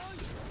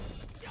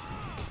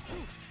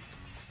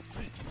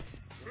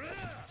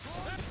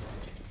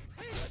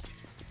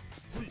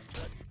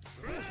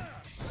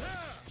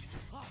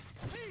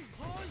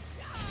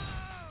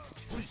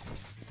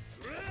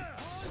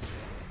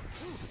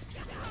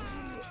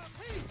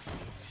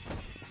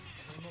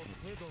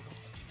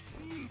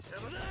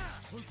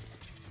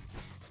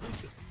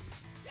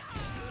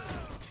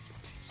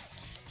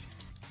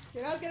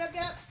 Get up, get up,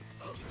 get up!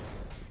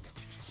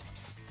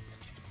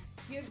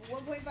 You have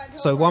 1.5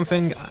 So one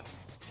thing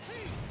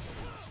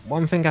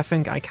I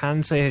think I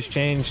can say has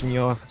changed in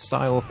your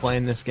style of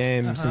playing this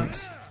game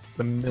since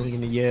the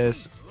million of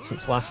years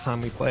since last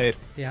time we played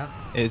Yeah.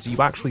 is you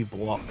actually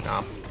block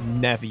now.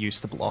 Never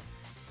used to block.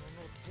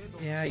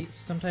 Yeah,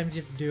 sometimes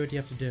you have to do what you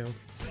have to do.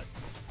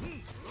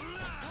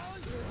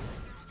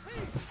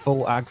 The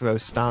full aggro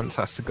stance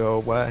has to go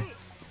away.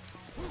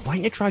 Why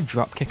don't you try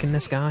drop kicking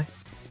this guy?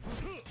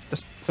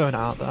 Just throw it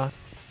out there.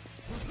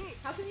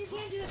 How come you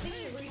can't do the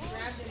thing where you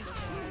grabbed him before?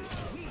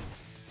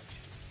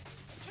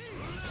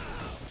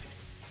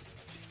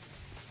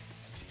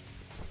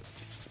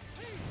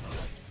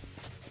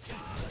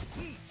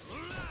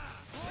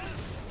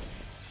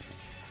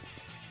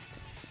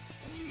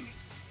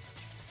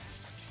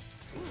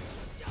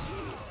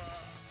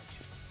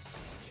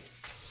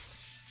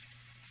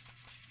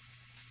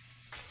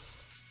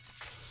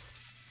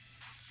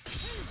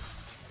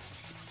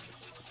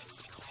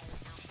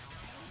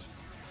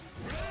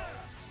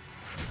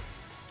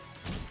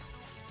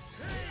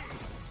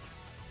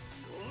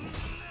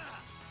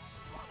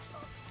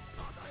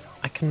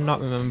 I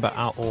cannot remember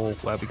at all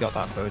where we got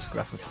that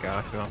photograph of the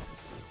guy from.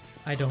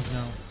 I don't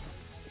know.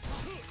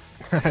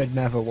 I'd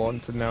never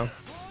want to know.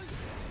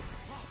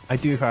 I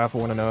do, however,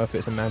 want to know if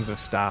it's a member of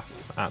staff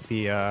at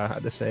the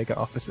Sega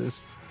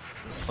offices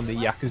on the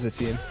Yakuza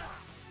team.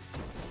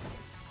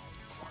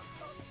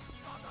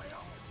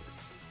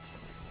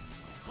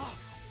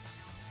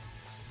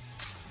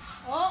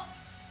 Oh!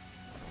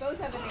 Those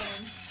have a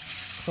name.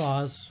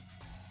 Claws.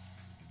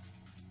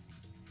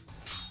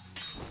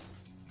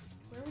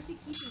 Where was he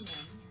keeping them?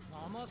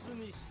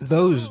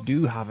 Those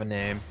do have a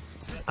name,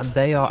 and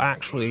they are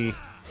actually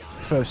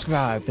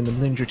proscribed in the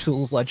Ninja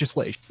Tools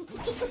legislation.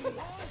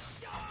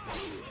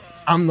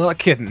 I'm not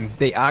kidding,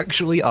 they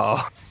actually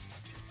are.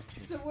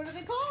 So what are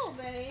they called,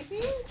 then, AP?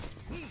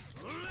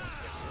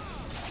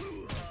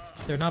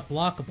 They're not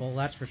blockable,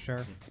 that's for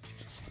sure.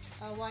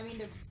 Oh, well, I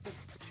mean,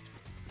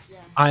 yeah.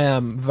 I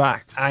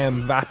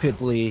am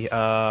rapidly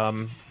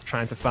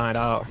trying to find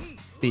out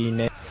the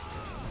name.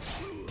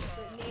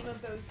 The name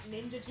of those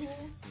ninja tools?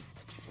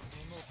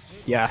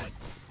 Yeah.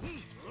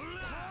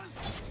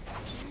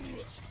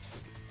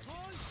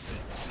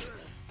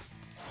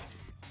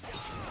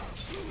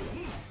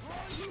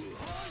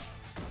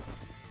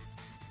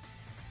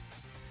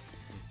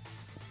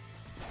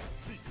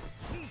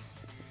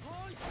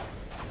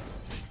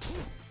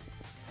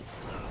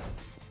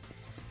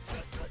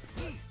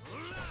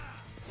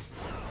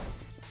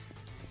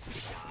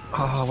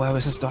 Oh, where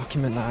was this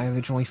document that I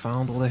originally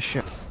found all this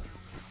shit?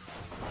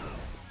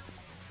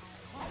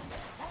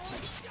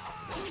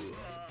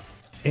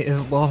 It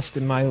is lost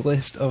in my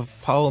list of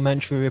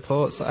parliamentary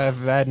reports that I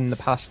have read in the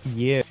past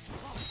year.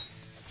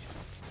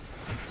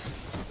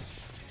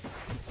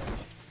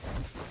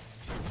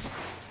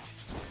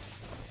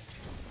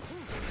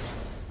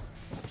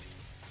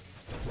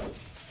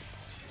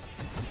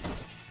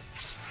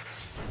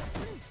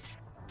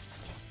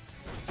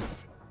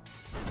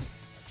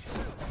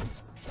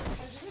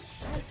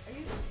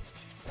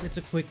 It's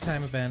a quick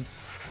time event.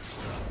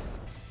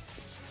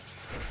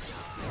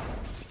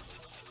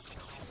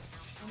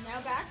 And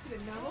now back to the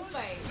normal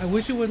fight. I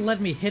wish it would let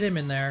me hit him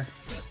in there.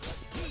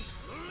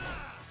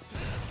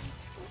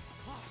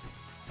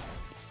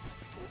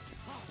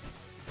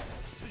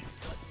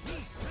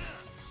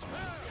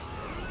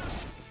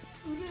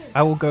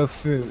 I will go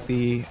through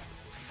the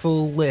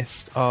full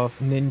list of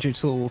ninja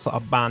tools that are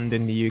banned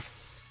in the UK.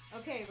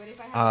 Okay, but if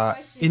I have a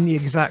question, In the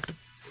exact...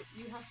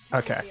 you have to tell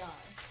Okay. what they are.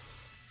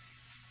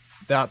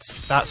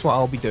 That's what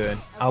I'll be doing.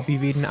 I'll be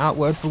reading it out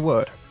word for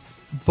word.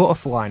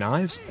 Butterfly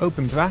knives,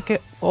 open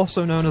bracket,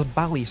 also known as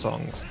bally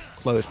songs,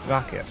 closed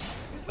bracket.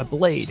 A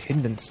blade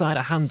hidden inside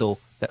a handle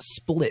that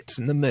splits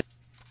in the middle.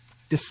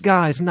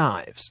 Disguised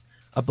knives.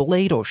 A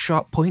blade or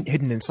sharp point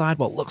hidden inside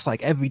what looks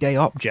like everyday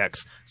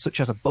objects,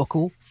 such as a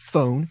buckle,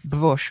 phone,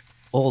 brush,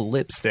 or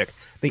lipstick.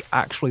 They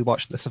actually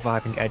watched the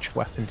surviving edged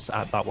weapons to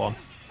add that one.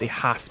 They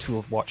have to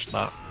have watched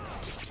that.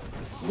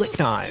 Flick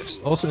knives,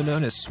 also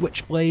known as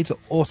switchblades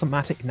or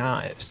automatic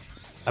knives.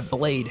 A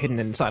blade hidden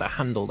inside a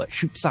handle that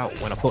shoots out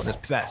when a button is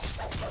pressed.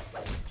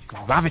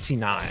 Gravity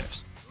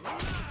knives.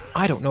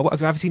 I don't know what a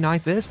gravity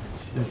knife is.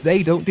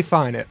 They don't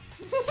define it.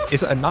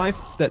 Is it a knife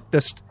that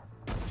just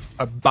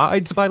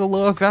abides by the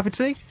law of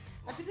gravity?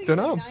 I think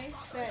Dunno. it's a knife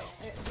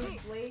that the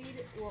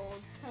blade will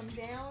come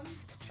down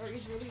or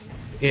is released.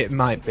 if It you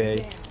might put it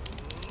be.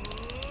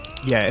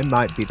 down. Yeah, it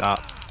might be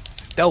that.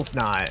 Stealth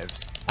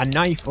knives. A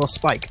knife or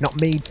spike not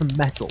made from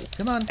metal,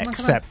 Come on, come on,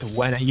 except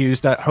when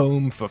used at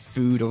home for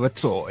food or a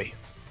toy.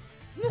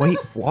 Wait,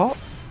 what?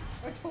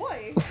 A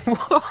toy.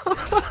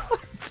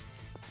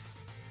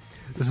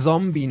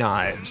 Zombie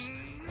knives.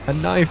 A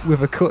knife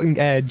with a cutting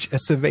edge, a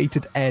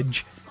serrated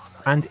edge,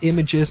 and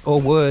images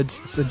or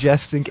words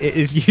suggesting it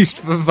is used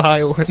for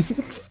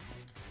violence.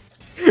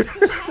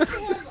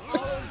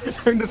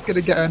 I'm just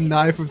gonna get a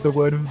knife with the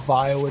word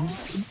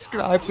violence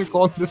inscribed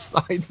along the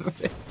sides of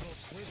it.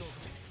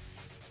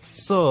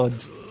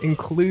 Swords,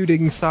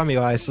 including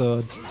samurai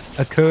swords,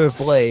 a curved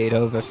blade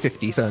over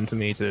 50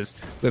 centimeters,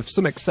 with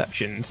some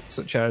exceptions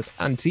such as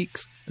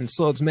antiques and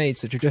swords made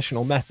to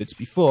traditional methods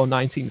before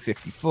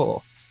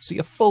 1954. So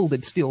your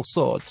folded steel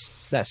swords,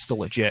 they're still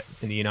legit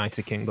in the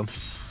United Kingdom.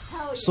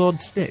 Hell yeah.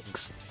 Sword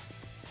sticks,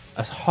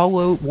 a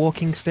hollow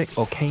walking stick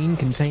or cane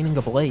containing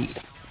a blade.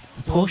 Those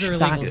Push are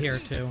illegal daggers, here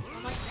too.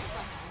 I'm like,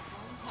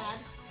 one, pad,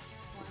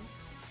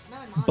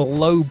 one. Another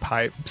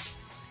blowpipes.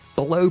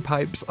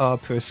 Blowpipes are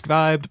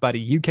prescribed by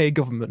the UK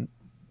government.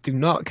 Do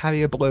not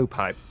carry a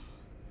blowpipe.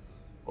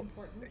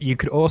 important. You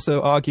could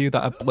also argue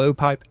that a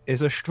blowpipe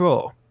is a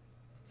straw.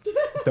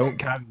 Don't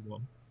carry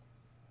one.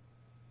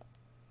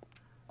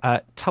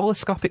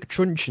 Telescopic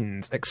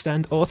truncheons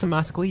extend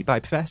automatically by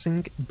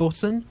pressing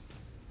button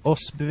or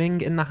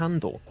spring in the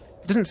handle.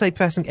 It doesn't say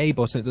pressing a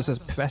button, it just says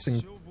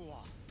pressing.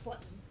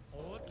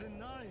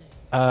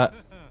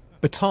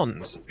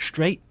 Batons,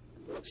 straight,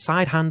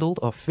 side-handled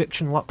or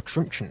friction-locked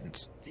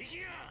truncheons.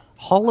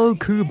 Hollow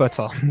coup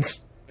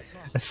batons,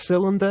 a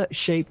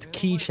cylinder-shaped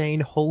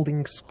keychain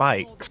holding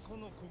spikes.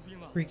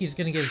 Ricky's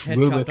gonna get his head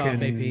chopped off, AP.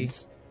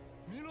 Shurikens.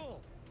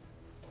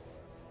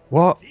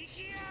 What?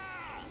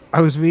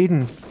 I was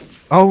reading.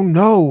 Oh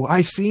no,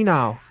 I see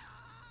now.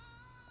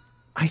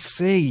 I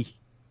see.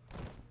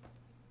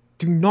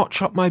 Do not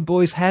chop my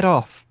boy's head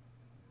off.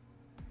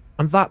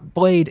 And that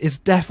blade is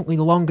definitely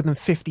longer than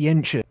 50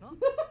 inches.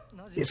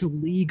 It's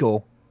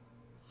illegal.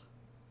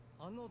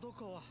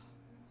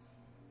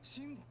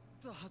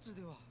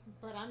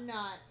 But I'm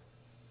not.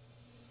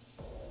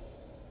 Am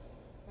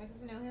I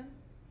supposed to know him?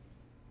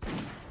 I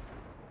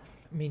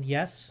mean,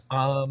 yes,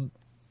 but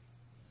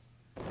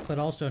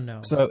also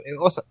no. So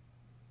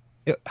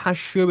it has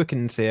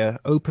shurikens here,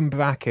 open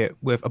bracket,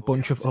 with a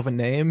bunch of other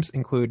names,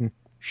 including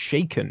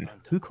Shaken.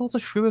 Who calls a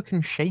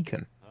shuriken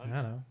Shaken? I don't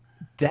know.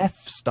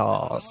 Death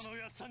Stars,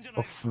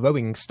 or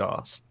Throwing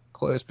Stars,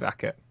 close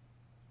bracket.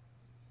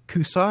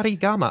 Kusari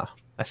Gamma,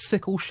 a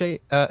sickle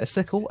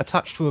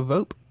attached to a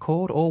rope,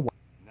 cord, or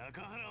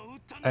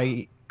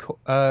a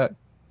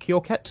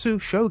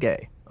Kyoketsu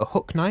Shoge, a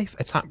hook knife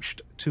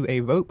attached to a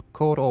rope,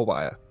 cord, or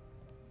wire.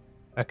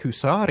 A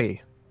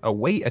Kusari, a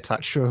weight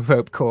attached to a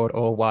rope, cord,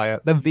 or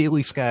wire. They're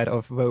really scared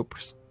of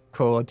ropes,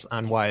 cords,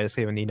 and wires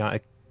here in the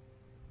United.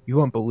 You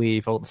won't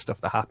believe all the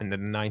stuff that happened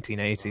in the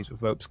 1980s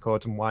with ropes,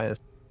 cords, and wires.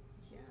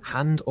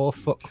 Hand or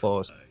foot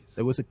claws.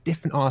 There was a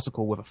different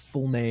article with a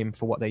full name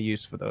for what they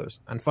used for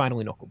those. And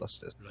finally, knuckle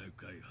dusters. Like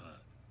I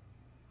heard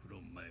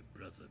from my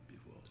brother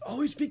before.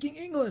 Oh, he's speaking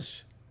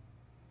English.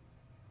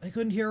 I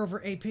couldn't hear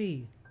over AP.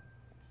 He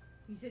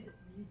said that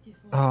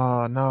beautiful.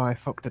 Oh no, I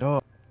fucked it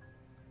up.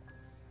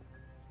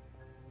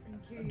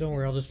 Don't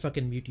worry, I'll just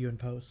fucking mute you in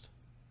post.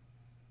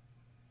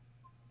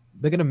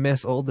 They're gonna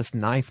miss all this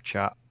knife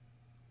chat.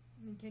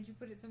 I mean, can't you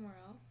put it somewhere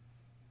else?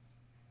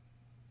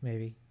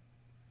 Maybe.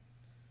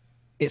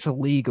 It's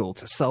illegal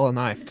to sell a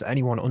knife to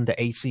anyone under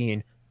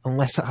 18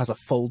 unless it has a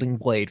folding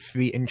blade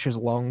 3 inches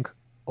long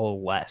or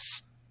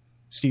less.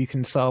 So you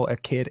can sell a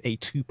kid a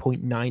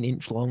 2.9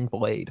 inch long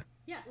blade.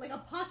 Yeah, like a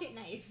pocket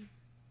knife.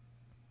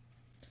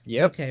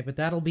 Yep. Okay, but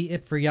that'll be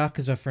it for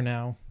Yakuza for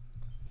now.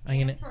 I'm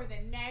gonna for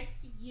the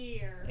next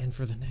year. and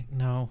for the next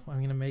I'm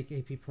gonna make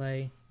AP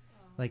play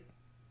like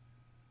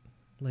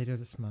later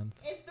this month.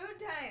 It's food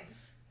time.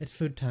 It's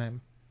food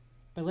time.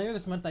 By later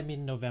this month, I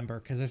mean November,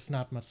 because there's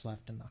not much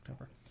left in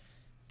October.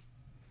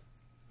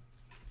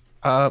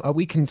 Are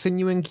we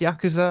continuing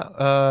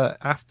Yakuza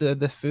after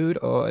the food,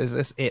 or is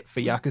this it for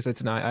Yakuza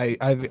tonight?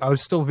 I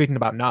was still reading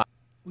about knives.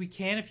 We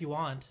can if you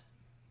want.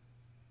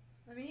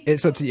 I mean,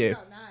 It's up to you.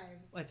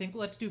 I think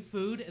let's do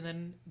food, and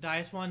then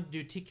Dias want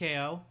to do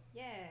TKO.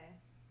 Yeah.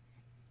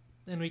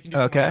 Then we can do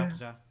some Okay.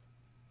 Yakuza.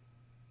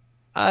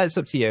 It's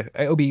up to you.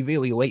 It'll be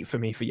really late for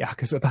me for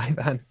Yakuza by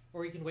then.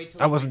 Or you can wait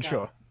till I wasn't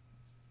sure.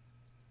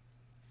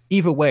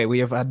 Either way, we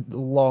have had a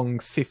long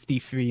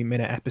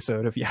 53-minute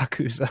episode of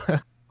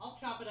Yakuza. I'll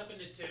chop it up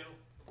into 2.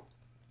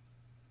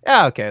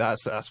 Yeah, okay,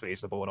 that's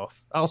reasonable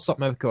enough. I'll stop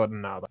my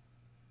recording now, then.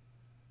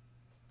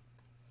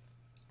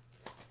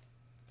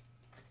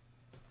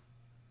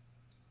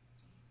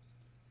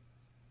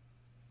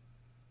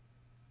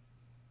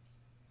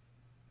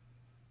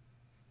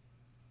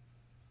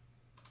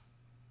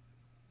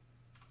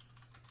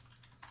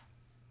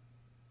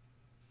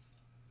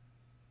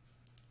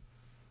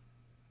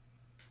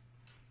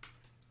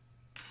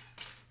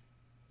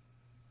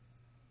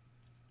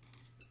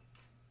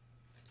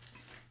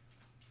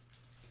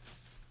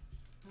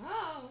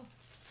 Oh.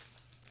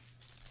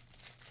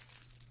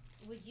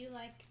 Would you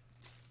like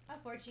a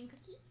fortune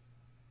cookie?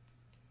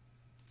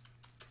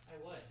 I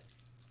would.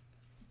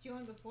 Do you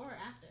want before or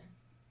after?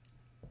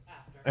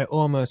 After. I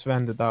almost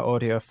rendered that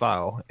audio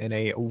file in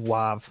a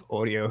WAV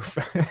audio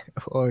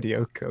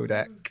audio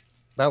codec.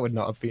 That would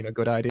not have been a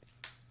good idea.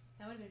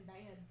 That would have been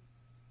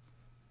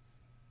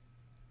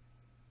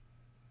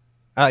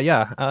bad.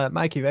 Yeah,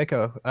 Mikey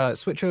Reiko,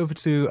 switch over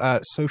to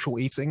social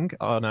eating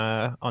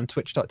on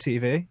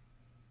twitch.tv.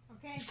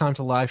 Okay. It's time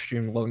to live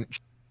stream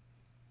lunch.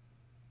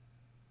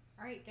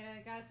 Alright,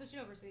 gotta switch it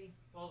over, sweetie.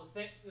 Well,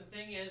 the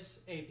thing is,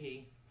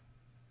 AP,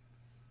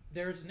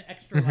 there's an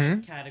extra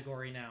life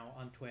category now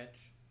on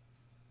Twitch.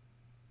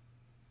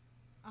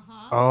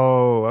 Uh-huh.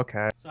 Oh,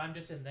 okay. So I'm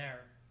just in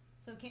there.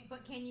 So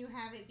can you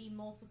have it be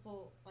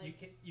multiple,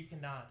 like... You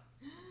cannot.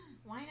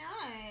 Why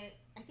not?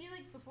 I feel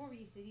like before we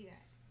used to do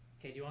that.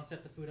 Okay, do you want to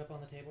set the food up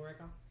on the table,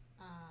 Reiko?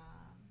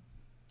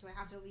 Do I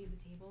have to leave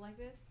the table like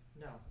this?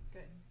 No.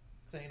 Good.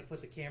 So I'm going to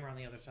put the camera on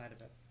the other side of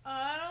it.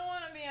 I don't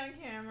want to be on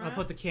camera. I'll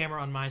put the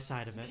camera on my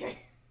side of it. Okay.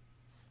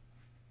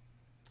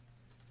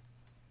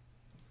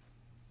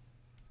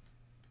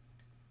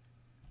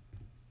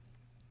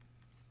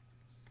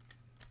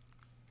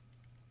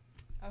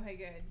 Okay,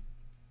 good.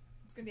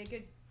 It's gonna be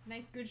a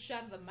nice good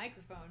shot of the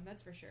microphone,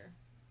 that's for sure.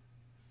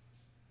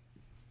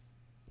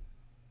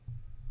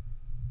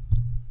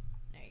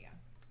 There you go.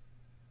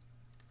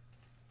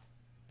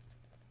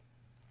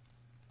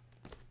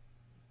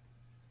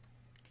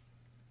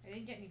 I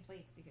didn't get any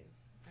plates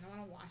because I don't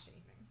want to wash anything.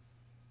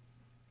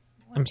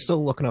 I'm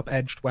still looking up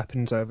edged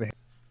weapons over here.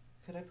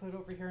 Could I put it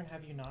over here and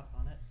have you not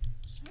on it?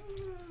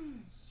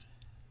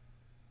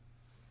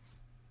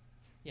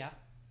 Yeah.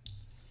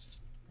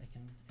 I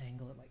can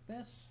angle it like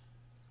this.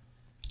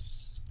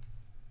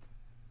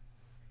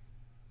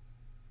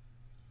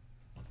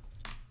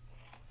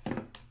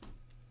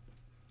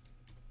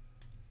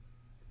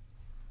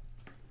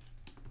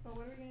 But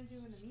what are we gonna do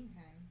in the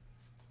meantime?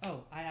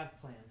 Oh, I have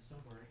plans,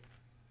 don't worry.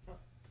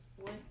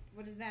 Oh,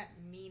 what does that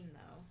mean, though?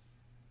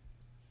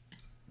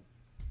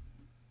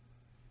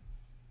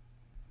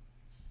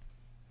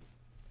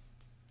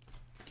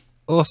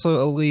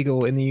 Also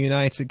illegal in the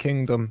United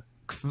Kingdom.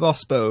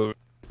 Crossbow.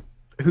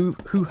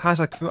 Who has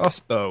a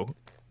crossbow?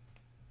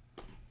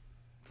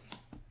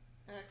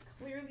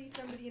 Clearly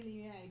somebody in the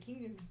United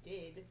Kingdom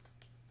did.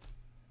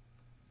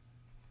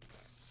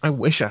 I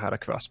wish I had a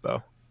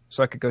crossbow,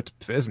 so I could go to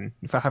prison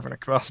for having a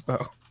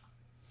crossbow.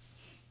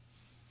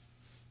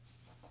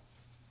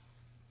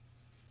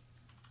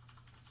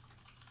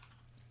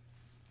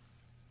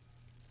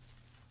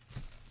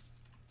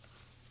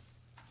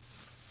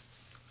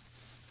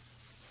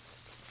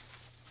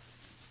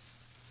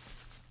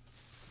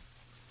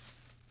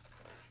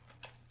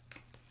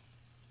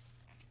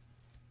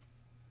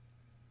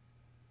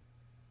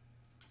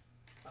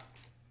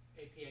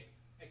 AP,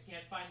 I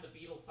can't find the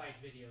beetle fight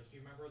videos. Do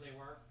you remember where they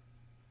were?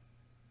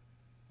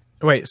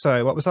 Wait,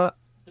 sorry, what was that?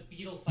 The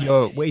beetle fight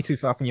You're videos. way too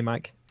far from your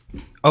mic.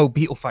 Oh,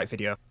 Beetle Fight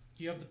video.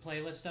 Do you have the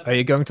playlist of Are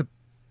you going to...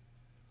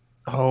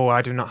 Oh,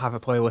 I do not have a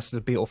playlist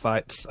of Beetle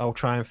Fights. I'll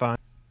try and find...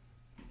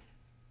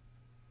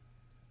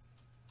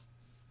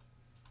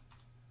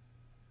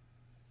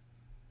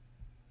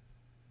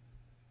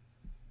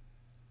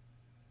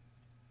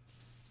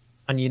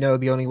 And you know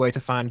the only way to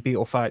find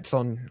Beetle Fights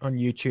on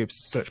YouTube is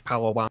to search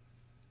Power One.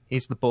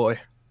 He's the boy.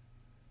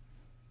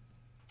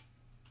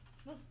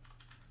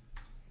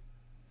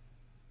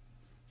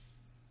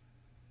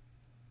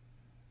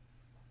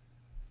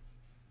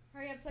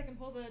 Hurry up so I can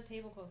pull the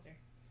table closer.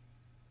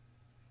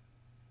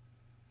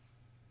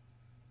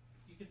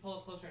 You can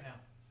pull it closer now.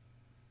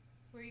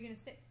 Where are you gonna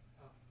sit?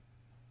 Oh.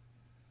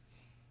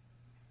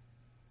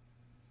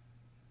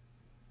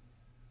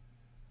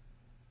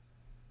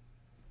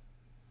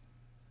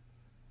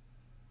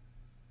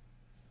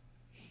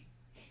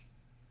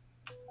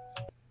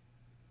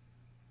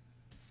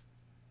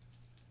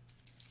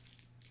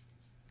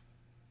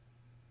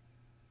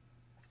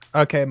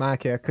 Okay,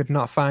 Mikey, I could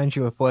not find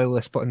you a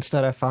playlist, but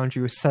instead I found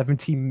you a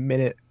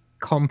 70-minute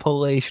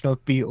compilation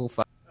of Beetle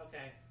fights.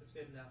 Okay, that's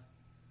good enough.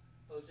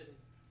 Post it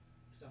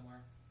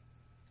somewhere.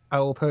 I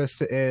will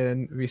post it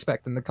in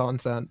Respecting the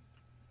Content.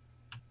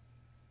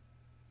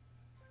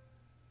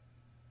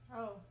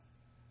 Oh.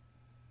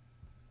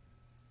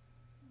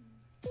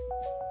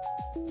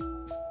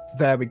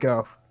 There we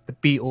go. The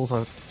Beatles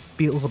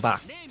are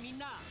back.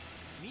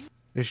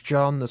 There's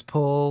John, there's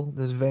Paul,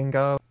 there's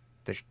Vingo,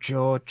 there's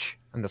George,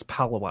 and there's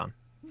Palawan.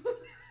 I thought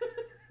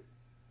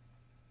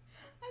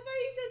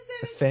you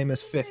The said 17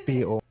 famous fifth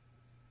minutes. Beatle.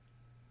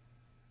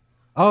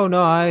 Oh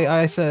no,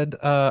 I said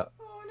Oh,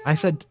 no. I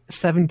said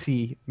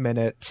 70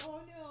 minutes. Oh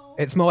no.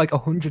 It's more like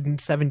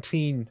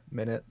 117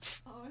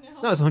 minutes. Oh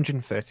no. No, it's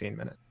 113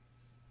 minutes.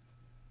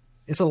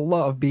 It's a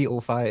lot of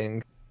Beetle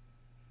fighting,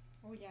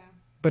 Oh yeah.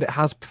 but it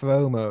has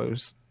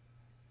promos.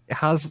 It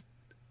has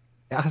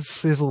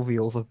sizzle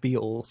reels of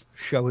Beatles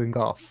showing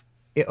off.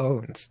 It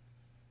owns.